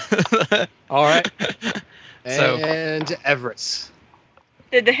against. All right. So- And Everett.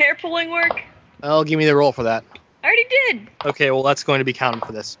 Did the hair pulling work? Well, give me the roll for that. I already did. Okay, well that's going to be counted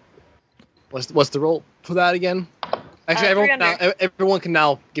for this. What's the roll for that again? Actually, 300. everyone can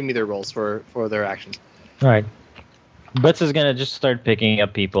now give me their rolls for their actions. All right. Butts is gonna just start picking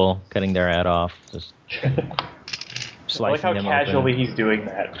up people, cutting their head off, just I slicing like how them casually open. he's doing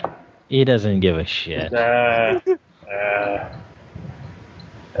that. He doesn't give a shit.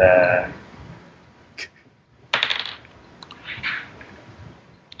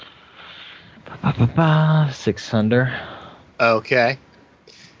 Ba-ba-ba, 600. Okay.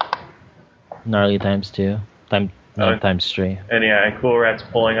 Gnarly times 2. Times 3. And yeah, and Cool Rat's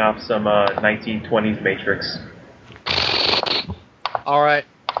pulling off some 1920s Matrix. All right.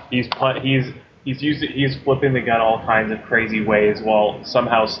 He's flipping the gun all kinds of crazy ways while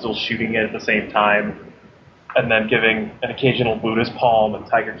somehow still shooting it at the same time, and then giving an occasional Buddhist palm and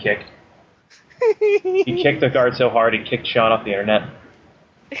tiger kick. He kicked the guard so hard he kicked Sean off the internet.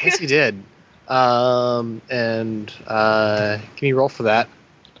 Yes, he did. And can you roll for that?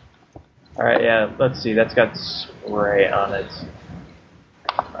 All right, yeah. Let's see. That's got spray on it.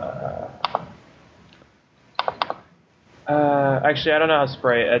 Actually, I don't know how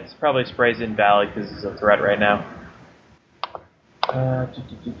spray. It's probably spray's invalid because it's a threat right now.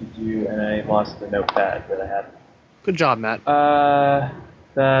 And I lost the notepad that I had. Good job, Matt.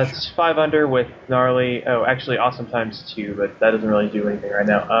 That's 5 under with gnarly. Oh, actually, awesome times 2, but that doesn't really do anything right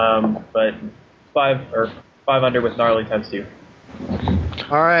now. But 5 under with gnarly times 2.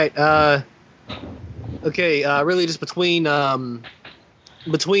 All right. Okay. Really, just between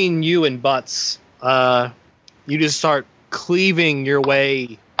you and Butts, you just start cleaving your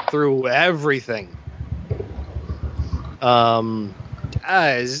way through everything.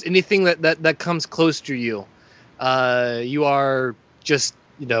 Anything that comes close to you, you are just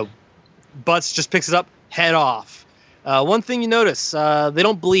Butts just picks it up, head off. One thing you notice, they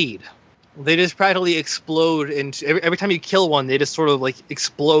don't bleed. They just practically explode into every time you kill one. They just sort of like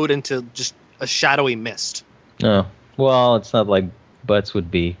explode into just a shadowy mist. No. Well, it's not like Butts would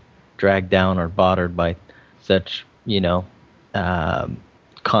be dragged down or bothered by such,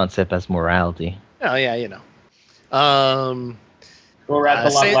 concept as morality. Oh yeah, Cool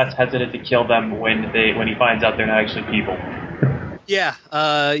Rat's a lot say- less hesitant to kill them when he finds out they're not actually people. Yeah.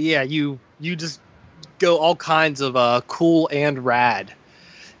 You just go all kinds of cool and rad.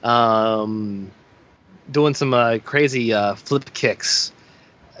 Doing some crazy flip kicks,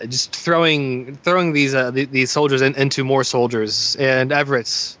 just throwing these soldiers into more soldiers. And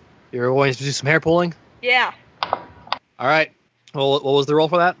Everett, you're going to do some hair pulling. Yeah. All right. Well, what was the roll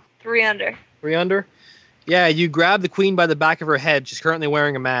for that? 3 under. 3 under. Yeah, you grab the queen by the back of her head. She's currently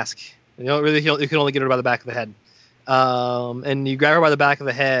wearing a mask. You can only get her by the back of the head. And you grab her by the back of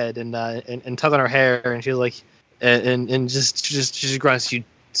the head and tug on her hair, and she's like, and just grunts, "You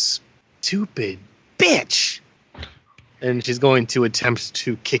stupid bitch! And she's going to attempt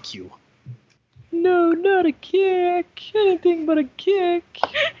to kick you. No, not a kick. Anything but a kick.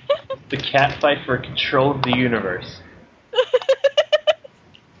 The cat fight for control of the universe.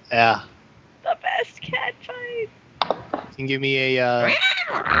 Yeah. The best cat fight. You can give me a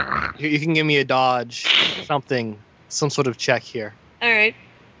you can give me a dodge, something, some sort of check here. All right.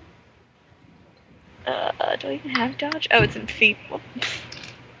 Do I even have dodge? Oh, it's in feet.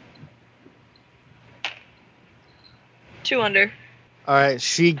 2 under. All right,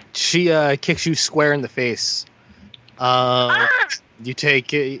 she kicks you square in the face. You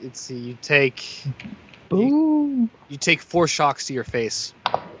take let's see, you take Boom. you take 4 shocks to your face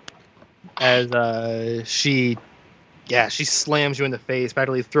as she slams you in the face,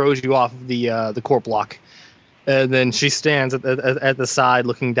 practically throws you off of the court block, and then she stands at the side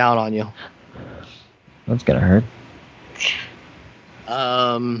looking down on you. That's gonna hurt.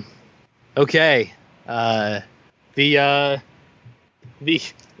 Okay.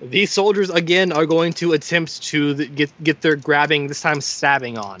 These soldiers again are going to attempt to get their grabbing, this time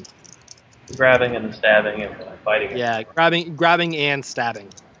stabbing on. Grabbing and stabbing and fighting. Yeah, grabbing and stabbing.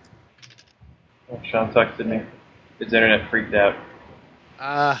 Oh, Sean texted me. His internet freaked out.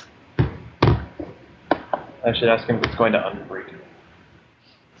 I should ask him if it's going to unfreak.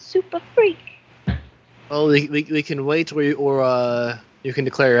 Super freak. Well, we can wait, or you can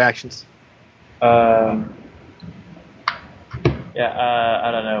declare your actions. Yeah,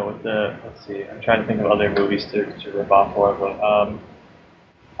 I don't know. Let's see. I'm trying to think of other movies to rip off for, but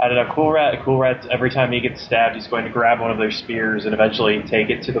I don't know. Cool Rat. Every time he gets stabbed, he's going to grab one of their spears and eventually take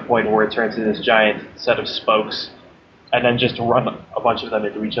it to the point where it turns into this giant set of spokes, and then just run a bunch of them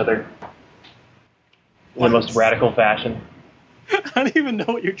into each other in the most radical fashion. I don't even know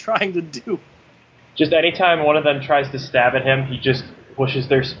what you're trying to do. Just anytime one of them tries to stab at him, he just pushes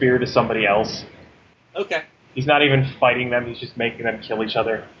their spear to somebody else. Okay. He's not even fighting them, he's just making them kill each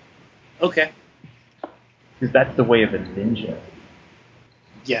other. Okay. Because that's the way of a ninja.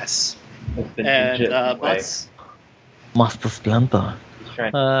 Yes. That's the And ninja way. Master Splinter. He's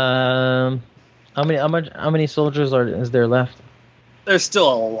trying How many soldiers is there left? There's still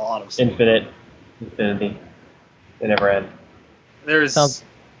a lot of infinity. They never end. there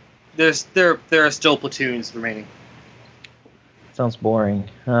are still platoons remaining. Sounds boring.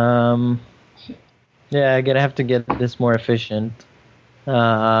 Yeah, I'm gonna have to get this more efficient.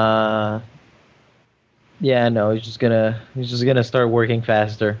 Yeah, no, he's just gonna start working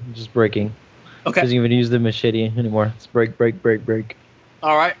faster, just breaking. Okay. Doesn't even use the machete anymore. It's break.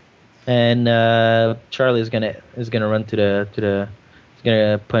 All right. And Charlie is gonna run to the he's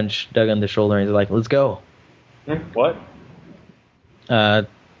gonna punch Doug on the shoulder and he's like, "Let's go." What?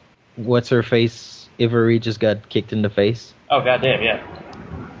 What's her face? Ivory just got kicked in the face. Oh, goddamn, yeah.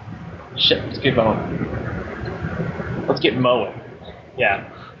 Shit, let's get going. Let's get mowing. Yeah.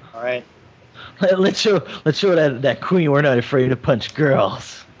 All right. Let's show that queen we're not afraid to punch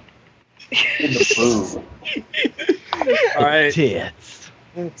girls. In the boob. All right. Tits.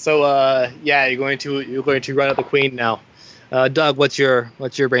 So yeah, you're going to run at the queen now. Doug, what's your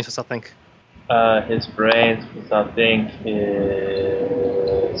brain cells, I think? His brains, I think,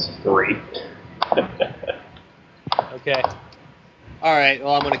 is 3. Okay. All right.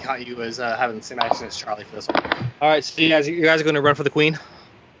 Well, I'm going to count you as having the same action as Charlie for this one. All right. So you guys are going to run for the queen.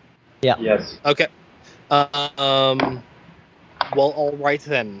 Yeah. Yes. Okay. Well, all right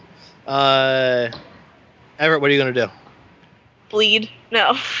then. Everett, what are you going to do? Bleed.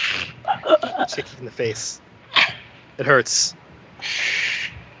 No. Kick you in the face. It hurts.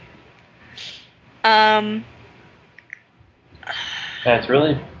 Yeah, it's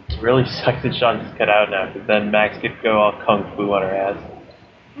really sucks that Sean just cut out now, because then Max could go all kung fu on her ass.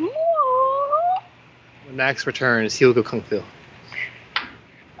 When Max returns, he'll go kung fu.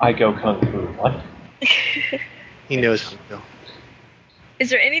 I go kung fu. What? He knows kung fu.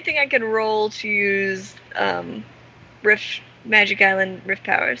 Is there anything I can roll to use Magic Island Rift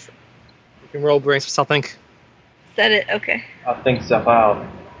powers? You can roll brains for something. Is that it? Okay. I'll think stuff out.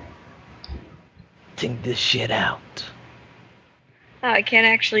 Think this shit out. Oh, I can't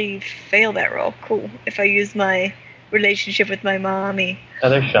actually fail that roll. Cool. If I use my relationship with my mommy. Oh,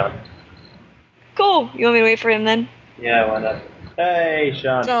 there's Sean. Cool. You want me to wait for him then? Yeah, why not? Hey,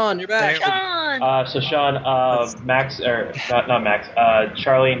 Sean. Sean, you're back. Sean! So Sean, Max, or not Max,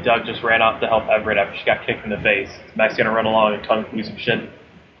 Charlie and Doug just ran off to help Everett after she got kicked in the face. Max gonna run along and kung fu some shit.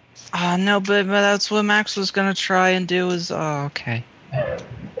 No, but that's what Max was gonna try and do. Is okay.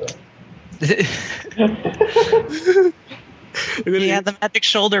 He had the magic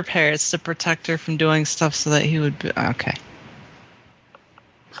shoulder pads to protect her from doing stuff so that he would be okay.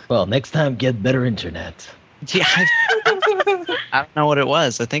 Well, next time get better internet. Yeah, I don't know what it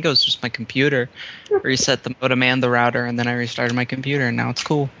was. I think it was just my computer. Reset the modem and the router, and then I restarted my computer, and now it's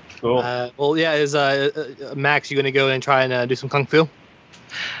cool. Cool. Well, yeah. Is Max, you gonna go and try and do some kung fu?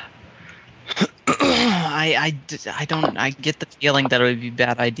 I get the feeling that it would be a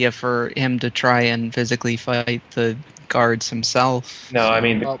bad idea for him to try and physically fight the guards himself. No, I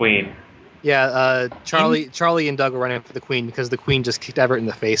mean the Well, queen. Yeah. Charlie and Doug are running for the queen because the queen just kicked Everett in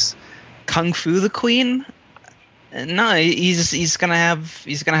the face. Kung Fu the Queen? No, he's gonna have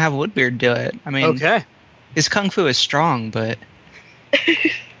Woodbeard do it. I mean, Okay. his Kung Fu is strong, but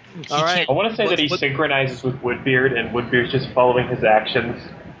All right. I want to say that he synchronizes with Woodbeard, and Woodbeard's just following his actions.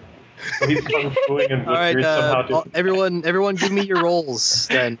 So he's kung fuing, and All right. Woodbeard's somehow just. Everyone, give me your rolls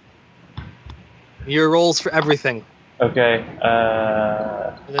then. Your rolls for everything, Okay.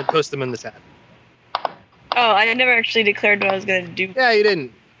 and then post them in the tab. Oh, I never actually declared what I was gonna do. Yeah, you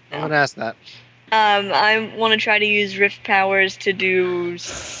didn't. I'm gonna ask that. I want to try to use Rift powers to do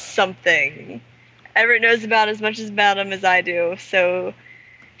something. Everett knows about as much about him as I do, so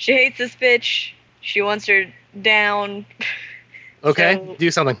she hates this bitch. She wants her down. Okay. So- Do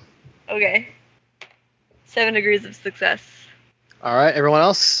something. Okay. 7 degrees of success. All right. Everyone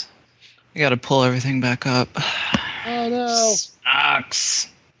else. I gotta pull everything back up. Oh no. Sucks.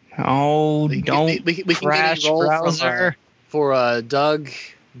 Oh, We don't can get crash a roll browser. for Doug,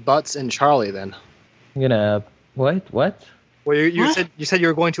 Butts, and Charlie then. I'm gonna what? Well, you What? said you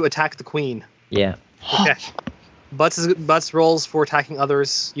were going to attack the queen. Yeah. Okay. Butts rolls for attacking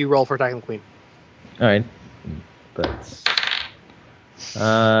others. You roll for attacking the queen. All right. Butts.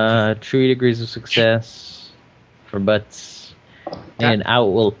 3 degrees of success for Butts, and I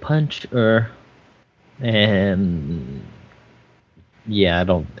will punch her. And yeah, I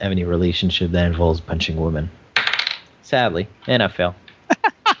don't have any relationship that involves punching women. Sadly, and I fell.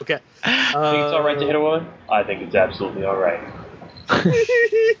 Okay. Think it's alright to hit a woman? I think it's absolutely alright.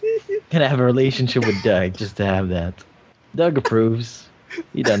 Can I have a relationship with Doug just to have that? Doug approves.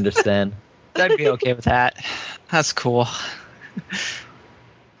 He'd understand. I'd be okay with that. That's cool.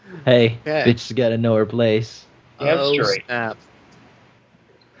 Hey, Okay. bitch's gotta know her place. Yeah, Oh, straight. snap.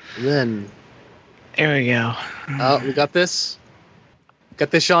 Then, There we go. we got this.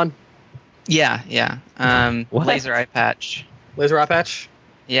 Got this, Sean. Yeah. What? Laser eye patch. Laser eye patch.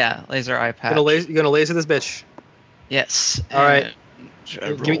 Yeah, laser eye patch. You're gonna laser this bitch. Yes. All right.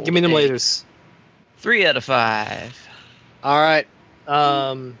 and Give me them roll a lasers. 3 out of 5. All right.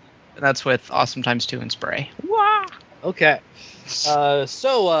 And that's with awesome times 2 and spray. Okay.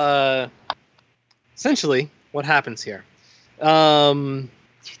 Essentially, what happens here? Doug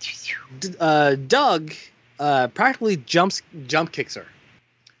practically jump kicks her.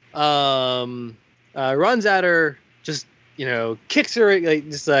 Runs at her, just kicks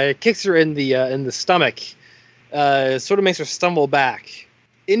her kicks her in the stomach. Sort of makes her stumble back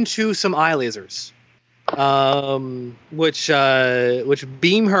into some eye lasers, which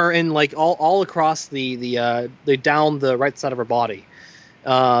beam her in like all across the down the right side of her body,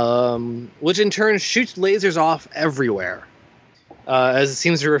 which in turn shoots lasers off everywhere, as it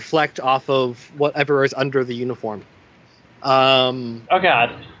seems to reflect off of whatever is under the uniform. Oh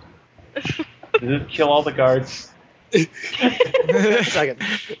god. Does this kill all the guards? A second.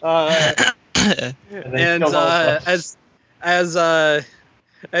 And then And kill all the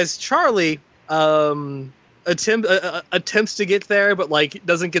as Charlie attempts to get there, but like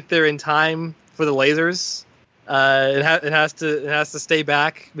doesn't get there in time for the lasers. It has to stay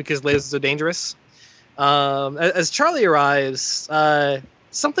back because lasers are dangerous. As Charlie arrives,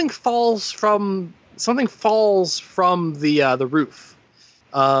 something falls from the roof.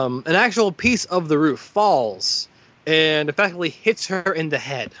 An actual piece of the roof falls and effectively hits her in the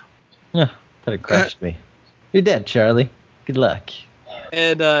head. Thought it crushed me. You're dead, Charlie. Good luck.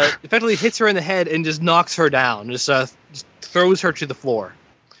 And effectively hits her in the head and just knocks her down. Just throws her to the floor.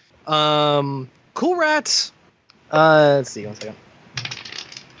 Cool Rat. Let's see. 1 second.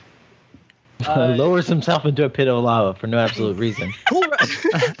 Lowers himself into a pit of lava for no absolute reason. Cool Rat.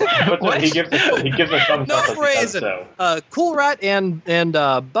 He gives a thumbs No up as he does reason. so. Cool Rat and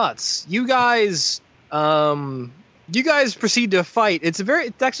Butts. You guys proceed to fight. It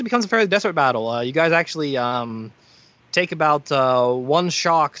actually becomes a fairly desperate battle. You guys actually take about 1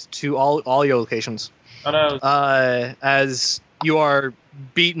 shock to all your locations. Oh no. As you are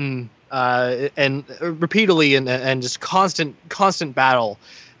beaten and repeatedly and just constant battle.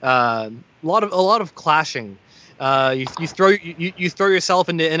 A lot of clashing. You throw yourself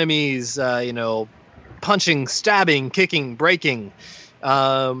into enemies. Punching, stabbing, kicking, breaking.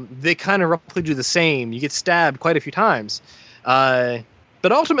 They kind of roughly do the same. You get stabbed quite a few times.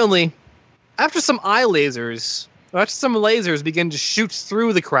 But ultimately, after some lasers begin to shoot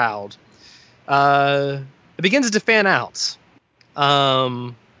through the crowd, it begins to fan out.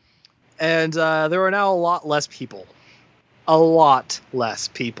 And there are now a lot less people.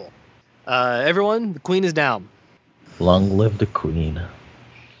 Everyone, the queen is down. Long live the queen.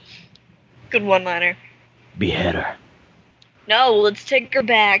 Good one-liner. Behead her. No, let's take her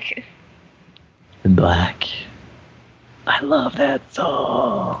back. In black. I love that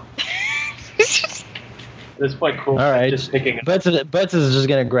song. At this point, cool. All right. Just picking up. Butts is just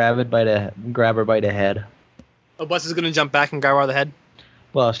gonna grab her by the head. Oh, Butts is going to jump back and grab her by the head?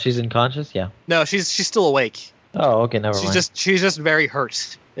 Well, she's unconscious. Yeah. No, she's still awake. Oh, okay. Never mind. She's just very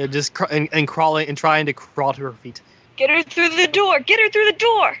hurt. And crawling and trying to crawl to her feet. Get her through the door. Get her through the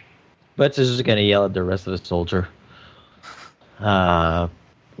door. Butts is just gonna yell at the rest of the soldier.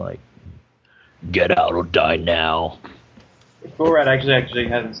 Like, get out or die now. Gorad actually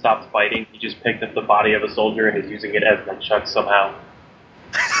hasn't stopped fighting. He just picked up the body of a soldier and is using it as nunchucks somehow.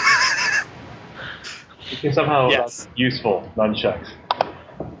 You can somehow useful nunchucks.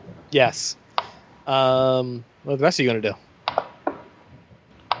 Yes. What are the rest of you going to do?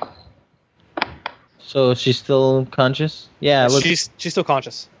 So she's still conscious? Yeah. She's still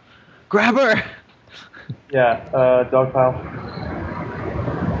conscious. Grab her! Yeah, dog pile.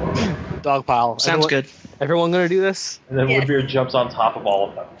 Dog pile. Sounds good. Everyone going to do this? And then Yes. Woodbeard jumps on top of all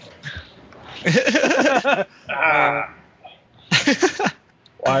of them.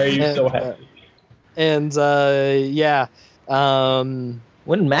 Why are you so happy? And, yeah.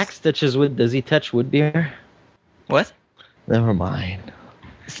 When Max touches wood, does he touch Woodbeer? What? Never mind.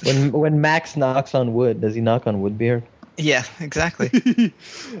 When Max knocks on wood, does he knock on Woodbeer? Yeah, exactly.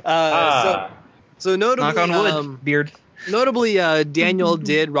 So notably, Knock on wood, beard. Notably, Daniel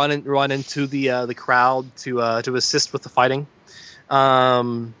did run into the crowd to assist with the fighting.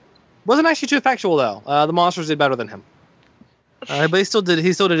 Wasn't actually too effectual though. The monsters did better than him, but he still did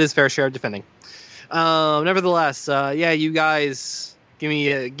his fair share of defending. Nevertheless, yeah, you guys, give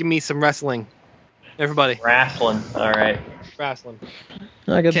me some wrestling, everybody. Wrestling. All right. Wrestling.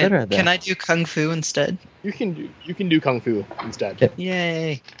 I got better at that. Can I do kung fu instead? You can do kung fu instead.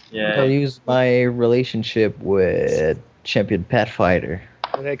 Yay! Yeah. I'll use my relationship with Champion Pet Fighter.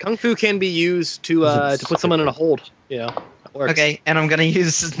 Okay, kung fu can be used to put someone in a hold. You know, that works. Okay, and I'm gonna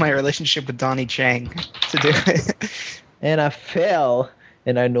use my relationship with Donnie Chang to do it. And I fell,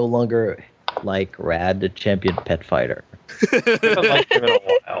 and I no longer like Rad, the Champion Pet Fighter. Haven't liked him in a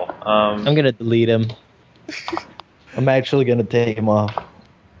while. I'm gonna delete him. I'm actually gonna take him off.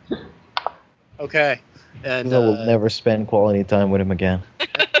 Okay, and I will never spend quality time with him again.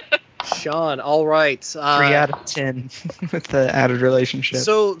 Sean. All right. 3 out of 10 with the added relationship.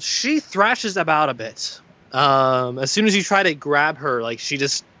 So she thrashes about a bit. As soon as you try to grab her, like she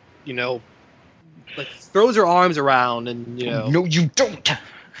just, like throws her arms around and No, you don't.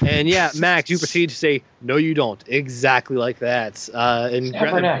 And yeah, Max, you proceed to say, "No, you don't." Exactly like that. And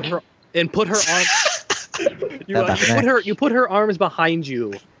put her arm. You put her arms behind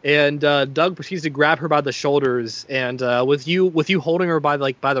you, and Doug proceeds to grab her by the shoulders, and with you holding her by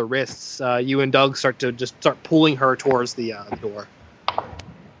the wrists, you and Doug start pulling her towards the door.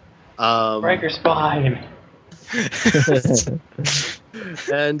 Break her spine.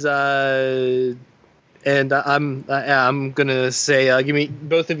 I'm gonna say, give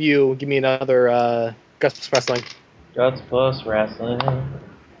me another Guts plus wrestling. Guts plus wrestling.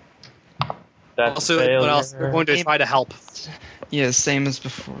 That's Also, everyone else, we're going to try to help. Yeah, same as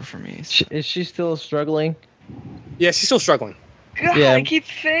before for me. Is she still struggling? Yeah, she's still struggling. God, Yeah. I keep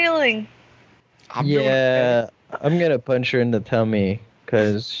failing. I'm doing Yeah, I'm gonna punch her in the tummy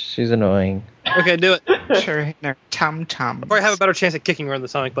because she's annoying. Okay, do it. okay. Sure. No, Tom. Probably have a better chance at kicking her in the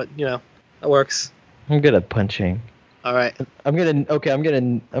stomach, but that works. I'm good at punching. All right. I'm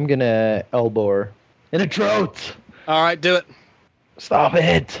gonna elbow her in the throat. All right, do it. Stop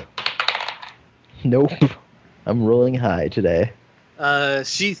it. Nope. I'm rolling high today.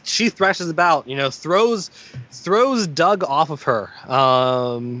 She thrashes about, throws Doug off of her,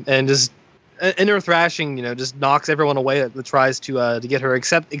 and just in her thrashing, just knocks everyone away that tries to get her,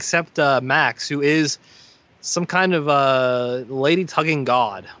 except Max, who is some kind of lady tugging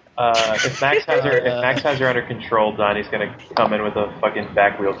god. If Max has her under control, Donnie's gonna come in with a fucking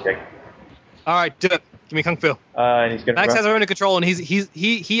back wheel kick. All right, do it. Give me kung fu. And he's gonna. Max has her under control, and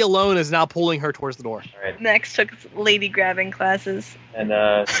he alone is now pulling her towards the door. All right. Max took lady grabbing classes And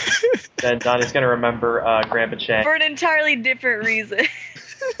then Donnie's gonna remember Grandpa Chang. for an entirely different reason.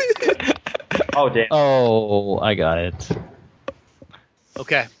 Oh damn. Oh, I got it.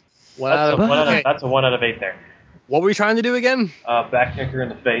 Okay. That's a 1 out of 8 there. What were you trying to do again? Back kick her in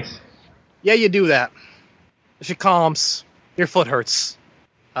the face. Yeah, you do that. She calms. Your foot hurts.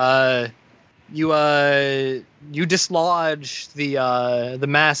 You dislodge the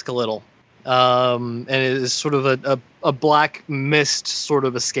mask a little, and it is sort of a black mist sort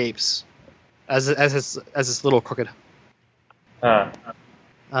of escapes as it's little crooked.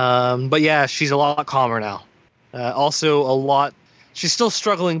 But yeah, she's a lot calmer now. Also, a lot. She's still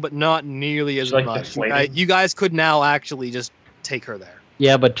struggling, but not nearly as Like much. deflating? You guys could now actually just take her there.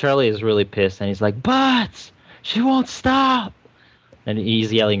 Yeah, but Charlie is really pissed, and he's like, "Butts, she won't stop!" And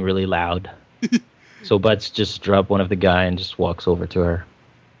he's yelling really loud. So Butts just drops one of the guy and just walks over to her,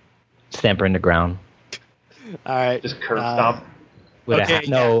 stamp her in the ground All right. Just curb stomp. with Okay,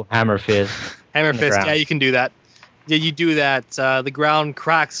 hammer fist. Hammer on the fist. ground. Yeah, you can do that. Yeah, you do that. The ground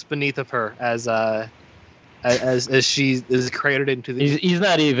cracks beneath of her as she is cratered into the. He's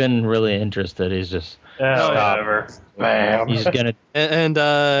not even really interested. He's just Whatever. Bam. he's gonna. And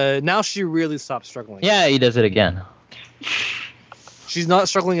now she really stops struggling. Yeah, he does it again. She's not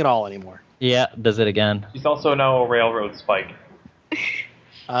struggling at all anymore. Yeah, does it again. He's also now a railroad spike.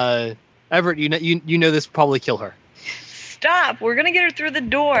 Everett, you know this will probably kill her. Stop! We're gonna get her through the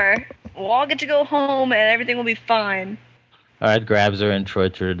door. We'll all get to go home, and everything will be fine. All right, grabs her and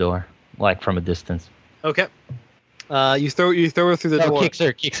throws her through the door, like from a distance. Okay. You throw her through the No, door.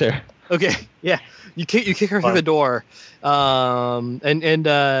 kicks her. Okay. Yeah. You kick her through Fun. the door. And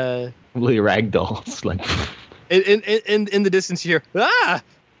Completely ragdolls, like. in the distance you hear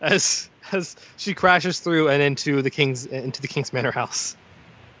as she crashes through and into the king's manor house.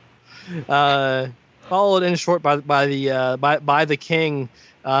 Followed in short by the king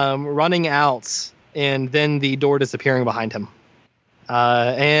running out, and then the door disappearing behind him.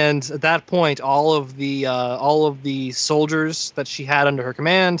 And at that point, all of the soldiers that she had under her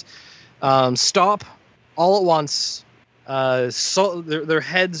command stop all at once. So their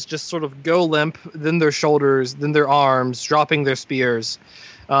heads just sort of go limp, then their shoulders, then their arms, dropping their spears.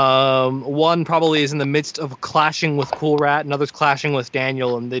 One probably is in the midst of clashing with Cool Rat, another's clashing with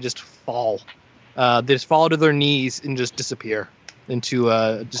Daniel, and they just fall. They just fall to their knees and just disappear into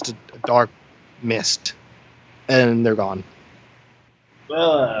just a dark mist, and they're gone.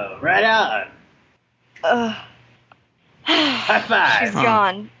 Whoa, right on. High five. She's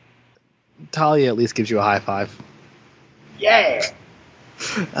gone. Talia at least gives you a high five. Yeah.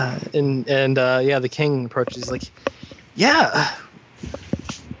 The king approaches. He's like, "Yeah,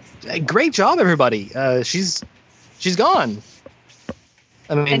 great job, everybody. She's gone.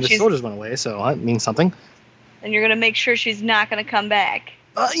 I mean, And the she's- soldiers went away, so that means something. And you're gonna make sure she's not gonna come back.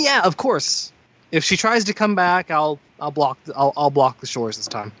 Yeah, of course. If she tries to come back, I'll block the shores this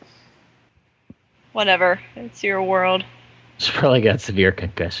time. Whatever. It's your world. She's probably got severe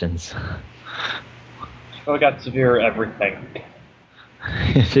concussions. Oh, I got severe everything.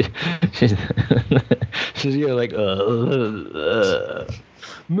 she's here like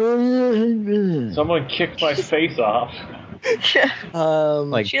Someone kicked my face off.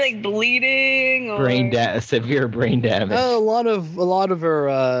 like She like bleeding or severe brain damage. a lot of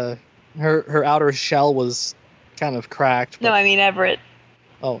her outer shell was kind of cracked. No, but- I mean Everett.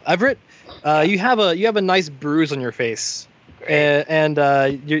 Oh, Everett, you have a nice bruise on your face, and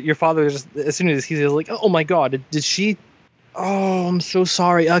your father just as soon as he's like, oh my god, did she? Oh, I'm so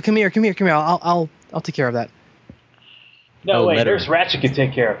sorry. Come here. I'll take care of that. No, Oh, wait, let her- Nurse Ratchet can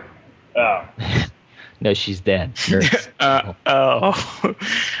take care of it. Oh. No, she's dead. Nurse.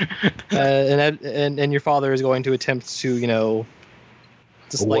 And your father is going to attempt to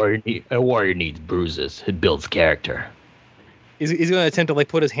just A warrior needs bruises. It builds character. he's going to attempt to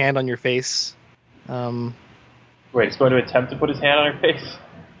put his hand on your face. Wait, he's going to attempt to put his hand on her face?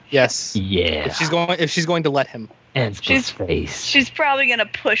 Yes. Yeah. If she's going to let him. And his face. She's probably gonna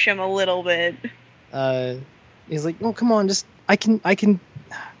push him a little bit. He's like, "Oh, come on, just I can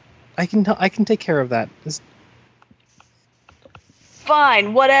take care of that." Just,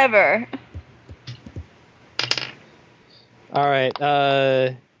 Fine, whatever. all right.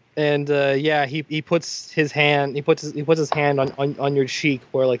 He puts his hand on your cheek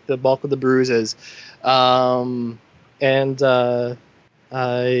where the bulk of the bruise is, after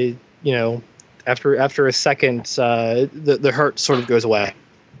a second, the hurt sort of goes away.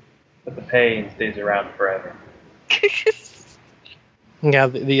 But the pain stays around forever. Yeah,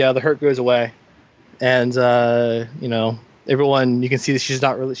 the hurt goes away, and everyone, you can see that she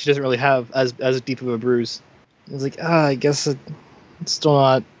doesn't really have as deep of a bruise. It's like, I guess it's still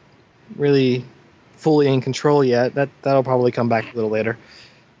not really fully in control yet. That'll probably come back a little later.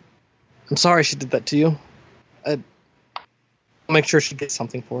 I'm sorry she did that to you. I'll make sure she gets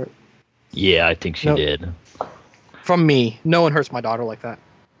something for it. Yeah, I think she No. did. From me. No one hurts my daughter like that.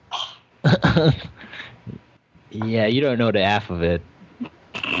 Yeah, you don't know the half of it.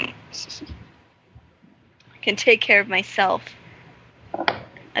 I can take care of myself.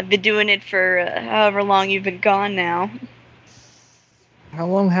 I've been doing it for however long you've been gone now. How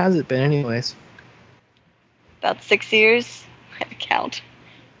long has it been, anyways? About 6 years. I had to count.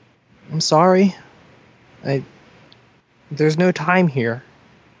 I'm sorry. There's no time here.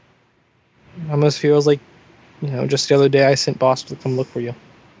 It almost feels like, just the other day I sent Boss to come look for you.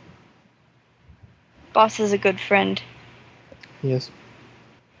 Boss is a good friend. He is.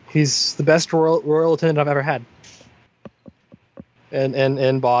 He's the best royal attendant I've ever had.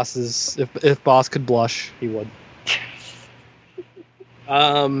 And Boss is, if Boss could blush, he would.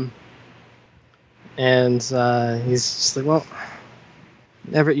 And he's just like, well,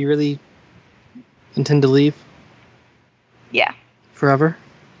 Everett, you really intend to leave? Yeah. Forever?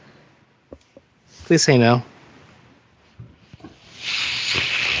 Please say no.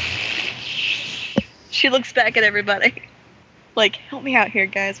 She looks back at everybody. Like, help me out here,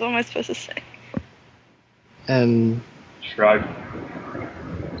 guys. What am I supposed to say? And Shrug.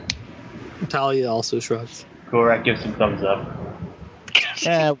 Talia also shrugs. Gorak gives some thumbs up.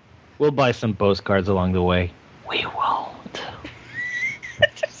 Yeah, we'll buy some postcards along the way. We won't.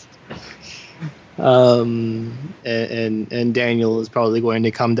 And Daniel is probably going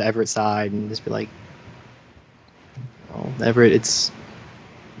to come to Everett's side and just be like, "Oh, Everett, it's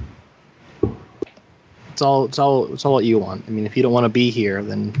all what you want. I mean, if you don't want to be here,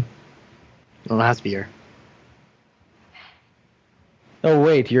 then you don't have to be here." Oh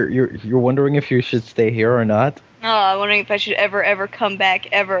wait, you're wondering if you should stay here or not? Oh, I'm wondering if I should ever come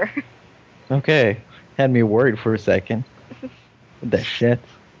back, ever. Okay, had me worried for a second. What the shit?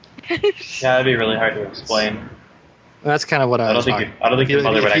 Yeah, that'd be really hard to explain. That's kind of what I I was don't think your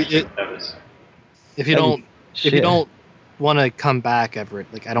mother would actually notice. If you don't want to come back,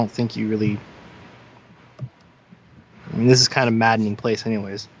 Everett, like I don't think you really. I mean, this is kind of maddening place,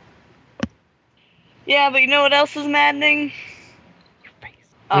 anyways. Yeah, but you know what else is maddening?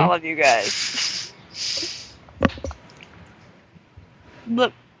 All of you guys.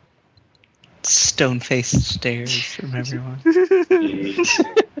 Look. Stone-faced stares from everyone.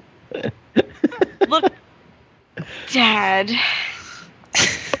 Look, Dad.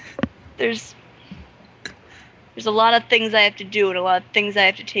 There's a lot of things I have to do and a lot of things I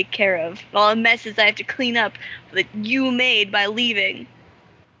have to take care of. And a lot of messes I have to clean up that you made by leaving.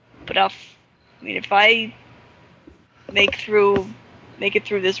 But if I make it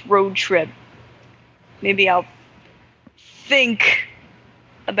through this road trip, maybe I'll think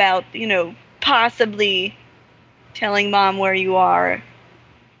about, possibly telling Mom where you are.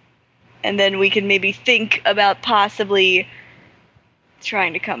 And then we can maybe think about possibly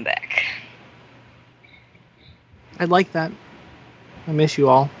trying to come back. I'd like that. I miss you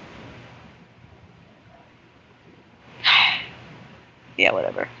all. Yeah,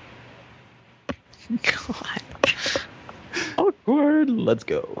 whatever. God. Awkward. Let's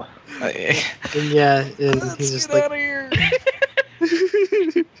go. And yeah, and he's just like, out of here.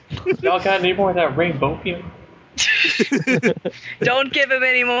 Y'all got any more of that rainbowium? Don't give him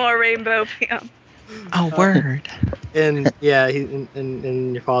any more rainbow PM. Oh, word. and yeah,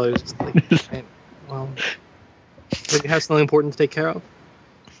 and your father's just like, "Man, well, do you have something important to take care of?"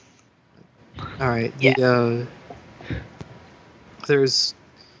 All right. Yeah. There's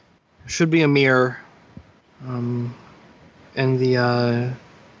should be a mirror, in the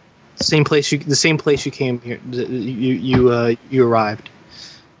same place you came here. You arrived,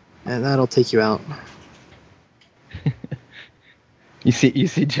 and that'll take you out. You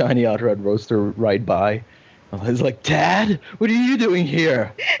see Johnny Outright Roaster ride by. He's like, "Dad, what are you doing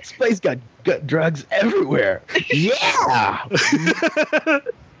here? This place got drugs everywhere." Yeah.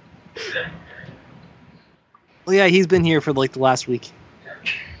 Well, yeah, he's been here for like the last week.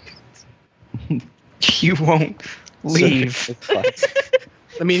 You won't leave.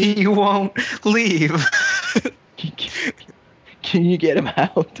 I mean, You won't leave. Can you get him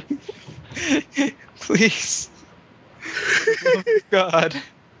out? Please. Oh, God.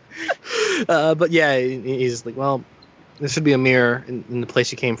 But yeah, he's like, well, there should be a mirror in the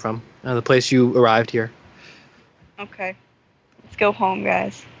place you came from, the place you arrived here. Okay. Let's go home,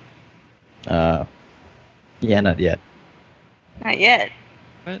 guys. Yeah, not yet. Not yet.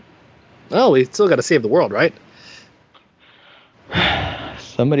 Oh, we still got to save the world, right?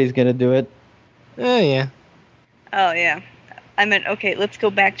 Somebody's gonna do it. Yeah. Oh, yeah. I meant, okay, let's go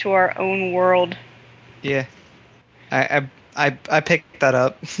back to our own world. Yeah. I picked that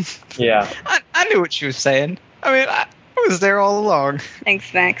up. Yeah. I knew what she was saying. I mean, I was there all along.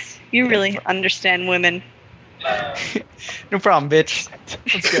 Thanks, Max. You really understand women. No problem, bitch.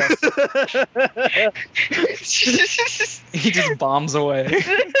 Let's go. He just bombs away.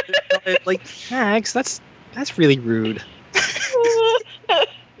 Like, Max, that's really rude.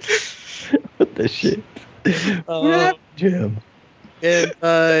 What the shit? Uh, Jim. And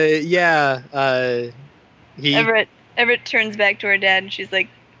he Everett turns back to her dad and she's like,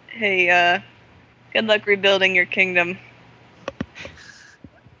 "Hey, good luck rebuilding your kingdom."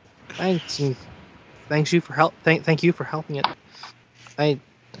 thank you for helping it. I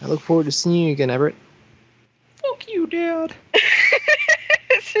look forward to seeing you again, Everett. Fuck you, Dad.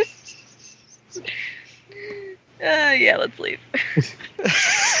 Yeah, let's leave.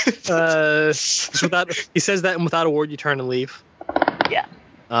 He says that, and without a word, you turn and leave. Yeah.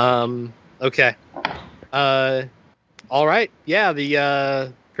 Okay. All right. Yeah.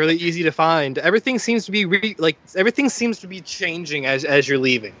 The fairly easy to find. Everything seems to be everything seems to be changing as you're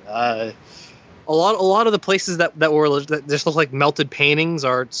leaving. A lot of the places that just look like melted paintings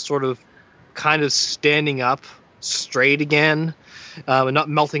are sort of kind of standing up straight again, and not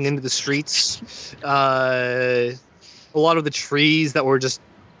melting into the streets. A lot of the trees that were just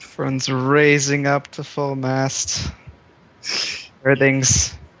Friends raising up to full mast.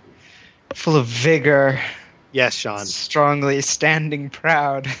 Everything's full of vigor, yes, Sean. strongly standing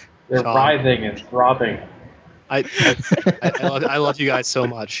proud. They're Sean. writhing and throbbing. I love you guys so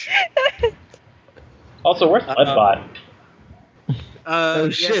much. Also, where's Leadbot? Oh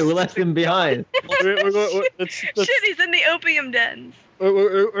shit, we left him behind. Let's, Shit, he's in the opium dens.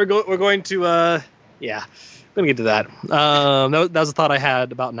 we're going to yeah, we're gonna get to that. That was a thought I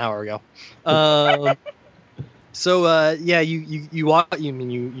had about an hour ago. So yeah, you walk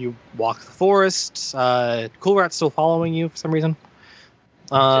the forest. Cool Rat's still following you for some reason.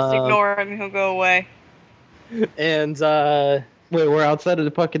 Just ignore him, he'll go away. And Wait, we're outside of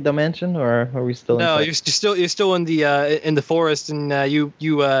the pocket dimension, or are we still? no, inside? you're still in the forest, and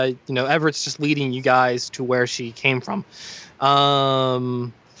Everett's just leading you guys to where she came from.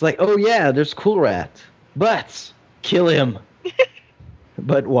 It's like, oh yeah, there's Cool Rat, but kill him.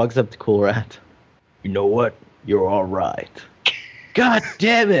 But walks up to Cool Rat. You know what? You're all right. God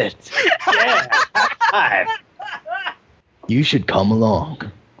damn it! Yeah. You should come along,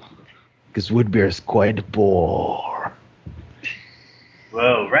 because Woodbear's quite a bore.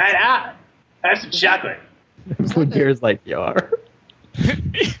 Whoa, right on. Have some chocolate. Woodbear's like, yar.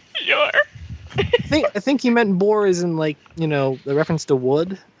 I think he meant boar is in the reference to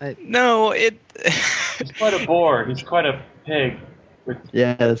wood. No, it. He's quite a boar. He's quite a pig.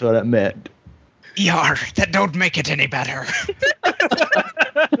 Yeah, that's what I meant. Yar, that don't make it any better.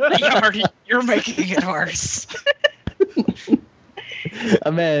 Yar, you're making it worse. I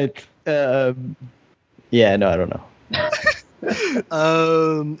meant, yeah, no, I don't know.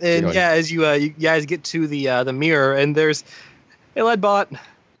 And yeah, as you guys get to the mirror, and there's, hey, Leadbot,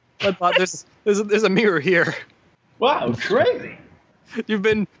 there's a mirror here. Wow, crazy. You've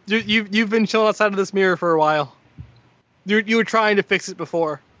been chilling outside of this mirror for a while. You were trying to fix it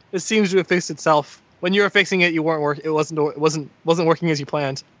before. It seems to have fixed itself. When you were fixing it, you weren't it wasn't working as you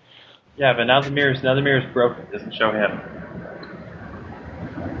planned. Yeah, but now the mirror's broken. It doesn't show him.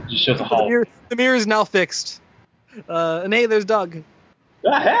 It just shows a The hole. mirror is now fixed. And hey, there's Doug.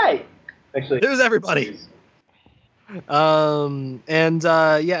 Ah, hey! Actually, There's everybody. Yeah,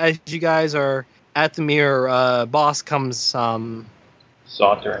 as you guys are at the mirror, boss comes sauntering.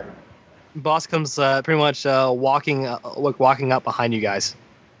 pretty much walking up behind you guys.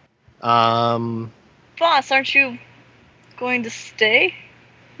 Boss, aren't you going to stay?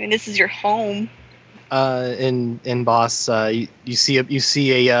 I mean, this is your home. In boss, you see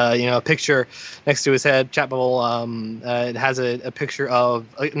a picture next to his head, chat bubble. It has a picture of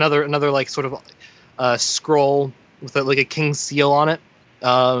another like sort of scroll with a king's seal on it,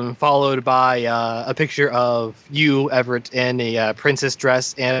 followed by a picture of you, Everett, in a princess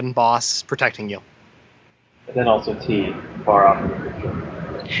dress, and boss protecting you. And then also T, far off in the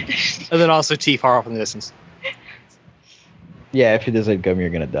picture. And then also T far off in the distance. Yeah, if he doesn't come, you're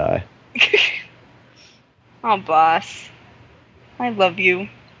gonna die. Oh, boss. I love you.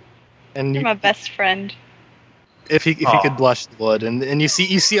 And You're my best friend. if he could blush, he would. And you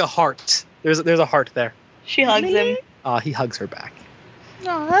see a heart. There's a heart there. She hugs him. He hugs her back.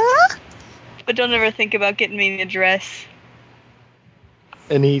 Aww. But don't ever think about getting me a dress.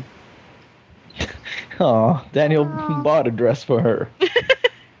 And he Oh, Daniel bought a dress for her.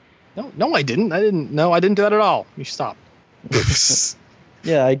 no, I didn't. I didn't do that at all. You should stop.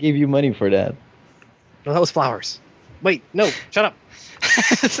 Yeah, I gave you money for that. No, that was flowers. Wait, no, shut up.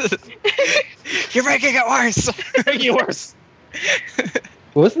 You're making it worse. Making it worse.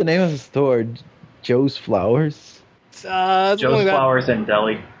 What's the name of the store? Joe's Flowers. It's only Joe's about- Flowers and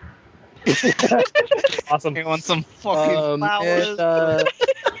Deli. Awesome. You want some fucking flowers?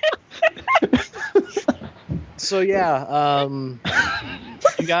 So yeah,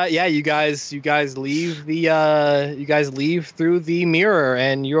 you guys leave through the mirror,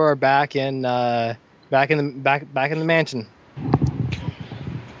 and you are back in the mansion.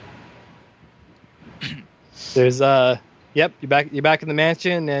 There's you're back in the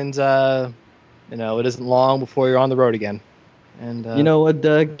mansion, and it isn't long before you're on the road again. And You know what,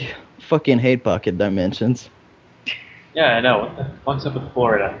 Doug? Fucking hate pocket dimensions. Yeah, I know. What the fuck's up with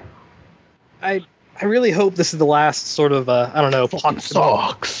Florida? I really hope this is the last sort of pocket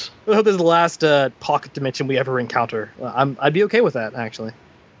Socks. I hope this is the last pocket dimension we ever encounter. I'd be okay with that, actually.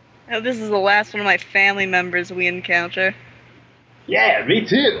 Oh, this is the last one of my family members we encounter. Yeah, me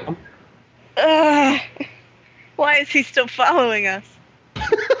too. Why is he still following us?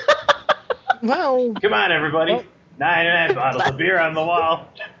 Well, Come on, everybody. 99 bottles of beer on the wall.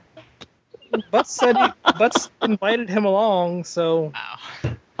 Butts invited him along, so Wow.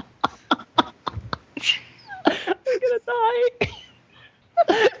 I'm gonna die.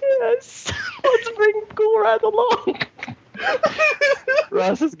 Yes. Let's bring Cool Rad along.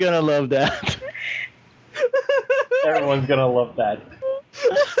 Ross is gonna love that. Everyone's gonna love that.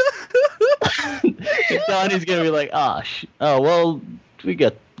 Donnie's gonna be like, well, we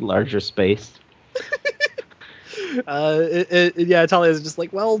got larger space. Talia's just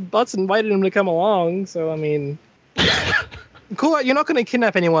like, well, Butts invited him to come along, so I mean, cool. You're not going to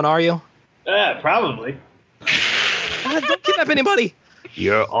kidnap anyone, are you? Probably. Don't kidnap anybody.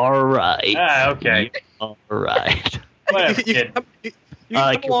 You're all right. Okay. All right. Whatever, You kid.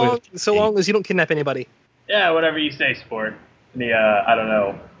 can come along so long as you don't kidnap anybody. Yeah, whatever you say, sport. And he, I don't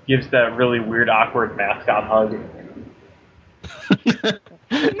know, gives that really weird, awkward mascot hug.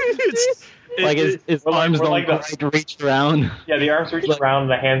 Like his we're arms we're don't like the- quite reach around. Yeah, the arms reach around,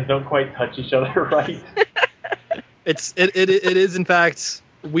 the hands don't quite touch each other right. It is in fact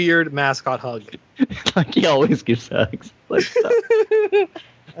weird mascot hug. Like he always gives hugs. Like,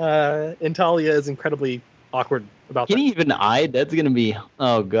 And Talia is incredibly awkward about can that. he even eye? That's gonna be.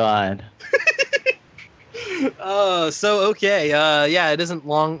 Oh god. So okay, it isn't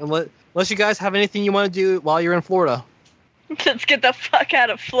long unless you guys have anything you want to do while you're in Florida. Let's get the fuck out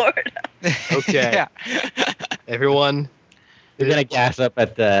of Florida. Okay. Yeah. Everyone, We're gonna gas up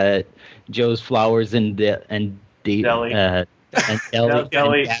at Joe's Flowers and Deli. Deli. And Deli.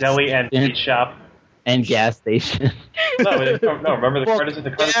 Deli and gas meat shop. and gas station. No, remember the car doesn't.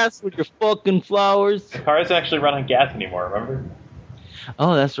 The Gas with your fucking flowers. car doesn't actually run on gas anymore. Remember?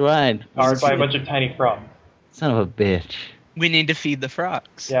 Oh, that's right. Powered by a bunch of tiny frogs. Son of a bitch. We need to feed the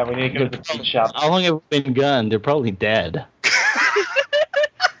frogs. Yeah, we need to go to the meat shop. How long have we been gone? They're probably dead.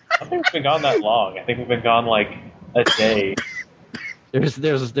 I don't think we've been gone that long. I think we've been gone like a day. There's a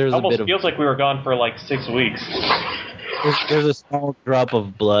Almost bit of feels like we were gone for like 6 weeks. there's a small drop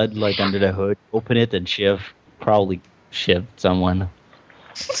of blood like under the hood. Open it and probably shivved someone.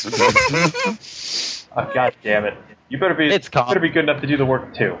 Oh, God damn it! You better be. It's calm. Better be good enough to do the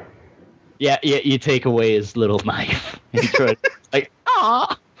work too. Yeah, you take away his little knife. And you try to, like,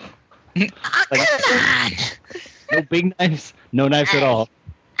 ah. Like, no big knives, no knives at all.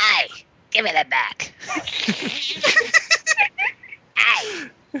 Hey, give me that back. Hey,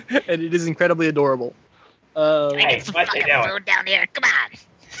 and it is incredibly adorable. can I Hey, get some what you fucking doing? food down here? Come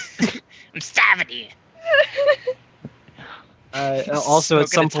on. I'm starving you. Also, at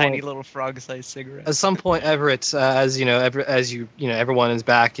some Smoking a tiny point, little frog-sized cigarette. Everett, everyone is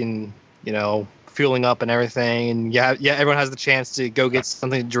back and fueling up and everything, and everyone has the chance to go get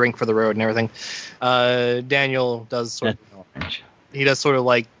something to drink for the road and everything. Daniel does sort of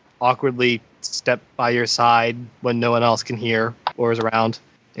like awkwardly step by your side when no one else can hear or is around.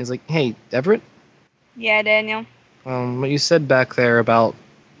 He's like, "Hey, Everett, Yeah, Daniel. what you said back there about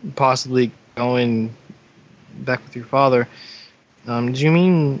possibly going back with your father, did you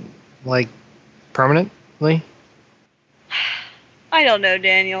mean like permanently?" I don't know,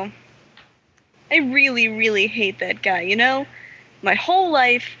 Daniel. I really, really hate that guy, you know? My whole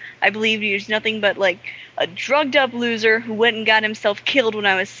life, I believed he was nothing but, like, a drugged-up loser who went and got himself killed when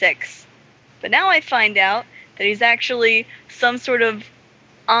I was 6. But now I find out that he's actually some sort of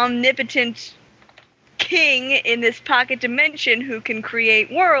omnipotent king in this pocket dimension who can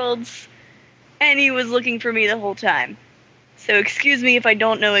create worlds, and he was looking for me the whole time. So excuse me if I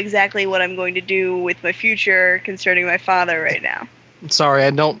don't know exactly what I'm going to do with my future concerning my father right now. Sorry,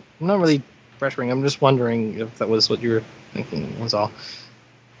 I'm not really pressuring. I'm just wondering if that was what you were thinking was all.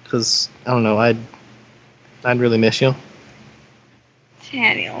 Because, I don't know, I'd really miss you.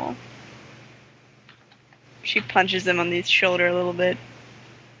 Daniel. She punches him on the shoulder a little bit.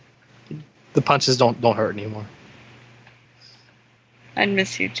 The punches don't hurt anymore. I'd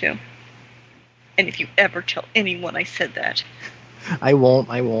miss you too. And if you ever tell anyone I said that. I won't.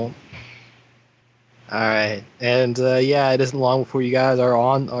 All right, and yeah, it isn't long before you guys are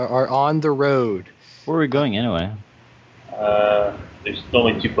on the road. Where are we going anyway? There's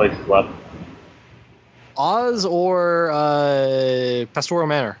only 2 places left. Oz or Pastoral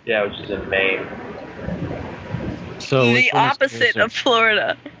Manor. Yeah, which is in Maine. So The which one is opposite closer? of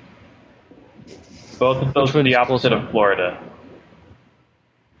Florida. Both of those Which are one's the opposite closer? of Florida.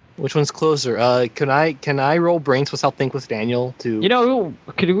 Which one's closer? Can I roll brains without think with Daniel to? You know,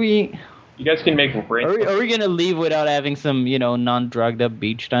 could we? You guys can make Are brains. we, are we gonna leave without having some, non-drugged up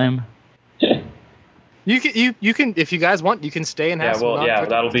beach time? You can if you guys want, you can stay and have Yeah, some well, yeah,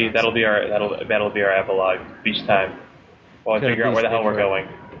 non-drug that'll be our epilogue beach time. While I Could figure out where the hell we're stay for- going.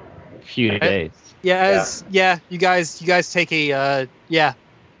 Few days. Yeah, you guys take a yeah.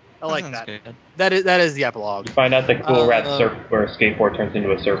 I like Sounds that. good. That is the epilogue. You find out that Cool Rat Uh, surf or skateboard turns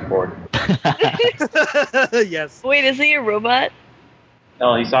into a surfboard. Yes. Wait, isn't he a robot?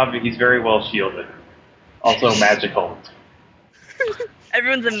 No, he's very well shielded. Also magical.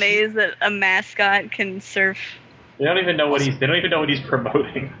 Everyone's amazed that a mascot can surf. They don't even know what he's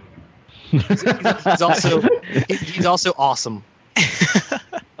promoting. He's also awesome.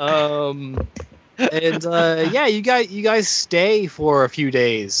 And yeah, you guys stay for a few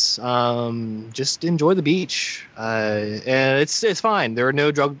days. Just enjoy the beach, and it's fine. There are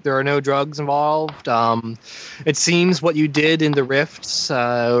no drugs involved. It seems what you did in the rifts,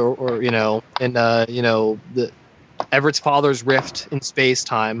 or the Everett's father's rift in space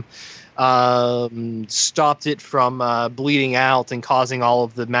time, stopped it from bleeding out and causing all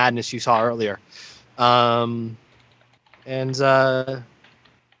of the madness you saw earlier.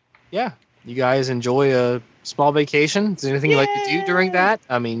 Yeah. You guys enjoy a small vacation? Is there anything you'd like to do during that?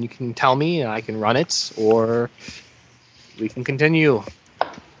 I mean, you can tell me and I can run it, or we can continue.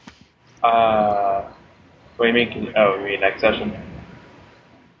 What do you mean? You mean next session?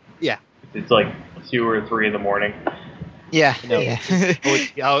 Yeah. It's like 2 or 3 in the morning. Yeah. No. Yeah.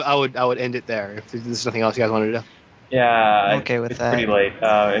 I would end it there if there's nothing else you guys want to do. Yeah, I'm okay with it's that. pretty late.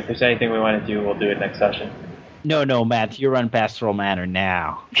 If there's anything we want to do, we'll do it next session. No, Matt, you run Pastoral Manor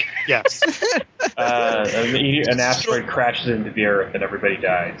now. Yes. An asteroid crashes into the Earth and everybody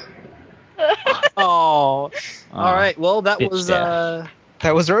dies. Oh. All right. Well, that Bitch was death.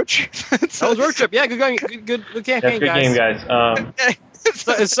 That was Roach. that was road trip. Yeah, good going. Good That's campaign, a good game, guys.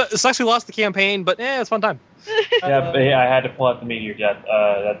 It sucks we lost the campaign, but it's a fun time. Yeah, I had to pull out the meteor death.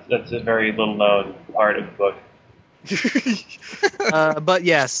 That's a very little known part of the book. But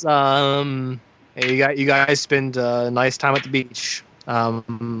yes, hey, you guys spend a nice time at the beach.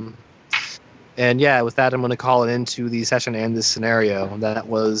 And yeah, with that, I'm going to call it into the session and this scenario. That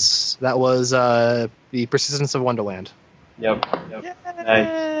was the Persistence of Wonderland. Yep.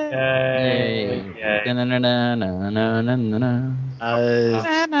 Nice. Yay. Na-na-na-na-na-na-na-na.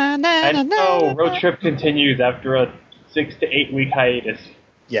 And so, road trip continues after a 6 to 8 week hiatus.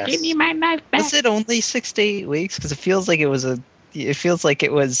 Yes. Give me my knife back. Was it only 6 to 8 weeks? Because it feels like it was a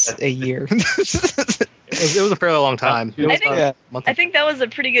year. It was a fairly long time. It was I think- about a month. I think that was a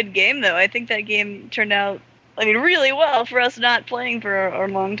pretty good game, though. I think that game turned out, really well for us not playing for a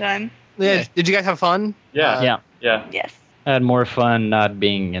long time. Yeah. Did you guys have fun? Yeah. Yeah, Yes. I had more fun not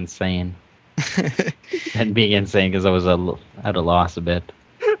being insane than being insane because I was at a loss a bit.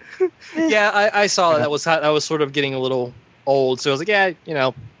 Yeah, I saw that. I was sort of getting a little old, so I was like, yeah,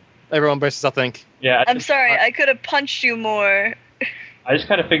 everyone braces, I think. Yeah. I'm sorry, I could have punched you more. I just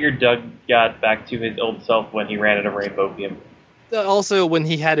kind of figured Doug got back to his old self when he ran at a rainbow game. Also, when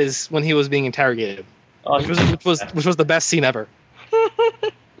he was being interrogated, Oh, which was the best scene ever.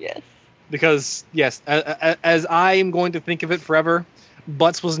 Yes. Because yes, as I am going to think of it forever,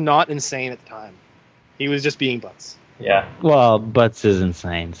 Butts was not insane at the time. He was just being Butts. Yeah. Well, Butts is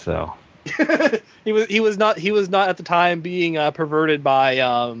insane, so. he was not at the time being perverted by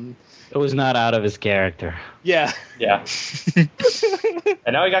It was not out of his character. yeah. Yeah. And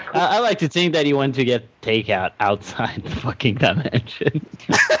now he got cool. I like to think that he went to get takeout outside the fucking dimension.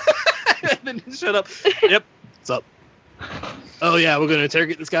 And then shut up. Yep. What's up? Oh yeah, we're gonna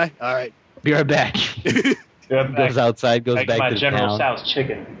interrogate this guy. All right. Be right back. Goes outside, goes back back to my to the General town. Tso's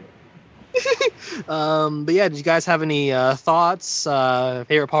chicken. But yeah, did you guys have any thoughts,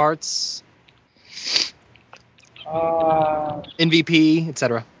 favorite parts, MVP,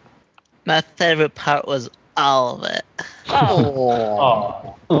 etc.? My favorite part was all of it.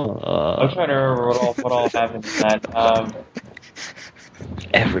 Oh. I was Oh. trying to remember what all happened in that.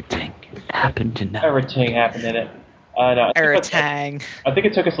 Everything happened tonight. Everything happened in it. No, Eritang. I think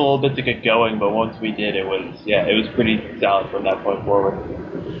it took us a little bit to get going, but once we did, it was pretty solid from that point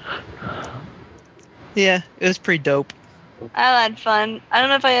forward. Yeah, it was pretty dope. I had fun. I don't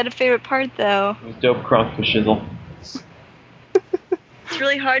know if I had a favorite part though. It was dope crunk for shizzle. It's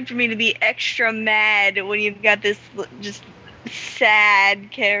really hard for me to be extra mad when you've got this just sad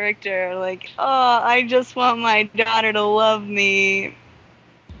character. Like, oh, I just want my daughter to love me,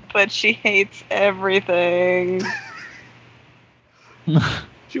 but she hates everything.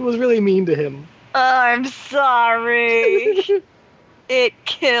 She was really mean to him. Oh, I'm sorry. It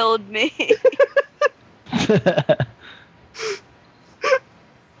killed me.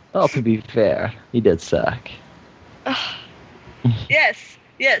 Well, to be fair, he did suck. Yes.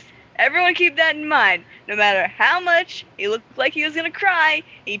 Everyone keep that in mind. No matter how much he looked like he was gonna cry,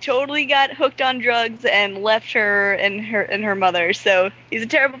 he totally got hooked on drugs and left her and her mother. So he's a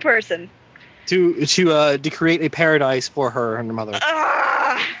terrible person. To create a paradise for her and her mother,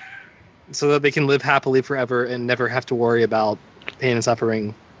 Ah! so that they can live happily forever and never have to worry about pain and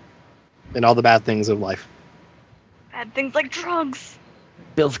suffering and all the bad things of life. Bad things like drugs.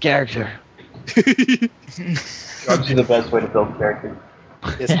 Bill's character. Drugs are the best way to build character.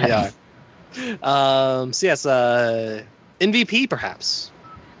 Yes, they are. So yes, MVP perhaps.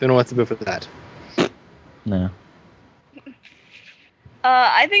 Don't know what to do for that. No.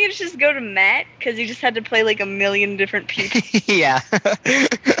 I think it should just go to Matt because he just had to play like a million different people. Yeah.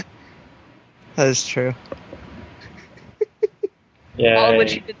 That is true. Yeah. All of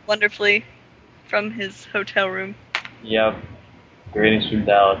which he did wonderfully from his hotel room. Yep. Greetings from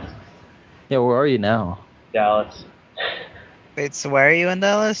Dallas. Yeah, where are you now? Dallas. Wait, so where are you in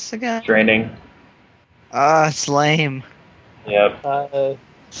Dallas again? Training. Ah, it's lame. Yep.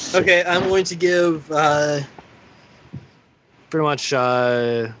 Okay, I'm going to give pretty much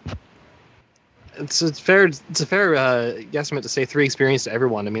it's a fair guesstimate to say 3 experience to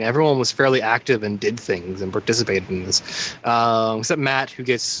everyone. I mean, everyone was fairly active and did things and participated in this, except Matt, who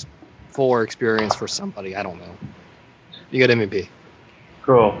gets 4 experience for somebody. I don't know. You got MVP.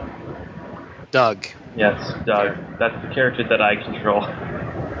 Cool. Doug. Yes, Doug. That's the character that I control.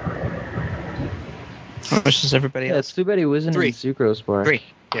 How much does everybody Yeah, else? it's too bad he wasn't 3. in Sucrose Bar. 3.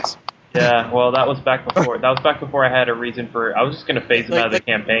 Yes. Yeah, well, that was back before. That was back before I had a reason for. I was just gonna phase him out of the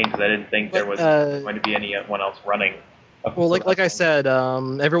campaign because I didn't think there was going to be anyone else running. Well, like I said,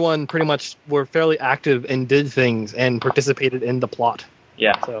 everyone pretty much were fairly active and did things and participated in the plot.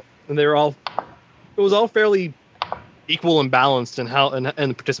 Yeah. So, and they were all, it was all fairly equal and balanced in how and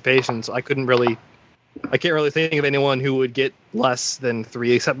the participation. So I can't really think of anyone who would get less than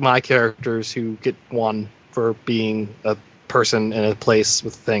 3, except my characters who get 1 for being a person in a place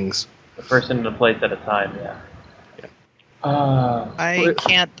with things. A person in a place at a time. Yeah.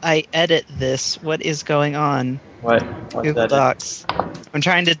 I edit this. What is going on? What? What's Google that? Docs. I'm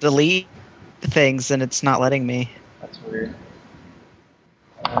trying to delete things and it's not letting me. That's weird.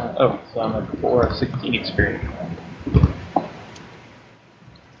 So I'm at 4 of 16 experience.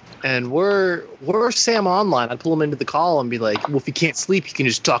 And we're Sam Online. I'd pull him into the call and be like, well, if you can't sleep, you can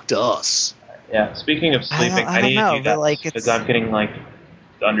just talk to us. Yeah. Speaking of sleeping, I I don't need know, to do but, that like, because it's- I'm getting like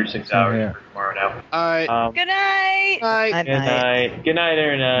under 6 hours Yeah. for tomorrow now. All right. Good night. Night, Good night. Good night,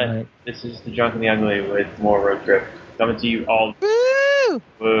 Internet. Night. This is the Drunk and the Ugly with more Road Trip. Coming to you all. Woo!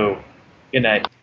 Woo. Good night.